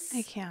is,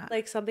 I can't,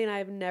 like, something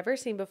I've never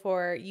seen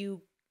before.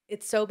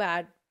 It's so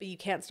bad, but you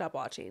can't stop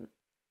watching.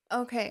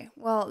 Okay,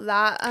 well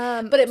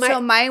so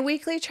my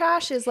weekly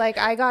trash is like,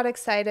 I got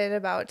excited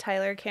about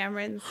Tyler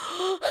Cameron's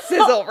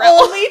sizzle reel.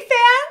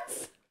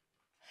 OnlyFans?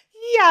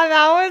 Yeah,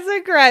 that was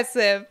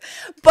aggressive.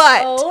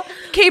 But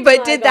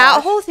did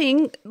that whole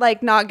thing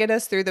like not get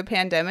us through the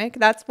pandemic?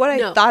 That's what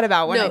I thought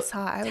about when I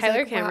saw it. I was Tyler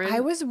like, Cameron. wow, I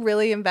was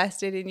really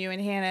invested in you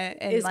and Hannah,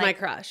 and is my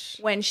crush.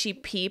 When she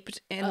peeped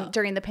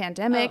during the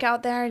pandemic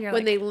out there, and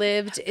when they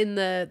lived in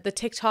the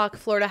TikTok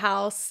Florida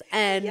house,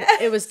 and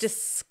it was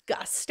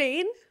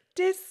disgusting.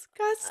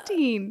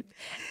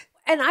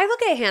 And I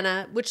look at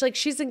Hannah, which, like,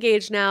 she's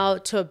engaged now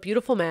to a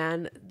beautiful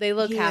man. They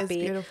look happy.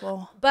 He is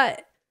beautiful.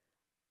 But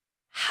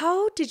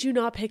how did you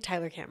not pick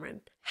Tyler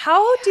Cameron?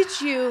 How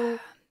did you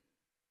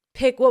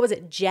pick, what was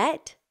it,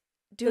 Jet?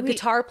 The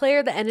guitar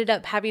player that ended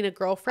up having a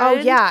girlfriend?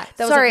 Oh, yeah.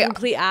 That was a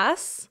complete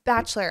ass?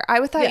 Bachelor.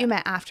 I thought you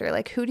meant after.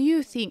 Like, who do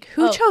you think?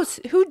 Who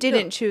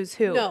didn't choose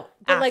who? No.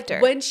 But after?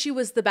 Like, when she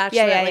was the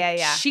Bachelor,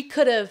 she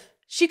could have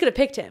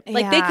picked him.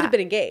 Like, they could have been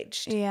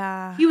engaged.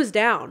 Yeah. He was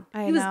down.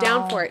 He was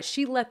down for it.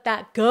 She let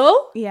that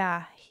go.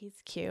 Yeah.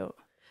 He's cute.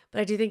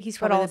 But I do think he's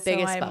probably the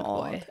biggest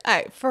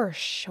fuckboy. For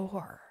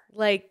sure.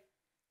 Like,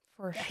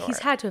 for sure. He's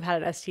had to have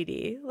had an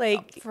STD.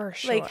 Like, for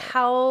sure. Like,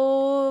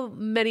 how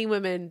many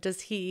women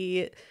does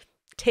he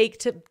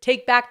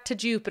take back to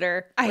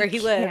Jupiter where he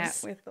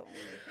lives? With the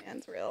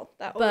OnlyFans reel.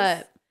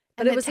 But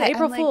it was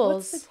April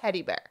Fool's. What's the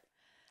teddy bear?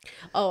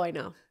 Oh, I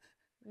know.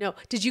 No.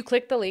 Did you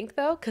click the link,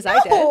 though? Because I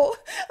did.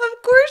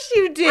 Of course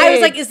you did. I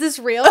was like, is this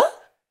real?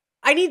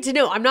 I need to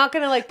know. I'm not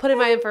going to, like, put in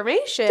my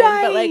information,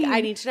 but, like,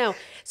 I need to know.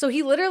 So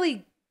he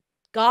literally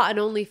got an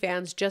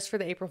OnlyFans just for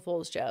the April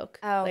Fool's joke.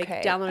 Oh, okay.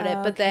 Like, downloaded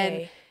it. But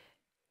then...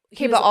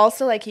 but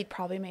also, like, he'd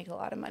probably make a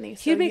lot of money.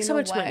 So he would make so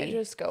much money.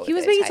 Just go with he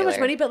was making so much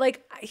money, but,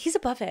 like, he's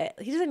above it.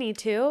 He doesn't need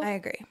to. I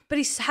agree. But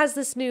he has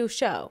this new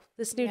show,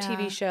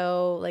 TV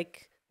show,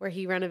 like, where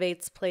he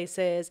renovates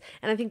places.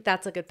 And I think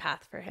that's a good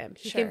path for him.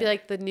 He can be,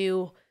 like, the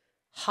new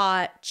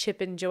hot Chip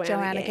and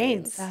Joanna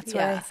Gaines. That's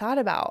what I thought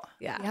about.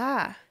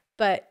 Yeah.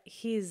 But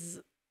he's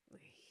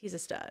a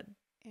stud.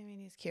 I mean,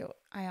 he's cute.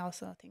 I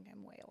also think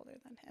I'm way older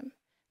than him.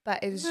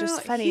 But it was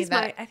just funny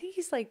that... I think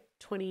he's like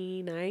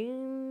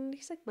 29.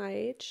 He's like my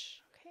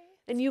age. Okay.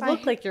 And you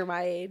look like you're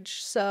my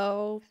age.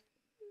 So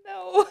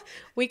no,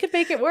 we could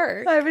make it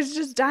work. I was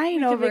just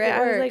dying over it.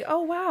 I was like,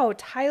 oh, wow,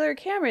 Tyler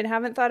Cameron.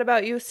 Haven't thought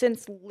about you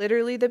since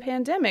literally the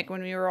pandemic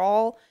when we were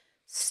all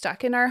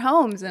stuck in our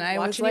homes. And I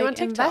was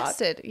like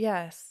invested.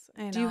 Yes,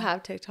 I know. Do you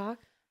have TikTok?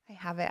 I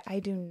have it. I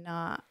do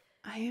not.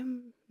 I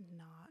am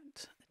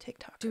not a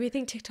TikToker. Do we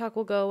think TikTok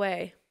will go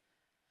away?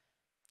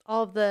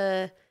 All of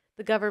the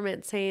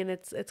government saying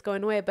it's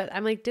going away, but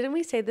I'm like, didn't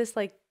we say this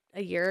like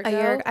a year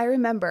ago? I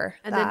remember.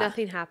 And then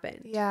nothing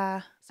happened.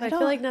 Yeah. So I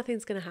feel like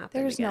nothing's going to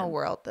happen. There's no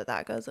world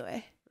that goes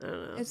away. I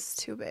don't know. It's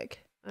too big.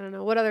 I don't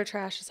know. What other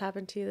trash has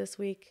happened to you this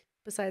week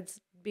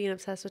besides being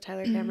obsessed with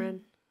Tyler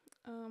Cameron?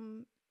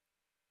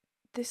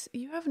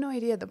 You have no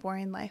idea the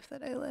boring life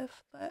that I live.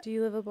 But do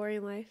you live a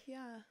boring life?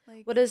 Yeah.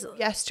 Like, what is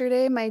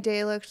yesterday? My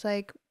day looked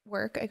like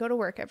work. I go to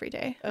work every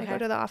day. Okay. I go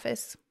to the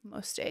office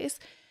most days.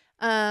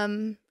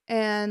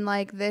 And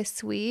like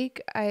this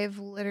week, I've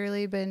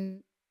literally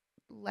been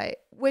like,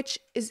 which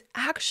is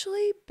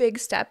actually big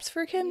steps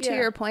for Kim. To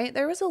your point,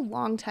 there was a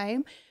long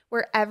time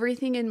where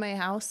everything in my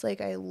house, like,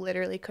 I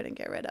literally couldn't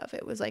get rid of.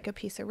 It was like a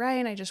piece of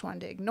Ryan. I just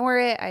wanted to ignore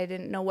it. I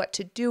didn't know what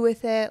to do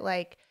with it.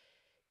 Like,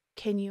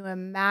 can you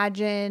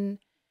imagine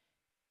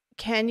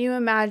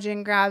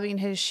grabbing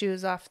his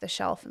shoes off the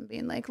shelf and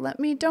being like, let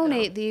me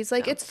donate these?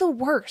 Like, it's the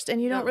worst.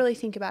 And you don't really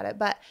think about it.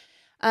 But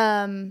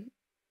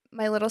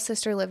my little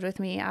sister lived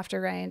with me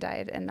after Ryan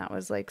died, and that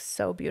was like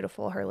so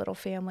beautiful. Her little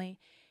family.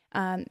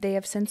 They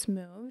have since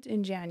moved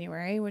in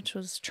January, which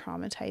was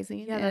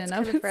traumatizing. Yeah, that's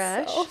kind of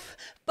fresh.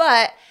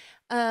 But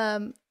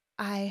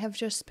I have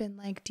just been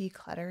like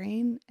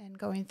decluttering and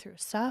going through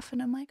stuff,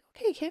 and I'm like,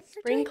 okay, Kim,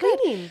 you're doing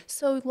cleaning. Good.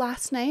 So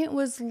last night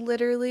was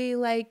literally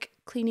like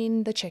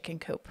cleaning the chicken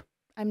coop.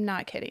 I'm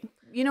not kidding.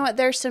 You know what?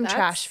 There's some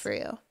trash for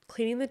you.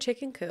 Cleaning the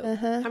chicken coop.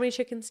 How many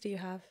chickens do you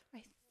have?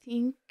 I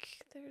think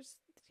there's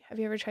have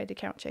you ever tried to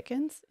count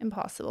chickens?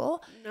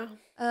 Impossible.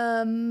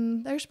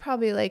 No. There's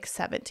probably like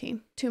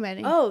 17. Too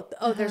many. Oh,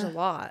 there's a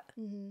lot.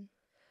 Mm-hmm.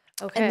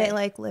 Okay. And they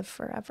like live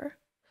forever.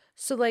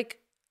 So like,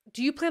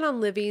 do you plan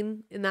on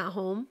living in that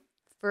home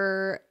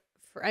for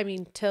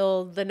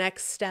till the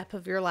next step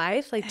of your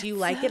life? Like, do you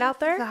like it out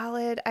there?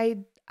 Valid.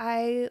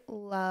 I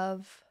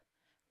love,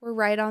 we're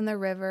right on the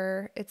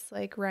river. It's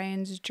like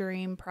Ryan's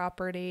dream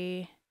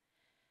property.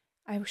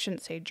 I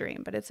shouldn't say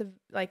dream, but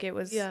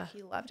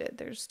he loved it.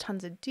 There's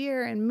tons of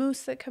deer and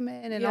moose that come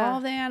in and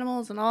all the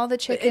animals and all the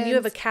chickens. And you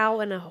have a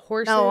cow and a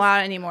horse? No,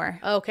 not anymore.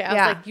 Okay. I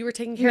was like, you were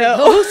taking care of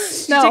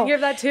those? No. You taking care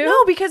of that too?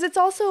 No, because it's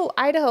also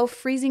Idaho,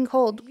 freezing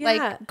cold. Yeah.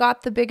 Like,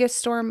 got the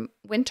biggest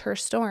winter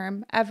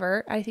storm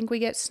ever. I think we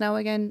get snow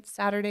again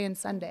Saturday and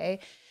Sunday.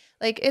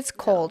 Like, it's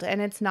cold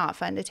and it's not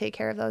fun to take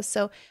care of those.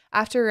 So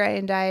after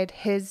Ryan died,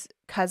 his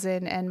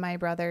cousin and my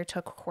brother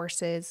took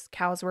horses.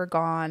 Cows were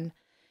gone.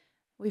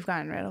 We've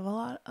gotten rid of a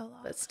lot.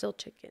 But still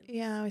chickens.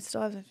 Yeah, we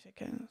still have the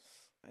chickens.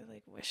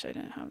 I wish I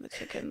didn't have the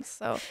chickens.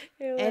 So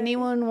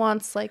anyone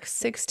wants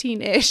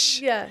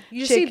 16-ish. Yeah,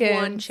 you just need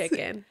one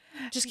chicken.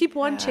 Just keep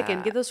one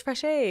chicken. Get those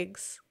fresh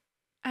eggs.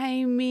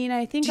 I mean,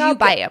 I think I'll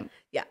buy them.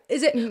 Yeah.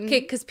 Is it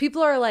okay? Because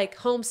people are like,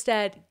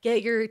 homestead,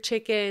 get your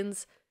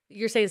chickens.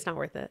 You're saying it's not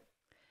worth it.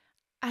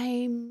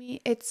 I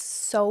mean, it's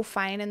so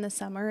fine in the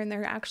summer, and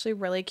they're actually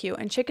really cute.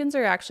 And chickens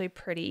are actually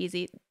pretty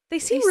easy. They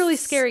seem really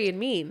scary and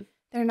mean.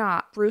 They're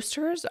not.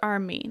 Roosters are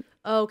mean.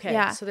 Okay.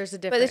 Yeah. So there's a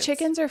difference. But the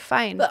chickens are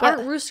fine. But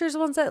aren't roosters the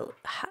ones that...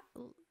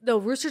 No,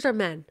 roosters are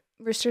men.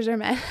 Roosters are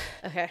men.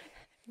 Okay.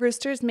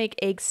 Roosters make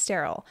eggs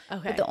sterile.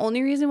 Okay. But the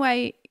only reason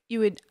why you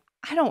would...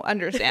 I don't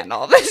understand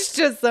all this,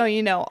 just so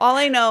you know. All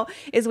I know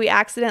is we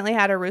accidentally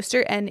had a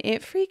rooster, and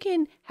it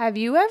freaking... Have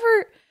you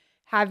ever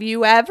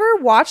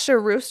watched a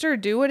rooster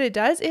do what it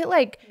does?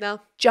 It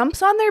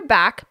jumps on their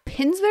back,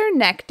 pins their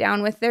neck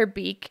down with their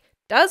beak,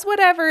 does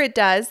whatever it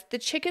does. The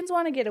chickens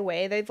want to get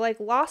away. They've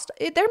lost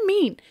it. They're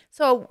mean.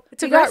 So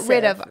got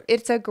rid of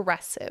it's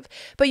aggressive.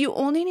 But you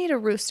only need a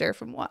rooster,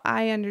 from what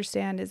I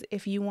understand, is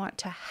if you want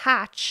to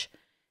hatch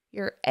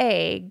your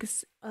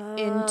eggs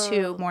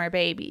into more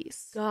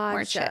babies,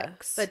 more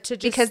chicks. But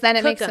because then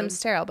it makes them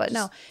sterile. But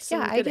no,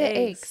 I get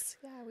eggs.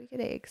 Yeah, we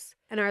get eggs.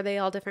 And are they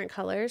all different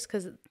colors?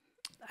 Because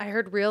I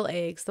heard real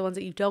eggs, the ones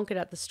that you don't get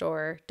at the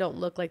store, don't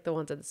look like the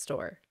ones at the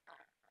store.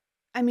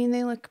 I mean,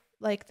 they look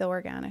like the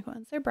organic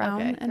ones. They're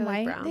brown and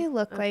white. Brown. They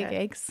look like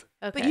eggs.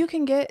 Okay. But you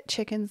can get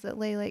chickens that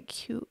lay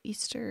cute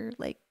Easter,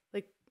 like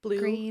blue,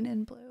 green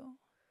and blue.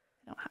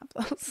 I don't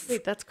have those.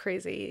 Wait, that's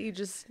crazy.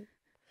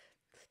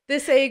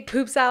 This egg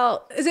poops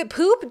out. Is it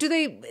poop?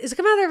 Is it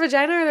come out of their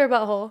vagina or their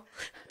butthole?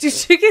 Do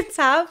chickens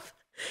have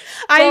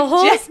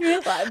buttholes?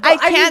 I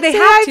can't say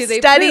I've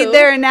studied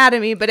their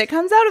anatomy, but it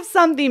comes out of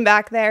something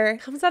back there.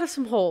 It comes out of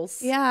some holes.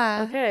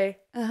 Yeah. Okay.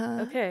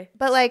 Okay.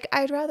 But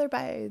I'd rather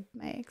buy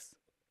my eggs.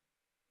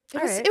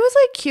 It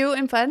was cute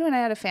and fun when I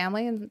had a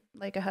family and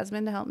a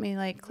husband to help me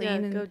clean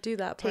and go do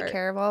that part. Take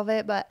care of all of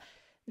it. But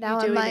now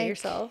I'm doing it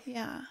yourself.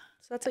 Yeah.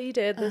 So that's what you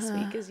did this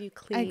week is you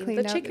cleaned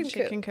the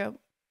chicken coop.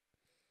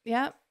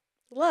 Yep.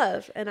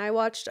 Love. And I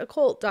watched a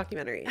cult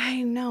documentary.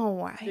 I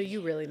know. So you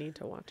really need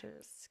to watch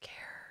it.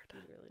 Scared. You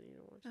really need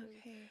to watch it.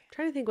 Okay. I'm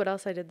trying to think what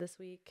else I did this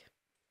week.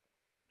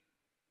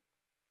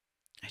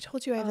 I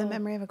told you I have the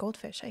memory of a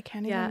goldfish. I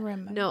can't even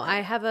remember. No,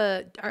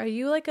 are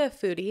you a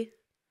foodie?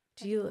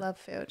 Do you love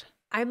food?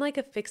 I'm a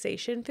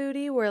fixation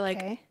foodie where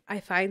I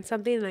find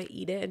something and I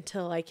eat it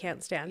until I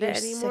can't stand it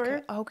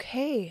anymore.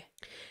 Okay.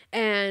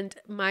 And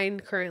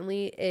mine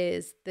currently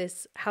is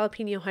this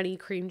jalapeno honey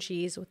cream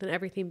cheese with an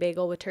everything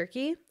bagel with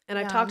turkey. And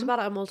I've talked about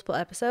it on multiple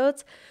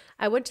episodes.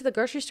 I went to the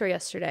grocery store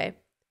yesterday.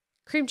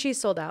 Cream cheese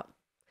sold out.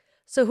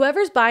 So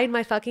whoever's buying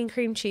my fucking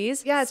cream cheese,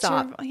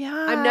 stop.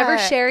 I'm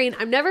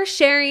never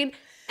sharing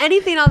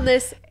anything on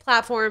this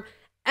platform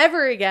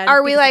ever again.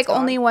 Are we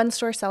only one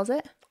store sells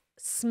it?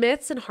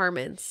 Smith's and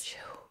Harmon's. Shoot.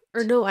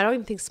 Or no, I don't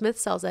even think Smith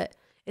sells it.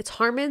 It's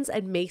Harmon's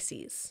and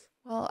Macy's.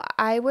 Well,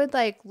 I would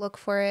look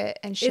for it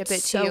and ship it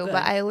to you,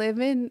 but I live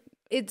in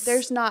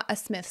there's not a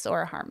Smith's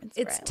or a Harmon's.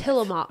 It's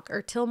Tillamook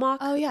or Tillamook.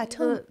 Oh yeah,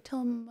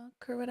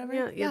 Tillamook or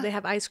whatever. Yeah, they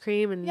have ice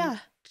cream and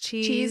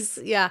cheese.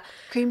 Yeah.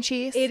 Cream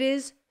cheese. It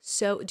is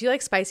so. Do you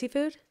like spicy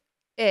food?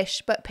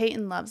 Ish, but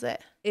Peyton loves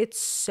it. It's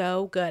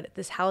so good.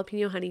 This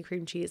jalapeno honey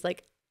cream cheese.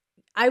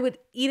 I would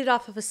eat it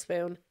off of a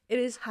spoon. It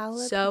is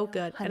so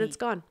good. Honey. And it's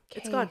gone.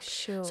 It's gone.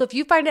 Shoot. So if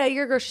you find it at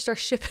your grocery store,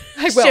 ship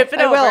it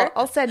I will.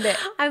 I'll send it.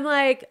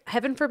 I'm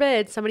heaven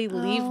forbid somebody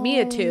leave me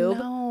a tube.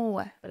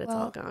 No. But it's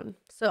all gone.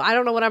 So I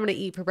don't know what I'm going to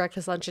eat for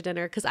breakfast, lunch, and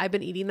dinner because I've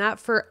been eating that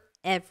for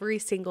every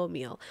single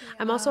meal. Yeah.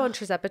 I'm also on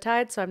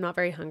tirzepatide, so I'm not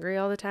very hungry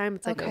all the time.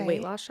 It's a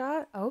weight loss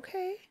shot.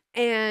 Okay.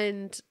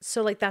 And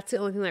so that's the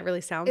only thing that really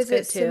sounds good too.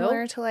 Is it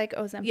similar to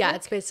Ozempic? Yeah,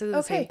 it's basically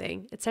the same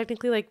thing. It's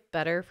technically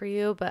better for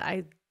you, but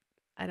I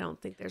don't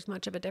think there's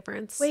much of a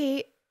difference.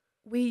 Wait,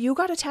 you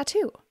got a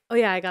tattoo. Oh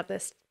yeah, I got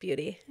this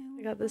beauty.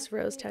 I got this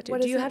rose tattoo.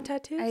 Do you have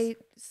tattoos?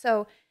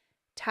 So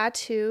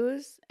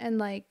tattoos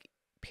and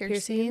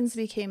piercings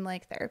became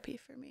like therapy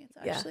for me.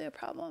 It's actually a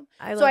problem.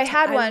 I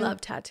had one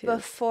love tattoos.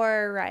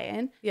 before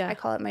Ryan. Yeah. I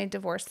call it my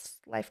divorce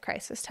life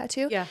crisis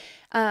tattoo. Yeah.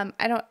 Am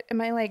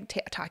I like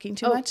talking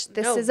too much?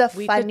 This is a a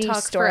funny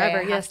story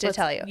I have to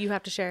tell you. You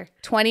have to share.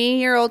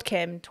 20-year-old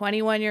Kim,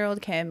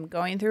 21-year-old Kim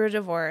going through a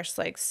divorce,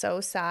 like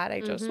so sad.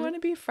 I just want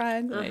to be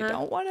friends and I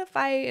don't want to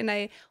fight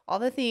and all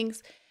the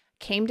things.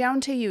 Came down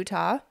to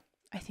Utah.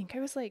 I think I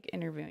was like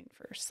interviewing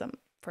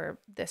for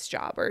this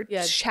job or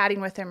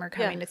chatting with him or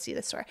coming to see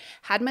the store.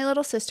 Had my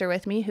little sister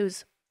with me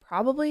who's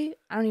probably,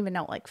 I don't even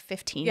know, like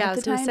 15 at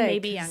the time,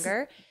 maybe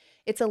younger.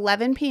 It's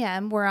 11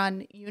 p.m. We're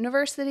on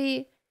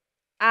University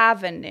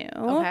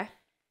Avenue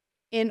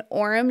in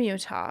Orem,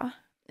 Utah.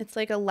 It's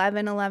like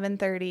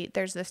 11:30.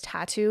 There's this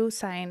tattoo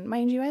sign.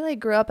 Mind you, I like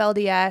grew up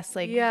LDS,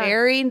 like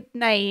very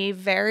naive,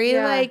 very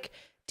like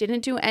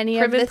didn't do any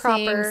of the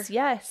things.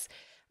 Yes.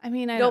 I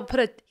mean, you don't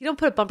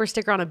put a bumper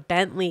sticker on a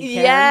Bentley,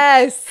 Kim.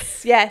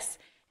 Yes.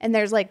 And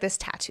there's like this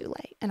tattoo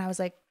light. And I was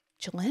like,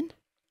 Jillian,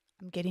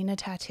 I'm getting a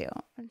tattoo.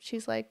 And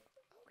she's like,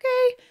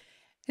 okay.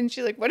 And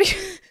she's like, what are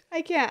you?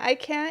 I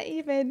can't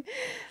even.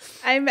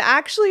 I'm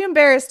actually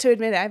embarrassed to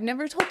admit it. I've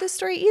never told this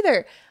story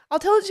either. I'll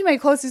tell it to my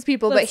closest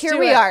people, but here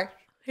we are.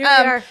 Here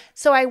we are.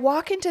 So I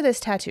walk into this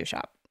tattoo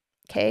shop.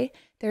 Okay.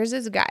 There's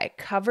this guy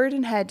covered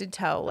in head to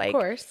toe. Like, of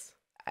course.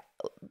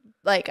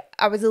 Like,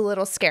 I was a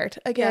little scared.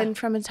 Again,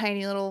 from a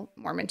tiny little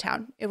Mormon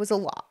town. It was a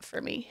lot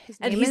for me.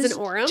 And he's in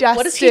Orem? Justice.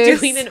 What is he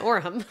doing in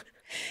Orem?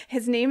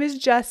 His name is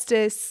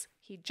Justice.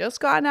 He'd just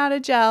gotten out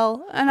of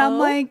jail. And I'm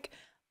like,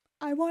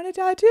 I want a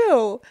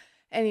tattoo.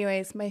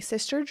 Anyways, my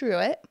sister drew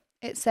it.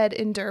 It said,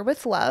 endure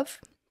with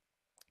love.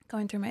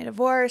 Going through my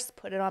divorce,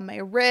 put it on my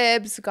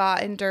ribs,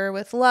 got endure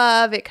with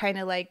love. It kind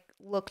of like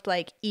looked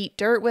like eat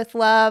dirt with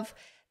love.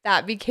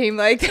 That became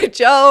like the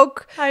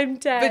joke. I'm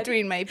dead.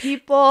 Between my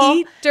people.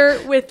 Eat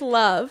dirt with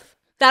love.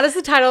 That is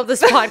the title of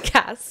this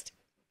podcast.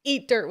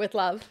 Eat dirt with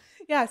love.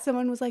 Yeah.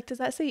 Someone was like, does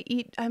that say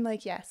eat? I'm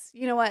like, yes.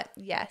 You know what?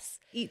 Yes.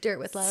 Eat dirt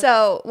with love.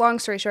 So long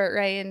story short,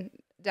 Ryan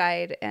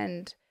died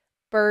and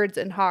birds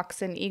and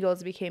hawks and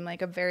eagles became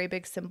like a very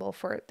big symbol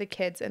for the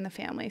kids and the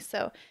family.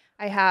 So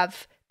I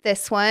have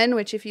this one,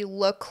 which if you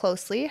look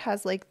closely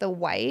has like the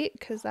white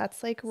because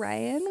that's like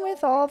Ryan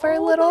with all of our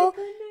little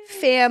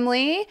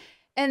family.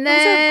 And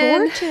then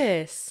those are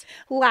gorgeous.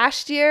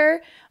 Last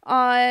year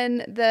on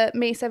the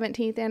May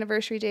 17th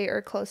anniversary date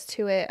or close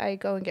to it, I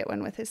go and get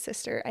one with his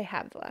sister. I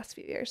have the last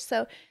few years.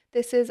 So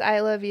this is I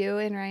love you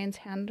in Ryan's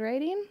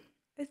handwriting.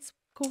 It's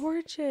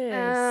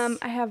gorgeous.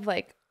 I have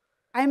like,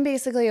 I'm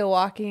basically a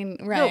walking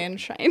Ryan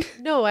shrine.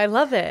 No, I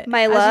love it.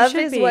 My love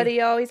is what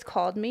he always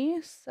called me.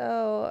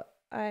 So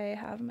I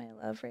have my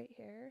love right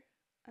here.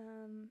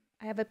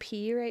 I have a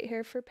P right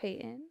here for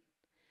Peyton.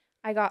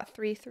 I got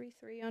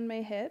 333 on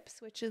my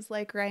hips, which is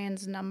like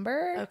Ryan's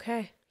number.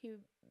 Okay.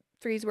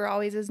 Threes were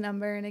always his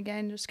number. And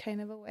again, just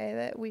kind of a way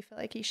that we feel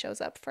like he shows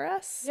up for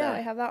us. So I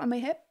have that on my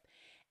hip.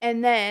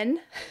 And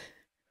then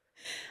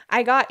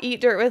I got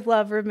Eat Dirt with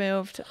Love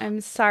removed.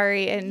 I'm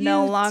sorry. It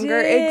no longer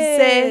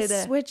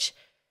exists. Which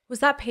was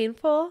that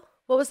painful?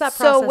 What was that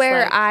process So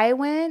where like? I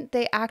went,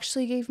 they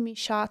actually gave me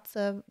shots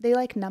of, they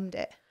like numbed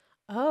it.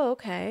 Oh,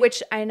 okay.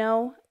 Which I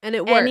know. And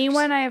it works.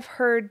 Anyone I've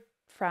heard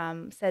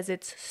from says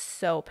it's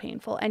so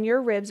painful and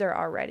your ribs are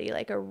already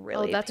like a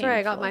really that's painful. where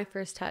I got my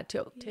first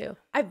tattoo too.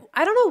 I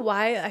don't know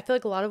why I feel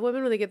like a lot of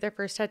women when they get their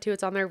first tattoo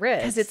it's on their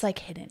wrist because it's like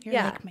hidden. You're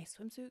like my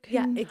swimsuit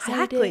can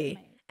exactly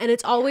hide it. And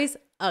it's always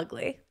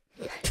ugly.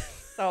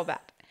 So bad.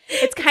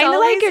 It's kind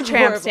of like a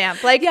tramp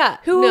stamp. Like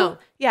who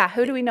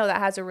do we know that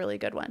has a really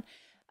good one?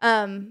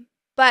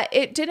 But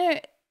it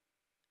didn't.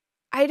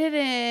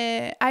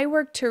 I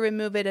worked to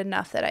remove it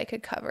enough that I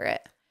could cover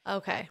it.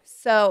 Okay.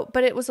 So,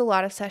 but it was a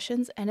lot of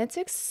sessions and it's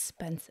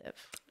expensive.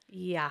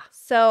 Yeah.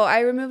 So I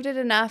removed it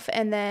enough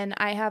and then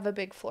I have a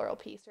big floral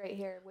piece right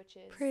here, which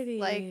is pretty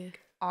like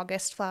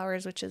August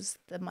flowers, which is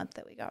the month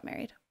that we got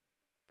married.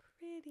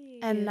 Pretty.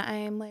 And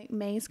I'm like,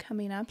 May's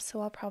coming up, so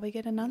I'll probably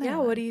get another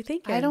one. What do you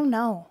think? I don't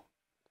know.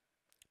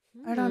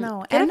 I don't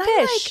know. Get and a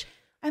fish.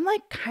 I'm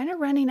like kind of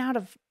running out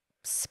of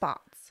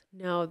spots.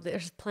 No,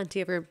 there's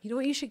plenty of room. You know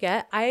what you should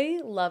get? I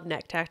love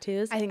neck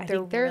tattoos. I think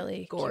they're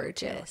really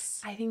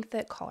gorgeous. I think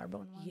the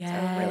collarbone ones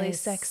are really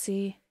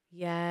sexy.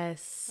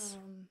 Yes.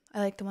 I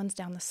like the ones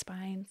down the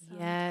spine.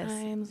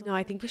 Yes. No,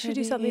 I think we should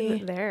do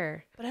something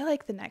there. But I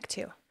like the neck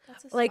too.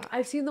 Like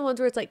I've seen the ones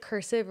where it's like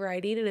cursive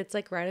writing and it's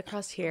like right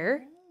across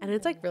here. And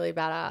it's like really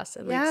badass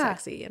and like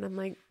sexy. And I'm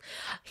like,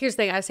 here's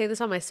the thing. I say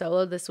this on my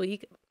solo this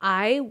week.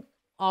 I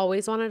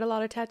always wanted a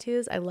lot of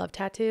tattoos. I love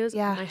tattoos.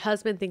 Yeah. My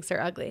husband thinks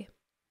they're ugly.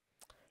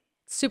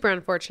 Super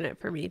unfortunate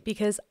for me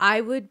because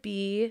I would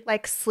be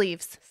like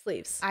sleeves.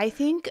 I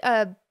think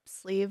a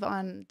sleeve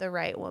on the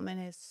right woman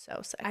is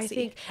so sexy. I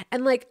think,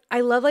 and like I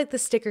love like the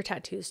sticker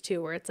tattoos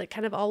too, where it's like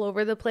kind of all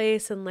over the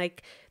place and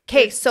like.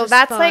 Okay, so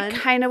that's fun. Like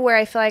kind of where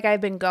I feel like I've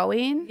been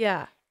going.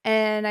 Yeah.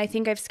 And I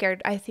think I'm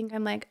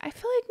like, I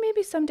feel like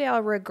maybe someday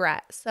I'll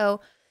regret.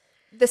 So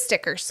the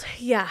stickers.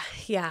 Yeah.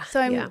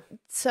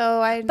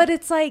 But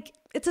it's like,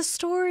 It's a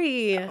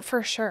story.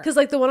 For sure. Because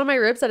like the one on my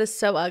ribs that is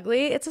so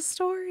ugly, it's a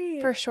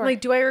story. For sure.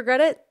 Like, do I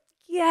regret it?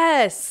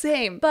 Yes.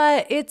 Same.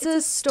 But it's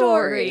a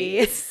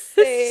story.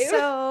 Same.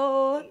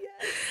 So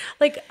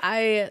like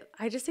I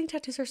just think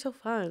tattoos are so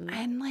fun.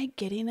 And like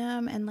getting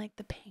them and like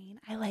the pain.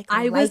 I like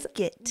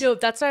it. No,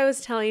 that's what I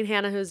was telling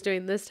Hannah who's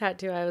doing this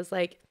tattoo. I was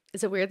like,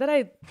 is it weird that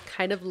I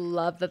kind of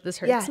love that this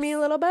hurts me a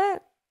little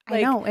bit? Like,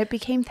 I know. It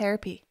became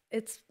therapy.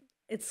 It's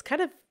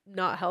kind of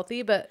not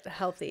healthy, but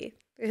healthy.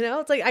 You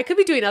know, it's like I could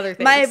be doing other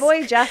things. My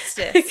boy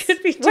Justice,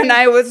 when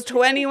I was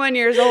 21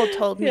 years old,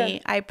 told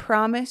me, I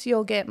promise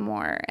you'll get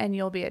more and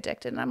you'll be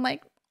addicted. And I'm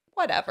like,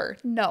 whatever.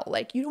 No,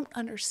 like, you don't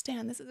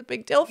understand. This is a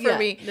big deal for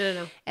me.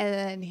 No. And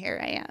then here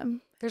I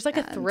am. There's like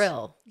a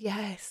thrill.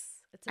 Yes.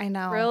 It's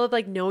a thrill of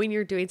like knowing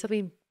you're doing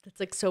something that's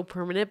like so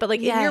permanent, but like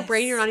in your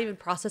brain, you're not even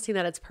processing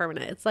that it's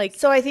permanent. It's like,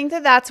 so I think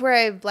that's where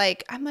I'm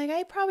like,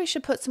 I probably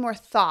should put some more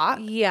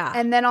thought. Yeah.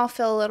 And then I'll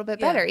feel a little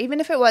bit better. Even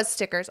if it was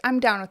stickers, I'm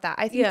down with that.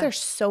 I think they're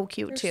so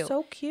cute too.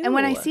 So cute. And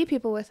when I see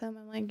people with them,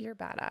 I'm like, you're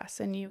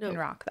badass and you can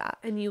rock that.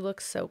 And you look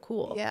so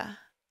cool. Yeah.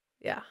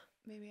 Yeah.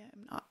 Maybe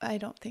I'm not. I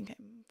don't think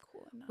I'm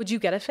cool enough. Would you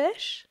get a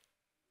fish?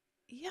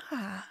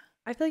 Yeah.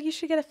 I feel like you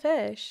should get a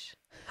fish.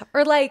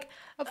 Or like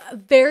a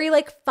very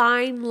like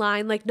fine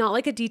line, like not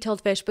like a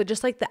detailed fish, but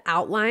just like the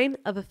outline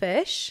of a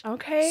fish.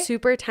 Okay.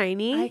 Super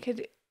tiny.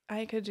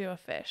 I could do a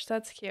fish.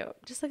 That's cute.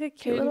 Just like a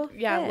cute little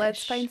fish.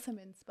 Let's find some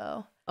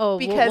inspo. Oh,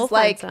 because we'll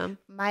like find some.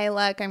 My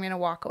luck, I'm gonna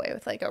walk away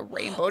with like a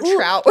rainbow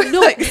trout with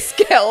like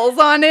scales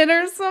on it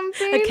or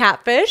something. A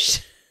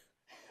catfish.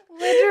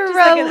 Literally. Just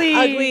like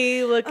an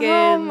ugly looking,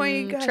 oh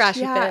my gosh,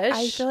 trashy fish.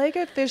 I feel like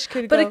a fish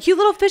could But a cute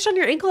little fish on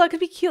your ankle, that could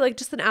be cute. Like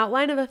just an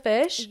outline of a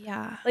fish.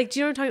 Yeah. Like, do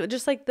you know what I'm talking about?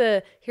 Just like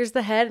here's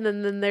the head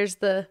and then there's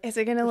the Is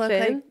it going to look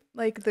fin?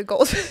 like the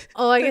gold?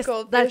 Oh, I guess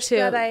that too.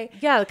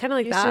 Yeah, kind of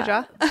like used that. to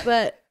draw.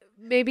 But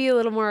maybe a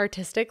little more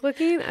artistic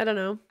looking. I don't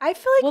know. I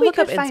feel like we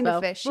could find a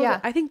fish. Yeah.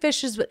 I think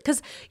fish is,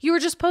 because you were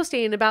just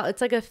posting about,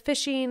 it's like a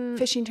fishing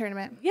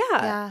tournament. Yeah.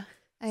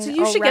 Yeah. So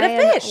you should get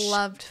a fish.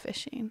 Loved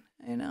fishing.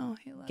 I know.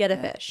 He loved Get a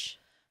fish.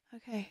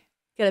 Okay.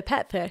 Get a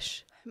pet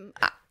fish.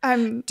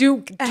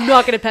 Do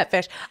not get a pet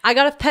fish. I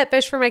got a pet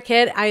fish for my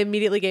kid. I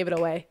immediately gave it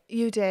away.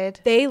 You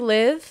did. They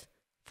live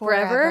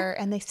forever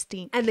and they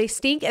stink.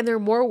 And they're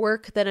more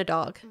work than a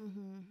dog.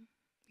 Mm-hmm.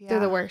 Yeah. They're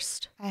the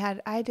worst.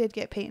 I did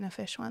get Peyton a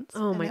fish once.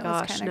 Oh my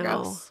gosh, no.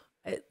 Gross.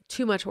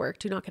 Too much work.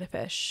 Do not get a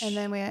fish. And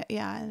then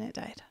and it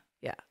died.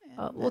 Yeah.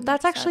 Well,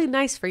 that's actually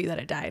nice for you that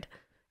it died,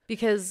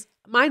 because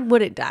mine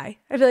wouldn't die.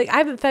 I'd be like, I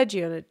haven't fed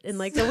you in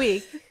like a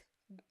week.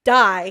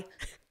 Die.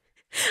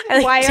 I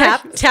like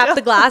tap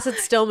the glass.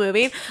 It's still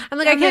moving. I'm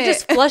like, I can't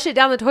just flush it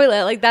down the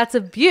toilet. Like, that's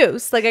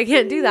abuse. Like, I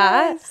can't do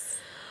that.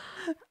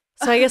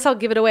 So I guess I'll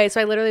give it away. So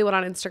I literally went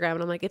on Instagram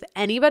and I'm like, if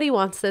anybody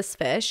wants this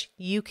fish,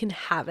 you can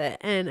have it.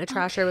 And a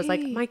trasher was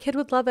like, my kid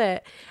would love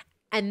it.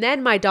 And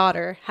then my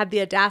daughter had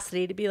the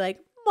audacity to be like,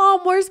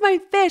 Mom, where's my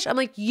fish? I'm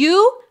like,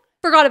 you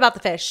forgot about the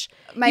fish.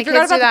 My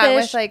kids do that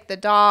with like the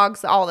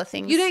dogs, all the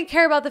things. You didn't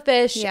care about the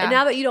fish. Yeah. And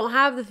now that you don't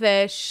have the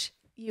fish,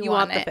 you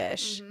want the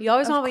fish. Mm-hmm. You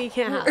always want what you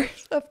can't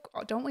have.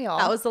 Don't we all?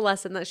 That was the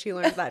lesson that she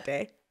learned that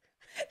day.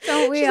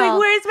 Don't we She's all? like,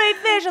 where's my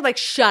fish? I'm like,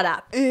 shut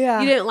up.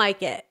 Yeah. You didn't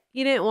like it.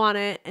 You didn't want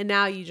it. And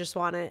now you just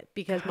want it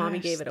because mommy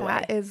gave it away.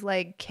 That is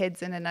like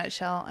kids in a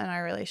nutshell in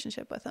our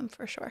relationship with them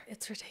for sure.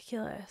 It's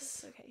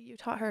ridiculous. Okay. You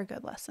taught her a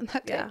good lesson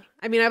that day. Yeah.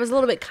 I mean, I was a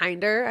little bit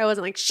kinder. I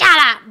wasn't like, shut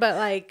up. But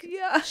like,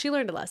 she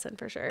learned a lesson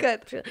for sure.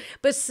 Good.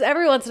 But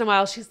every once in a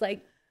while, she's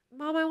like,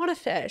 Mom, I want a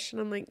fish.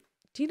 And I'm like,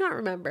 do you not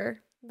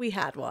remember? We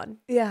had one.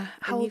 Yeah.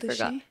 How old is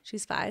she?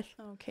 She's 5.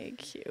 Okay,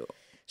 cute.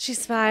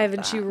 She's 5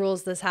 and she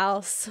rules this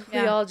house.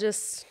 Yeah. We all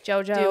just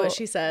JoJo do what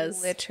she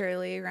says.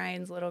 Literally,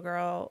 Ryan's little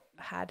girl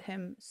had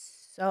him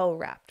so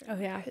wrapped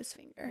around his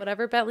finger.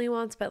 Whatever Bentley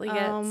wants, Bentley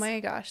gets. Oh my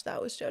gosh,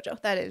 that was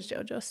JoJo. That is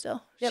JoJo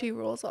still. Yep. She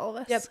rules all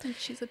of us. Yep. And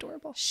she's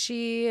adorable.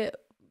 She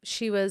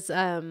was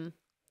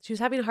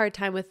having a hard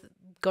time with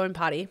going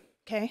potty.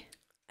 Okay.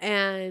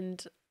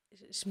 And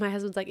my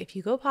husband's like, if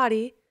you go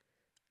potty,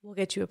 we'll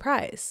get you a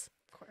prize.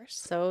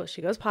 So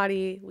she goes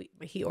potty.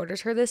 He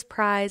orders her this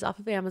prize off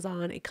of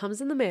Amazon. It comes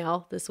in the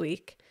mail this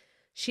week.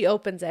 She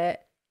opens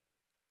it.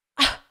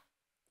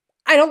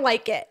 I don't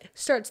like it.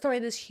 Starts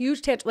throwing this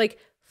huge tantrum, like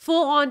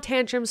full on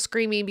tantrum,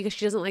 screaming because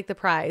she doesn't like the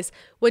prize.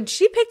 When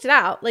she picked it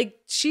out, like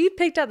she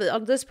picked out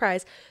this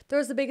prize,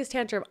 throws the biggest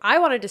tantrum. I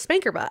wanted to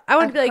spank her butt. I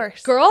wanted to be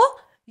like, girl,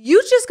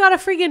 you just got a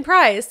freaking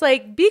prize.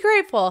 Like, be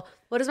grateful.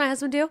 What does my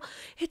husband do?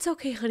 It's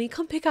okay, honey.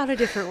 Come pick out a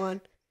different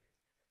one.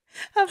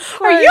 Of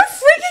course. Are you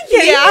freaking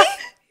kidding me?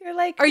 You're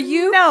like, are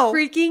you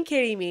freaking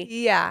kidding me?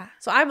 Yeah.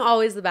 So I'm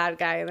always the bad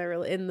guy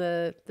in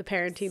the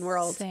parenting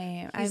world.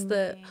 Same. He's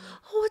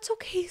oh, it's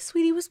okay,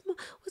 sweetie. Was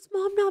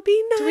mom not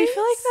being nice? Do we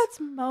feel like that's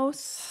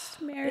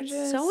most marriages?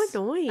 It's so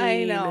annoying.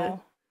 I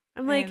know.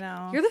 I'm like,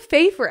 you're the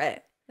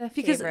favorite.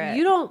 Because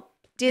you don't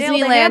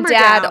Disneyland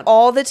dad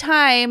all the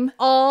time.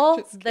 All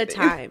the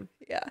time.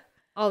 Yeah.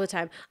 All the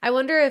time. I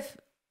wonder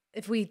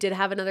if we did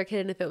have another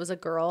kid and if it was a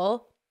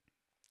girl,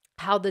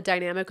 how the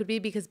dynamic would be,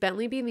 because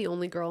Bentley being the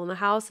only girl in the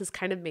house is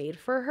kind of made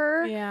for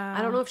her. Yeah.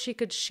 I don't know if she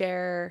could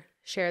share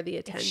the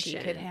attention. If she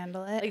could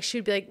handle it. Like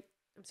she'd be like,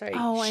 I'm sorry.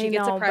 Oh, she I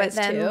gets know. a prize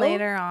but then too.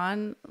 later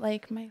on,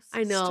 like my sister.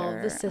 I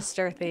know the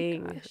sister Oh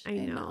thing. gosh,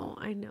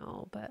 I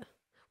know. But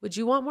would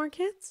you want more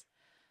kids?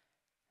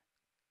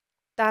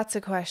 That's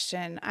a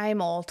question.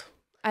 I'm old.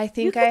 I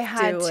think I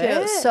had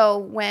to. So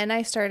when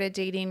I started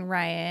dating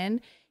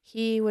Ryan,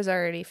 he was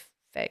already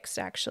fixed,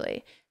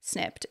 actually,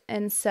 snipped.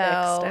 And so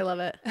fixed. I love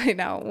it. I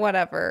know,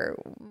 whatever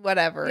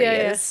he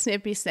is,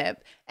 snippy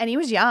snip. And he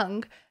was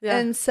young. Yeah.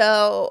 And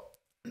so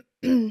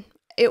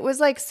it was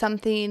like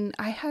something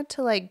I had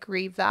to like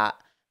grieve that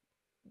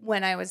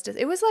when I was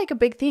it was like a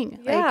big thing.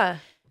 Yeah. Like,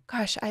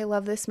 gosh, I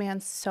love this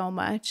man so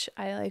much.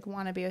 I like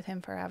want to be with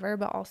him forever,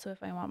 but also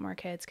if I want more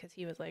kids, because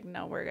he was like,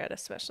 no, we're good.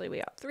 Especially we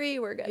got 3,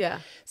 we're good. Yeah.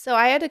 So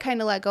I had to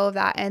kind of let go of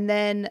that. And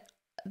then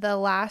the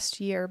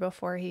last year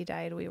before he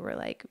died, we were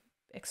like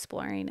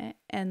exploring it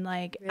and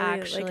like really,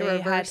 actually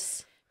like had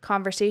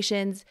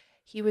conversations.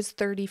 He was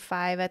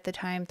 35 at the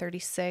time,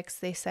 36.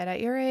 They said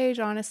at your age,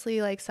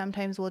 honestly, like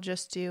sometimes we'll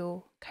just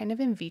do kind of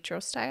in vitro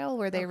style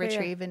where they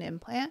retrieve an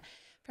implant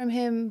from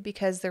him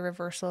because the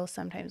reversal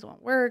sometimes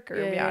won't work or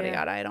yada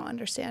yada. I don't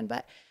understand,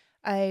 but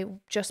I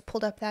just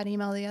pulled up that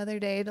email the other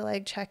day to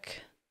like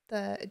check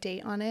the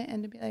date on it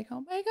and to be like,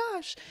 oh my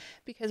gosh,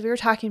 because we were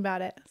talking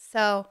about it.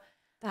 So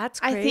that's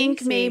crazy. I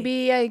think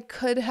maybe I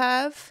could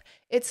have.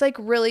 It's like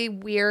really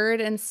weird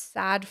and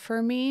sad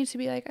for me to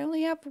be like, I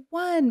only have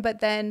one, but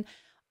then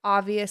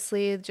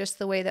obviously just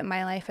the way that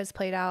my life has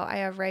played out, I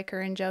have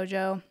Riker and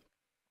JoJo.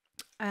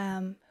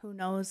 Who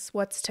knows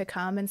what's to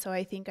come, and so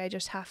I think I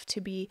just have to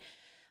be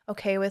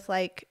okay with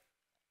like,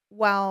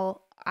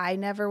 well, I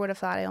never would have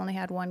thought I only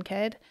had one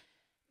kid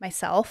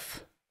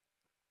myself.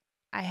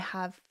 I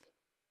have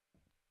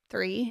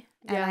 3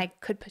 and I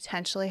could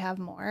potentially have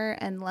more.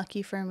 And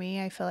lucky for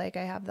me, I feel like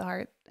I have the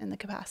heart and the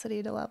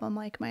capacity to love them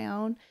like my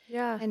own.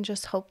 Yeah. And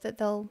just hope that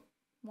they'll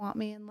want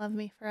me and love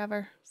me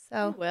forever.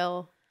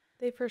 So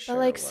they for sure. But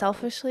like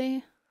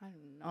selfishly, I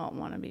don't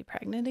want to be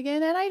pregnant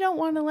again, and I don't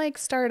want to like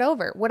start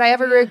over. Would I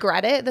ever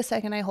regret it the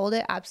second I hold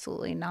it?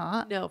 Absolutely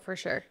not. No, for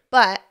sure.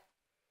 But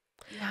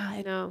yeah,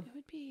 it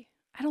would be.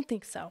 I don't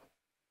think so.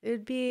 It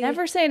would be.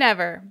 Never say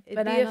never.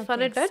 It'd be a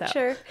fun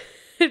adventure. So.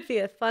 It'd be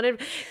a fun.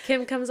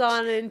 Kim comes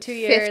on in 2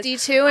 years.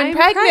 52 and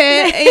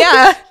pregnant.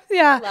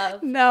 Yeah.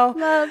 Love. No.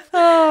 Love.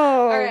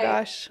 Oh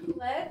gosh.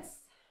 Let's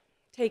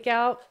take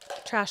out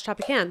Trash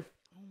Topic Can.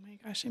 Oh my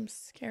gosh, I'm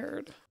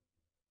scared.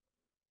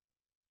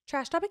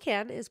 Trash Topic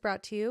Can is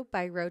brought to you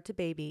by Road to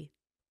Baby.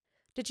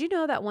 Did you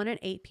know that 1 in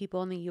 8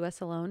 people in the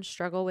U.S. alone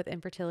struggle with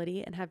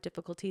infertility and have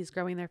difficulties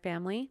growing their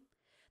family?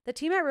 The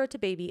team at Road to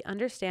Baby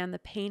understand the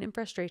pain and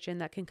frustration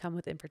that can come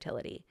with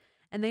infertility,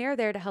 and they are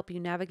there to help you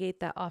navigate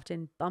that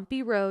often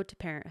bumpy road to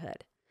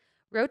parenthood.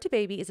 Road to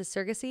Baby is a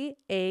surrogacy,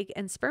 egg,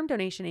 and sperm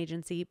donation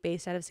agency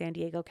based out of San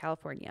Diego,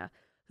 California,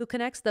 who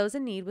connects those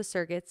in need with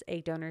surrogates,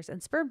 egg donors,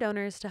 and sperm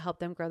donors to help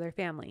them grow their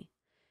family.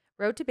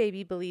 Road to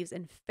Baby believes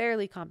in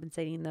fairly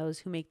compensating those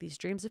who make these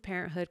dreams of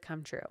parenthood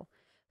come true.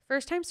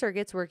 First-time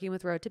surrogates working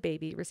with Road to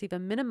Baby receive a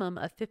minimum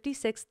of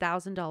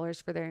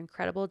 $56,000 for their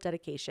incredible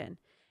dedication.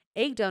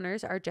 Egg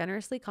donors are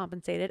generously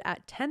compensated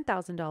at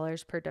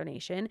 $10,000 per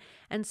donation,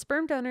 and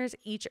sperm donors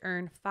each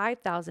earn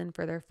 $5,000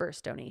 for their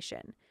first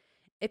donation.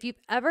 If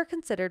you've ever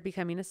considered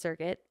becoming a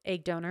surrogate,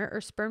 egg donor,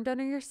 or sperm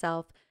donor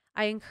yourself,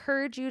 I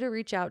encourage you to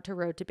reach out to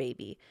Road to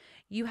Baby.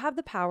 You have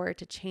the power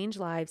to change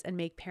lives and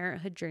make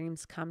parenthood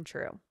dreams come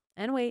true.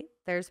 And wait,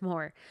 there's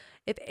more.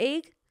 If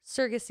egg,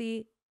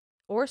 surrogacy,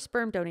 or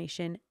sperm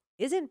donation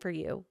isn't for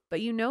you,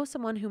 but you know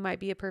someone who might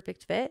be a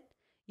perfect fit,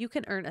 you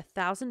can earn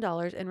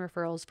 $1,000 in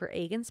referrals for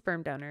egg and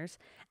sperm donors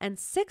and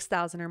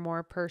 $6,000 or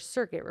more per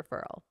surrogate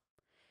referral.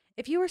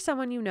 If you or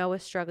someone you know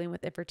is struggling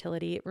with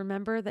infertility,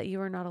 remember that you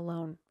are not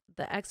alone.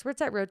 The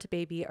experts at Road to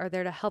Baby are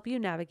there to help you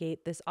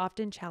navigate this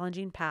often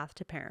challenging path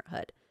to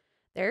parenthood.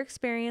 Their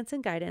experience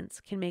and guidance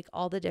can make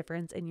all the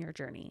difference in your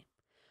journey.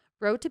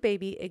 Road to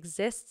Baby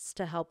exists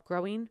to help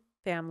growing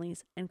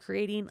families and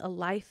creating a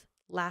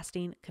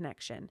life-lasting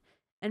connection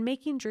and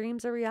making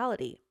dreams a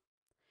reality.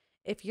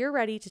 If you're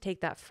ready to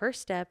take that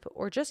first step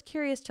or just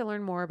curious to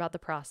learn more about the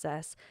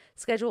process,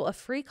 schedule a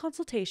free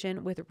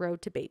consultation with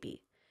Road to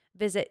Baby.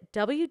 Visit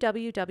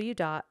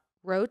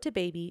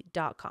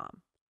www.roadtobaby.com.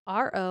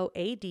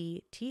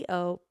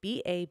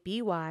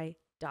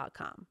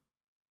 ROADTOBABY.com.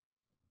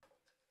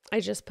 I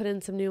just put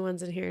in some new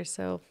ones in here,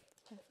 so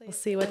we'll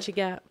see what you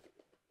get.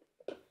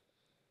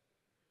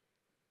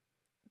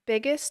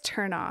 Biggest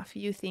turnoff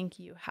you think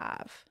you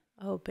have?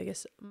 Oh,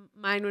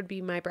 mine would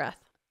be my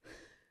breath.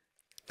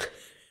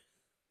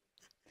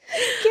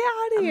 Get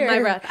out of here.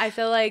 My breath. I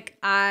feel like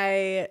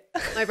my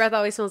breath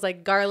always smells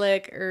like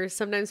garlic or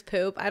sometimes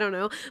poop. I don't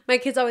know. My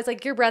kid's always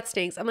like, your breath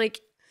stinks. I'm like,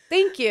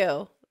 thank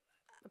you.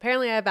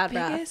 Apparently I have bad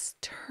breath.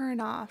 Biggest turn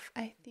off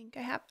I think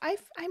I have. I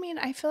mean,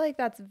 I feel like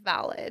that's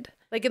valid.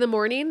 Like in the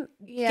morning,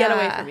 get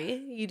away from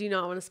me. You do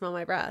not want to smell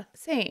my breath.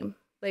 Same.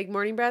 Like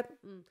morning breath.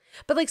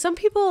 But like some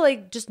people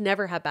like just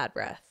never have bad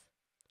breath.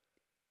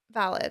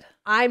 Valid.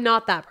 I'm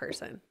not that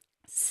person.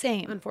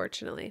 Same.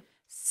 Unfortunately.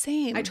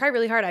 Same. I try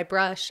really hard. I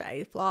brush,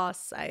 I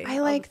floss, I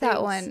like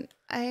that one.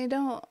 I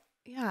don't,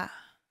 yeah.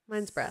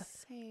 Mine's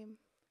breath. Same.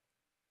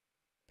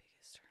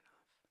 Biggest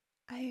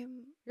turn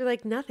off. You're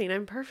like, nothing.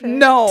 I'm perfect.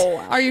 No.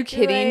 Are you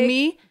kidding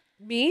me?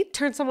 Me?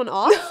 Turn someone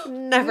off?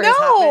 Never.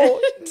 No.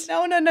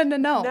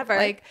 No. Never.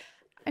 Like,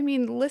 I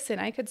mean, listen,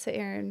 I could sit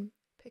here and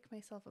pick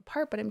myself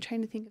apart, but I'm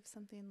trying to think of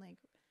something like,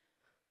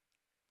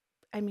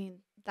 I mean,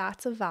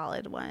 that's a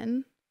valid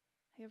one.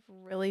 I have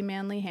really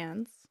manly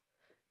hands.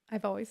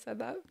 I've always said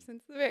that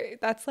since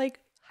that's like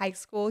high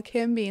school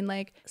Kim being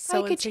like,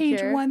 so I could change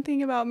one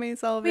thing about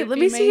myself. Wait, let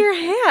me see your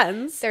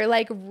hands. They're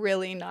like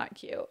really not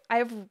cute. I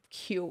have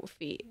cute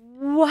feet.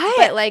 What?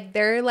 But like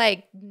they're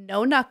like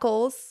no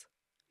knuckles.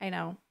 I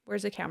know.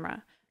 Where's the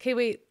camera? Okay,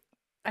 wait.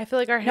 I feel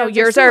like our hands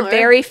yours are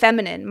very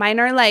feminine. Mine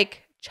are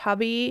like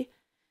chubby,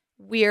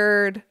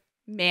 weird,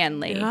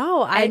 manly,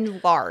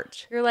 and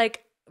large. You're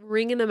like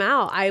wringing them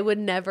out. I would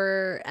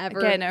never ever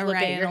look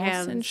at your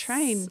hands and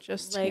trying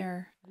just like,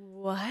 here.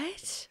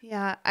 What?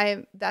 Yeah,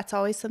 that's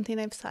always something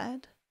I've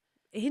said.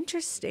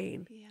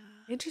 Interesting. Yeah.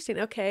 Interesting.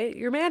 Okay.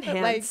 Your man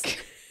hands.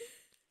 Like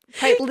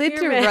quite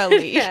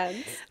literally.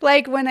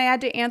 Like when I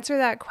had to answer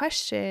that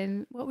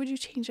question, what would you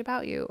change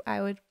about you?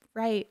 I would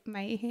write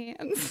my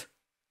hands.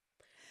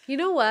 You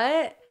know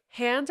what?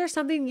 Hands are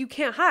something you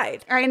can't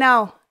hide. I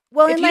know.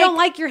 Well, if you don't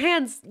like your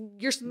hands,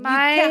 you can't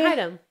hide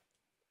them.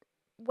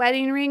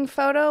 Wedding ring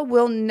photo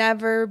will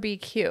never be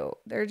cute.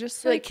 They're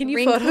just like can you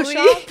wrinkly.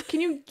 Photoshop?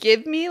 Can you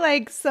give me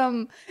like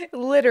some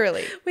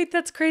literally? Wait,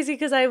 that's crazy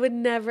because I would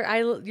never.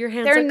 Your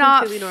hands they're are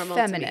not completely normal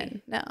feminine. To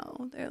me.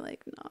 No, they're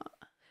like not.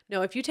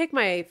 No, if you take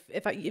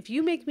if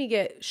you make me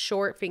get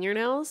short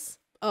fingernails,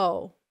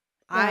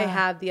 I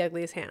have the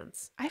ugliest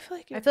hands. I feel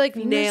like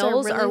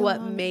nails are really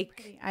what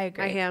make I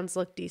agree. my hands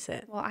look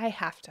decent. Well, I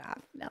have to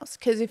have nails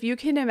because if you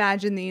can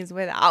imagine these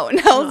without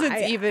nails,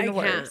 it's even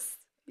worse. Can't.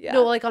 Yeah.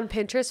 No, like on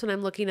Pinterest when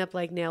I'm looking up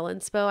like nail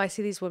inspo, I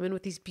see these women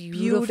with these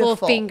beautiful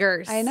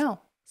fingers. I know.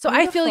 So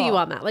I feel you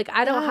on that. Like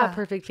I don't have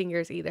perfect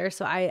fingers either,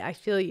 so I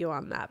feel you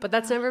on that. But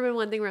that's never been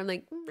one thing where I'm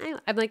like,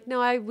 no,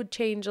 I would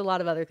change a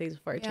lot of other things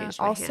before I changed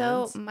my hands.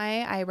 Also,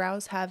 my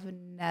eyebrows have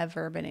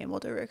never been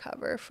able to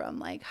recover from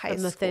like high school.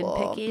 From the thin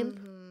picking.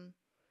 Mm-hmm.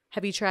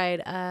 Have you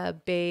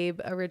tried Babe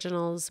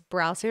Originals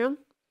brow serum?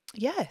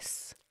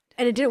 Yes.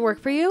 And it didn't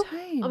work for you?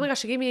 Oh my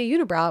gosh, it gave me a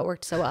unibrow. It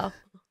worked so well.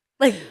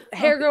 Like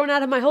hair growing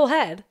out of my whole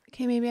head.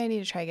 Okay, maybe I need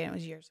to try again. It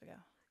was years ago.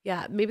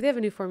 Yeah, maybe they have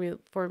a new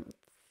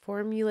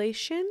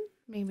formulation.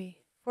 Maybe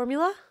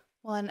formula.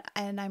 Well,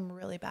 and I'm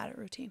really bad at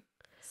routine.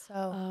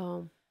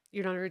 So.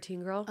 You're not a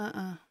routine girl.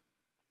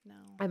 No.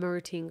 I'm a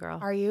routine girl.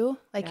 Are you?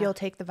 Like you'll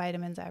take the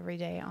vitamins every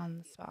day on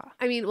the spot?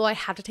 I mean, well, I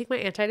have to take my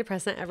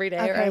antidepressant every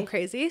day or I'm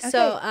crazy. Okay.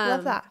 So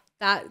love that.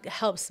 That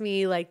helps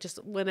me like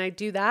just when I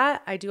do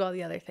that, I do all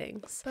the other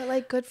things. But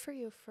like good for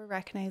you for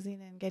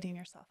recognizing and getting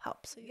yourself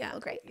help. So you feel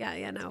great.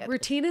 Yeah, no.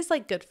 Routine is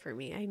like good for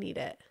me. I need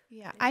it.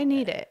 Yeah, I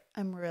need it.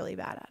 I'm really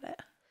bad at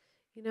it.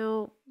 You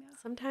know,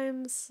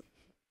 sometimes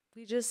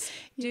we just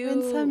do. You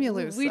win some, you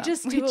lose we some.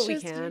 just do what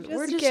we can.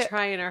 We're just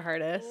trying our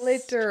hardest.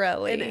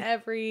 Literally. In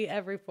every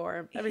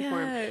form. Every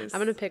form. I'm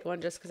going to pick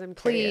one just because I'm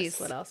curious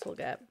what else we'll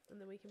get. And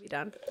then we can be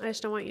done. I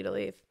just don't want you to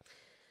leave.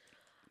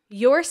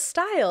 Your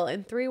style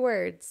in 3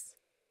 words.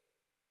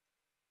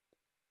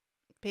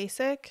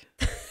 Basic.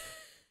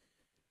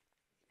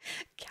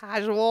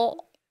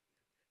 Casual.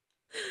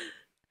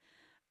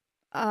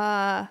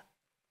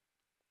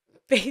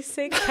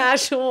 Basic,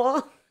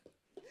 casual.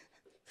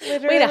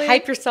 Literally. Way to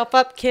hype yourself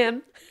up,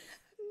 Kim.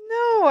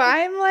 No,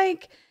 I'm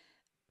like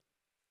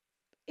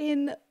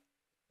in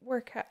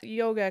workout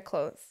yoga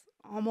clothes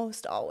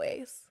almost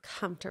always.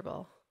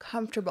 Comfortable.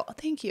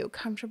 Thank you.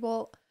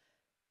 Comfortable.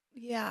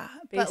 Yeah.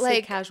 Basic, but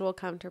like casual,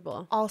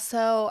 comfortable.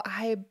 Also,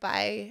 I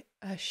buy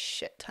a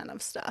shit ton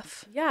of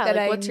stuff. Yeah. That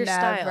like, what's your never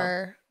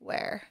style?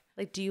 Wear.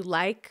 Like, do you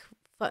like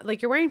fun?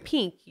 Like, you're wearing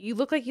pink. You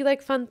look like you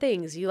like fun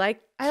things. You like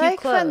cute I like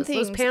clothes. Fun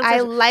things. Those pants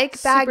I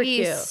like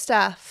baggy cute.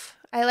 stuff.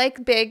 I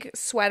like big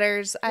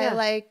sweaters. Yeah. I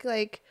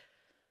like,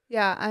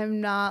 yeah,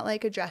 I'm not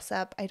like a dress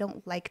up. I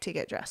don't like to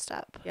get dressed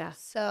up. Yeah.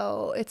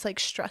 So it's like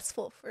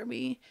stressful for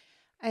me.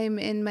 I'm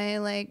in my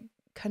like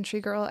country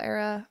girl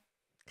era.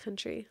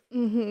 Country.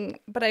 Mm-hmm.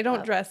 But I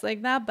don't dress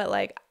like that. But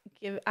like,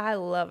 I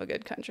love a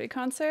good country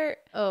concert.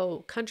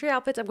 Oh, country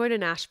outfits. I'm going to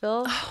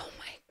Nashville. Oh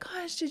my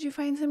gosh. Did you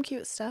find some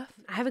cute stuff?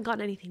 I haven't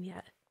gotten anything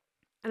yet.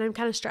 And I'm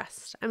kind of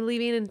stressed. I'm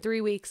leaving in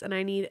 3 weeks and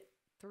I need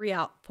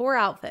 4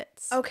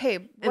 outfits.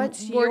 Okay.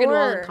 What's your Morgan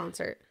Wallen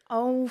concert?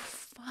 Oh,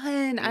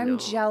 fun. I'm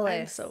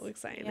jealous. I'm so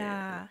excited.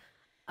 Yeah.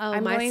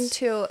 I'm going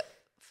to,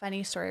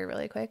 funny story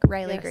really quick.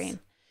 Riley Green.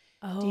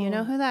 Oh. Do you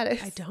know who that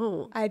is? I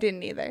don't. I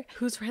didn't either.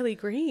 Who's Riley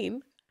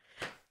Green?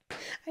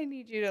 I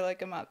need you to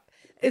look him up.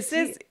 This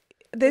is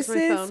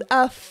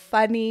a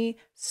funny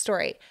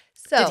story.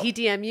 So did he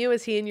DM you?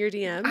 Is he in your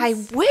DMs? I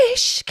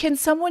wish. Can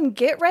someone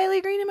get Riley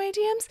Green in my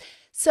DMs?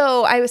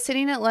 So I was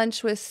sitting at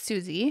lunch with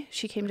Susie.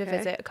 She came to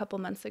visit a couple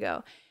months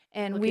ago.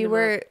 And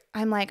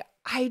I'm like,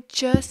 I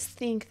just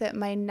think that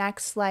my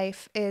next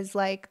life is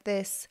like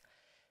this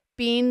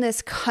being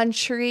this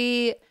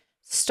country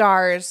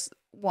stars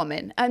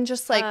woman and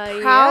just like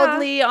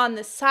proudly on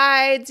the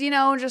sides, you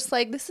know, just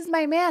like, this is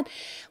my man.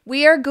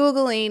 We are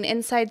Googling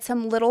inside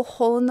some little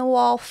hole in the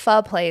wall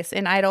pho place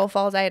in Idaho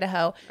Falls,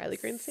 Idaho. Riley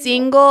Green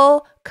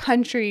single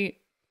country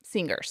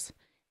singers.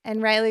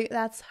 And Riley,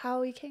 that's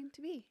how he came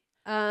to be.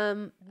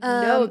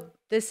 No,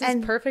 this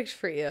is perfect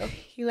for you.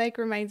 He like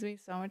reminds me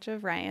so much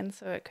of Ryan,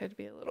 so it could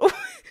be a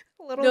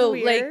little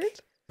weird. Like,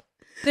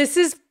 this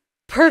is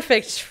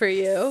perfect for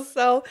you.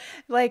 So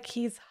like,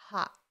 he's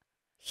hot.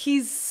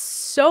 He's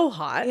so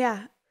hot.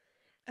 Yeah,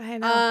 I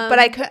know.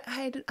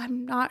 But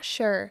I'm not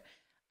sure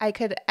I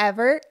could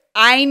ever.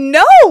 I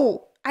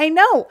know.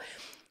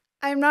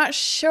 I'm not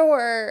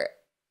sure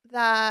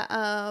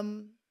that.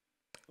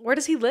 Where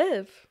does he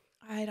live?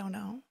 I don't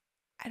know.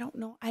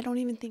 I don't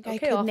even think I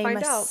Okay, could I'll name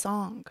find a out.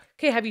 song.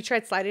 Okay, have you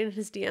tried sliding in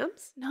his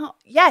DMs? No.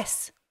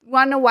 Yes.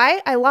 Want to know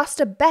why? I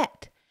lost a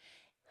bet.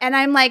 And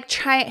I'm like,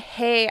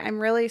 hey, I'm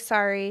really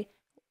sorry.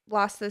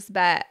 Lost this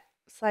bet.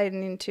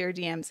 Sliding into your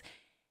DMs.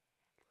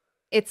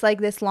 It's like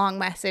this long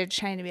message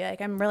trying to be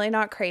like, I'm really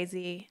not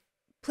crazy.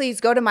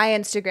 Please go to my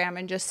Instagram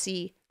and just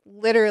see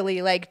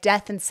literally like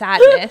death and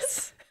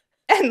sadness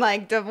and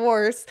like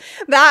divorce.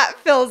 That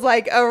feels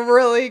like a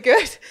really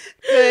good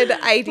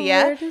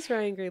idea. Where does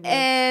Ryan Green live?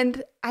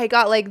 And I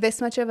got like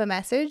this much of a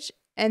message,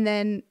 and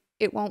then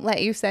it won't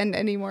let you send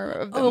any more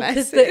of the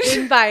message. Because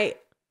the invite.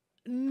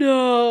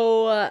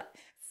 No.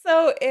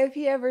 So if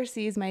he ever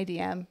sees my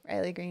DM,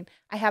 Riley Green,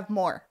 I have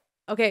more.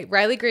 Okay,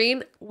 Riley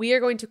Green, we are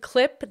going to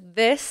clip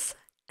this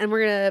and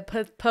we're going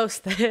to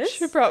post this.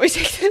 Should probably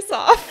take this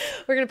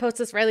off. We're going to post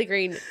this. Riley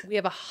Green, we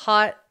have a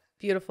hot,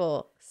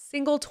 beautiful,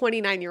 single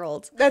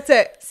 29-year-old. That's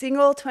it.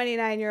 Single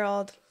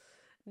 29-year-old.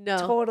 No.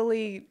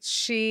 Totally.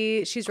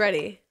 She's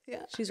ready.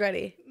 Yeah. She's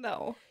ready.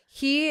 No.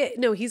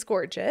 He's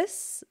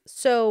gorgeous.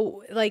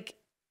 So, like,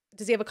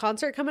 does he have a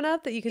concert coming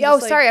up that you can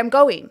sorry, I'm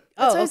going.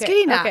 That's what I was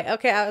getting at.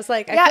 Okay. I was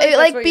like, it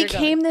like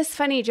became this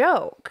funny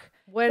joke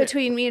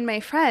between me and my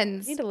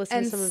friends. I need to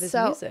listen to some of his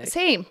music.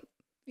 Same.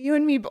 You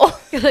and me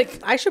both. Like,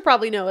 I should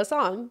probably know a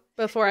song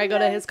before I go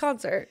to his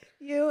concert.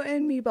 You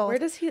and me both. Where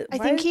does he? I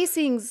think he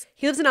sings.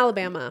 He lives in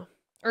Alabama,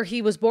 or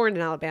he was born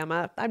in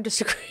Alabama. I'm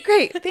just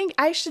great.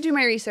 I should do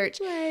my research.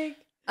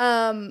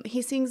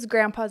 He sings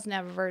 "Grandpa's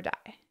Never Die."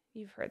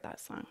 You've heard that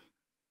song?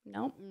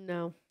 Nope.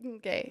 No.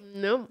 Okay.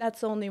 Nope.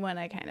 That's the only one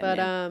I kind of. But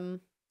knew.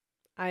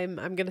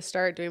 I'm gonna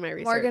start doing my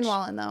research. Morgan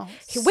Wallen though.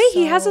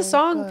 He has a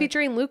song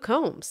featuring Luke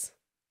Combs.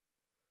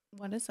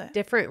 What is it?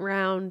 Different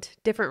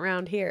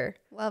round here.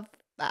 Love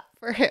that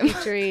for him.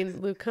 Featuring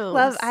Luke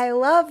Combs. I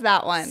love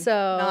that one.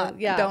 So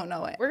don't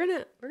know it. We're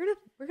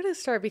gonna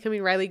start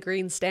becoming Riley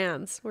Green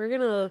stans. We're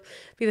gonna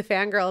be the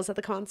fangirls at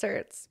the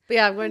concerts. But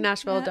yeah, I'm going to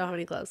Nashville. Don't have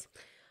any clothes.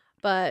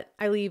 But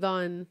I leave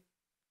on,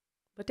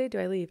 what day do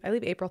I leave? I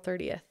leave April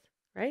 30th.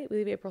 Right? We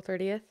leave April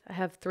 30th. I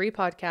have 3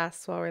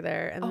 podcasts while we're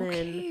there, and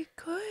then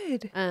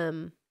good.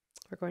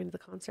 we're going to the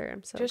concert.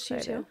 I'm so just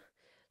excited. You two?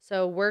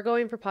 So we're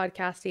going for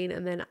podcasting,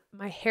 and then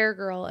my hair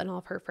girl and all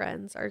of her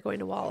friends are going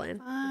to Wallen.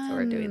 So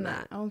we're doing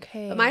that.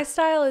 Okay. But my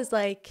style is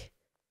like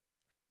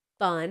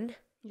fun.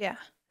 Yeah.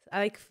 I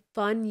like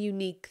fun,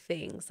 unique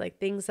things, like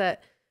things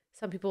that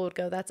some people would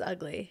go, that's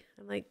ugly.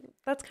 I'm like,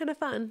 that's kind of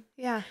fun.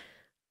 Yeah.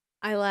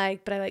 But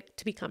I like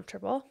to be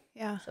comfortable.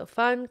 Yeah. So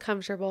fun,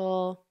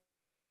 comfortable,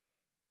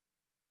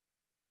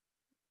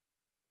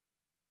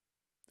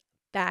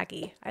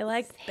 baggy. I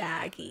like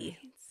baggy.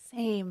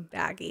 Same.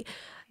 Baggy.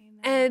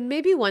 And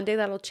maybe one day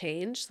that'll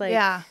change.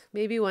 Like,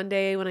 maybe one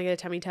day when I get a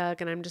tummy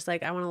tuck and I'm just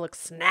like, I want to look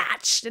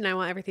snatched and I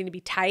want everything to be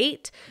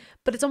tight.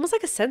 But it's almost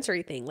like a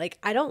sensory thing. Like,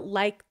 I don't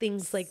like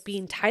things like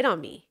being tight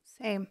on me.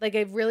 Same. Like,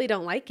 I really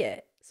don't like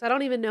it. So I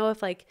don't even know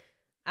if like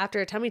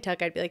after a tummy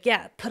tuck, I'd be like,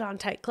 yeah, put on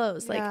tight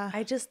clothes. Like,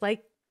 I just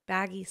like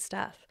baggy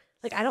stuff.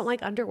 Like, I don't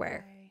like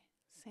underwear.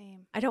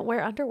 Same. I don't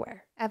wear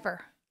underwear.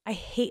 Ever. I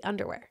hate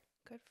underwear.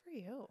 Good for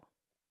you.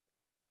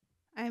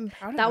 I'm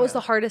proud of you. That was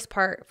the hardest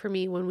part for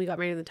me when we got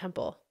married in the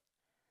temple.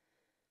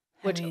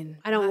 Which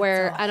I don't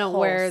wear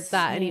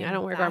that any. I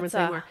don't wear garments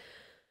anymore.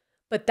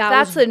 But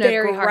that's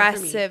very hard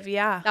for me.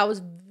 Yeah. That was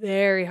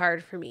very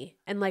hard for me.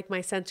 And like my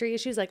sensory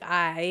issues, like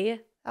that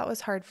was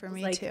hard for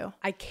me like, too.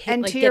 I can't.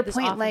 And like, to get your this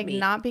point, off like of me.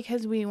 not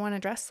because we want to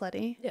dress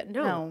slutty. Yeah,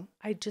 no.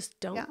 I just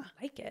don't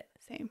like it.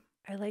 Same.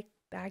 I like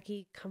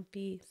baggy,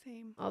 comfy.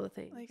 Same. All the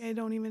things. Like I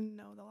don't even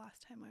know the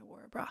last time I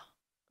wore a bra.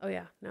 Oh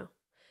yeah, no.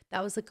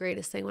 That was the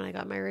greatest thing when I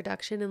got my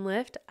reduction and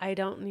lift. I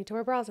don't need to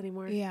wear bras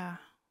anymore. Yeah.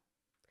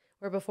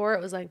 Where before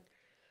it was like,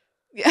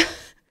 yeah,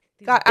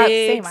 got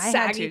big, same. I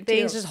saggy had to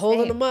things, just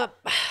holding them up.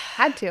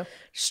 Had to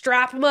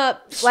strap them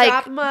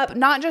up,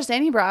 Not just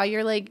any bra.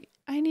 You're like,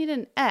 I need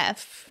an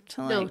F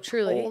to like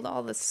truly hold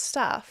all this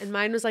stuff. And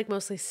mine was like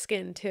mostly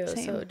skin too,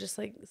 Same. so it just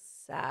like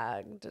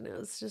sagged, and it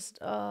was just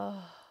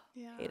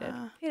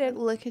hated.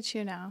 Look at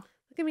you now.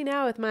 Look at me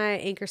now with my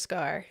anchor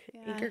scar,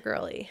 anchor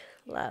girly.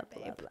 Love.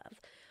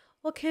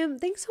 Well, Kim,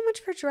 thanks so much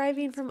for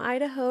driving from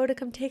Idaho to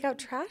come take out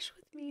trash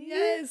with me.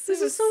 Yes. This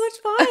was so much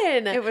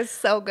fun. It was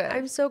so good.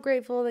 I'm so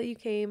grateful that you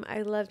came.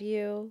 I love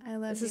you. I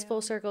love you. This is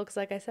full circle because,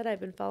 like I said, I've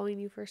been following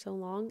you for so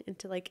long, and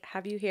to like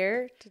have you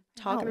here to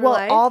talk in our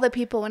life. All the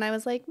people, when I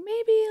was like,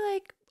 maybe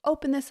like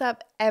open this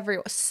up,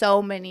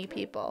 so many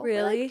people.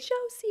 Really? Like,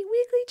 Josie,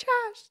 Weekly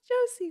Trash.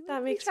 Josie,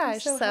 that Weekly makes Trash.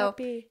 me so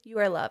happy. You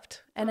are loved.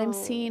 And I'm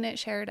seeing it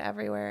shared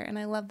everywhere. And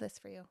I love this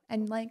for you.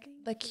 And like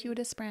the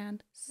cutest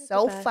brand. You're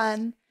so the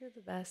fun. You're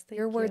the best. Thank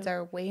Your you. words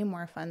are way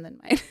more fun than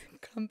mine.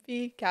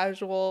 Comfy,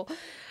 casual,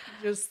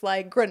 just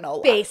like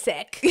granola.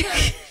 Basic.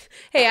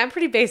 Hey, I'm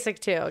pretty basic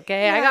too,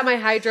 okay? Yeah. I got my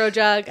hydro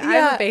jug. Yeah.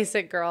 I'm a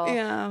basic girl.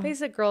 Yeah.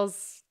 Basic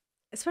girls,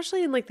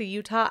 especially in like the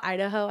Utah,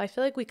 Idaho, I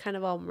feel like we kind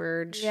of all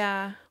merge.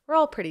 Yeah. We're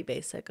all pretty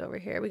basic over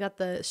here. We got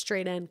the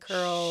straight end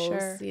curls,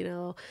 Sure. you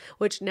know,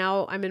 which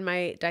now I'm in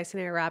my Dyson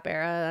Airwrap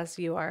era, as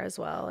you are as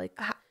well. Like,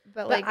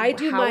 But like, I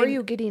do how are mine-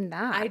 you getting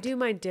that? I do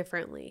mine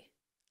differently.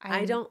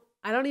 I'm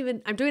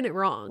I'm doing it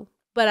wrong,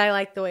 but I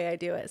like the way I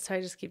do it. So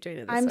I just keep doing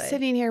it this way.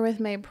 sitting here with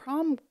my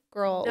prom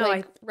girl,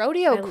 No,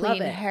 rodeo I love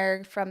queen it.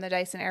 hair from the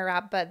Dyson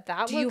Airwrap, but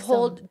that Do you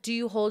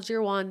hold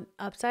your wand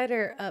upside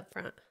or up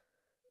front?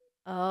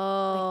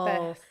 Oh,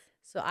 like this.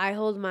 so I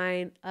hold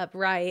mine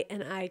upright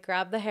and I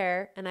grab the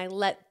hair and I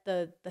let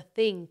the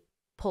thing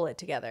pull it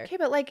together. Okay,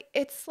 but like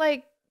it's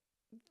like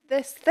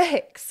this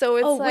thick, so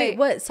it's wait,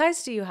 what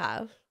size do you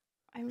have?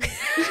 I'm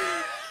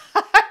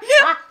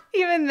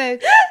even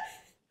the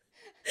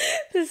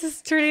This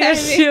is turning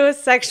into a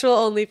sexual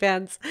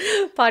OnlyFans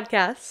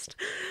podcast.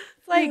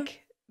 it's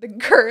like the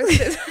girth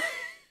is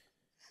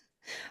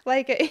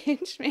like an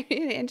inch, maybe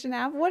an inch and a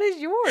half. What is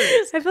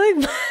yours? I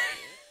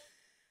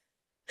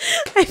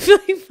feel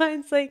like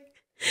mine's like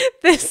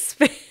this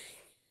big.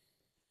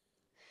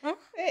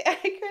 I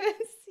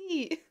couldn't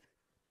see.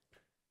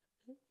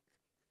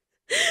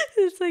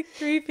 It's like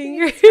 3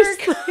 fingers.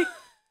 Thanks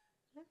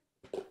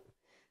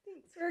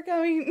for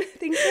coming.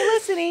 Thanks for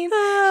listening.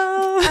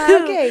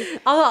 Oh. Okay.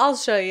 I'll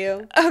show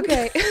you.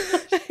 Okay.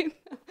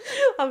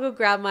 I'll go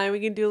grab mine. We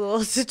can do a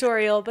little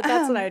tutorial, but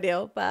that's what I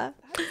do. But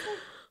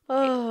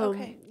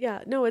okay.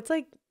 yeah, no, it's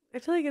like I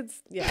feel like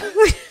it's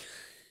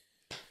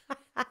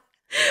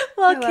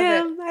Well,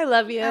 Kim, I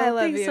love you.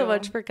 Thanks so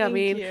much for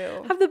coming. Thank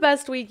you. Have the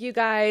best week, you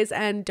guys,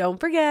 and don't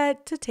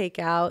forget to take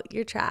out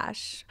your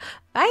trash.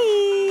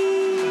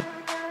 Bye.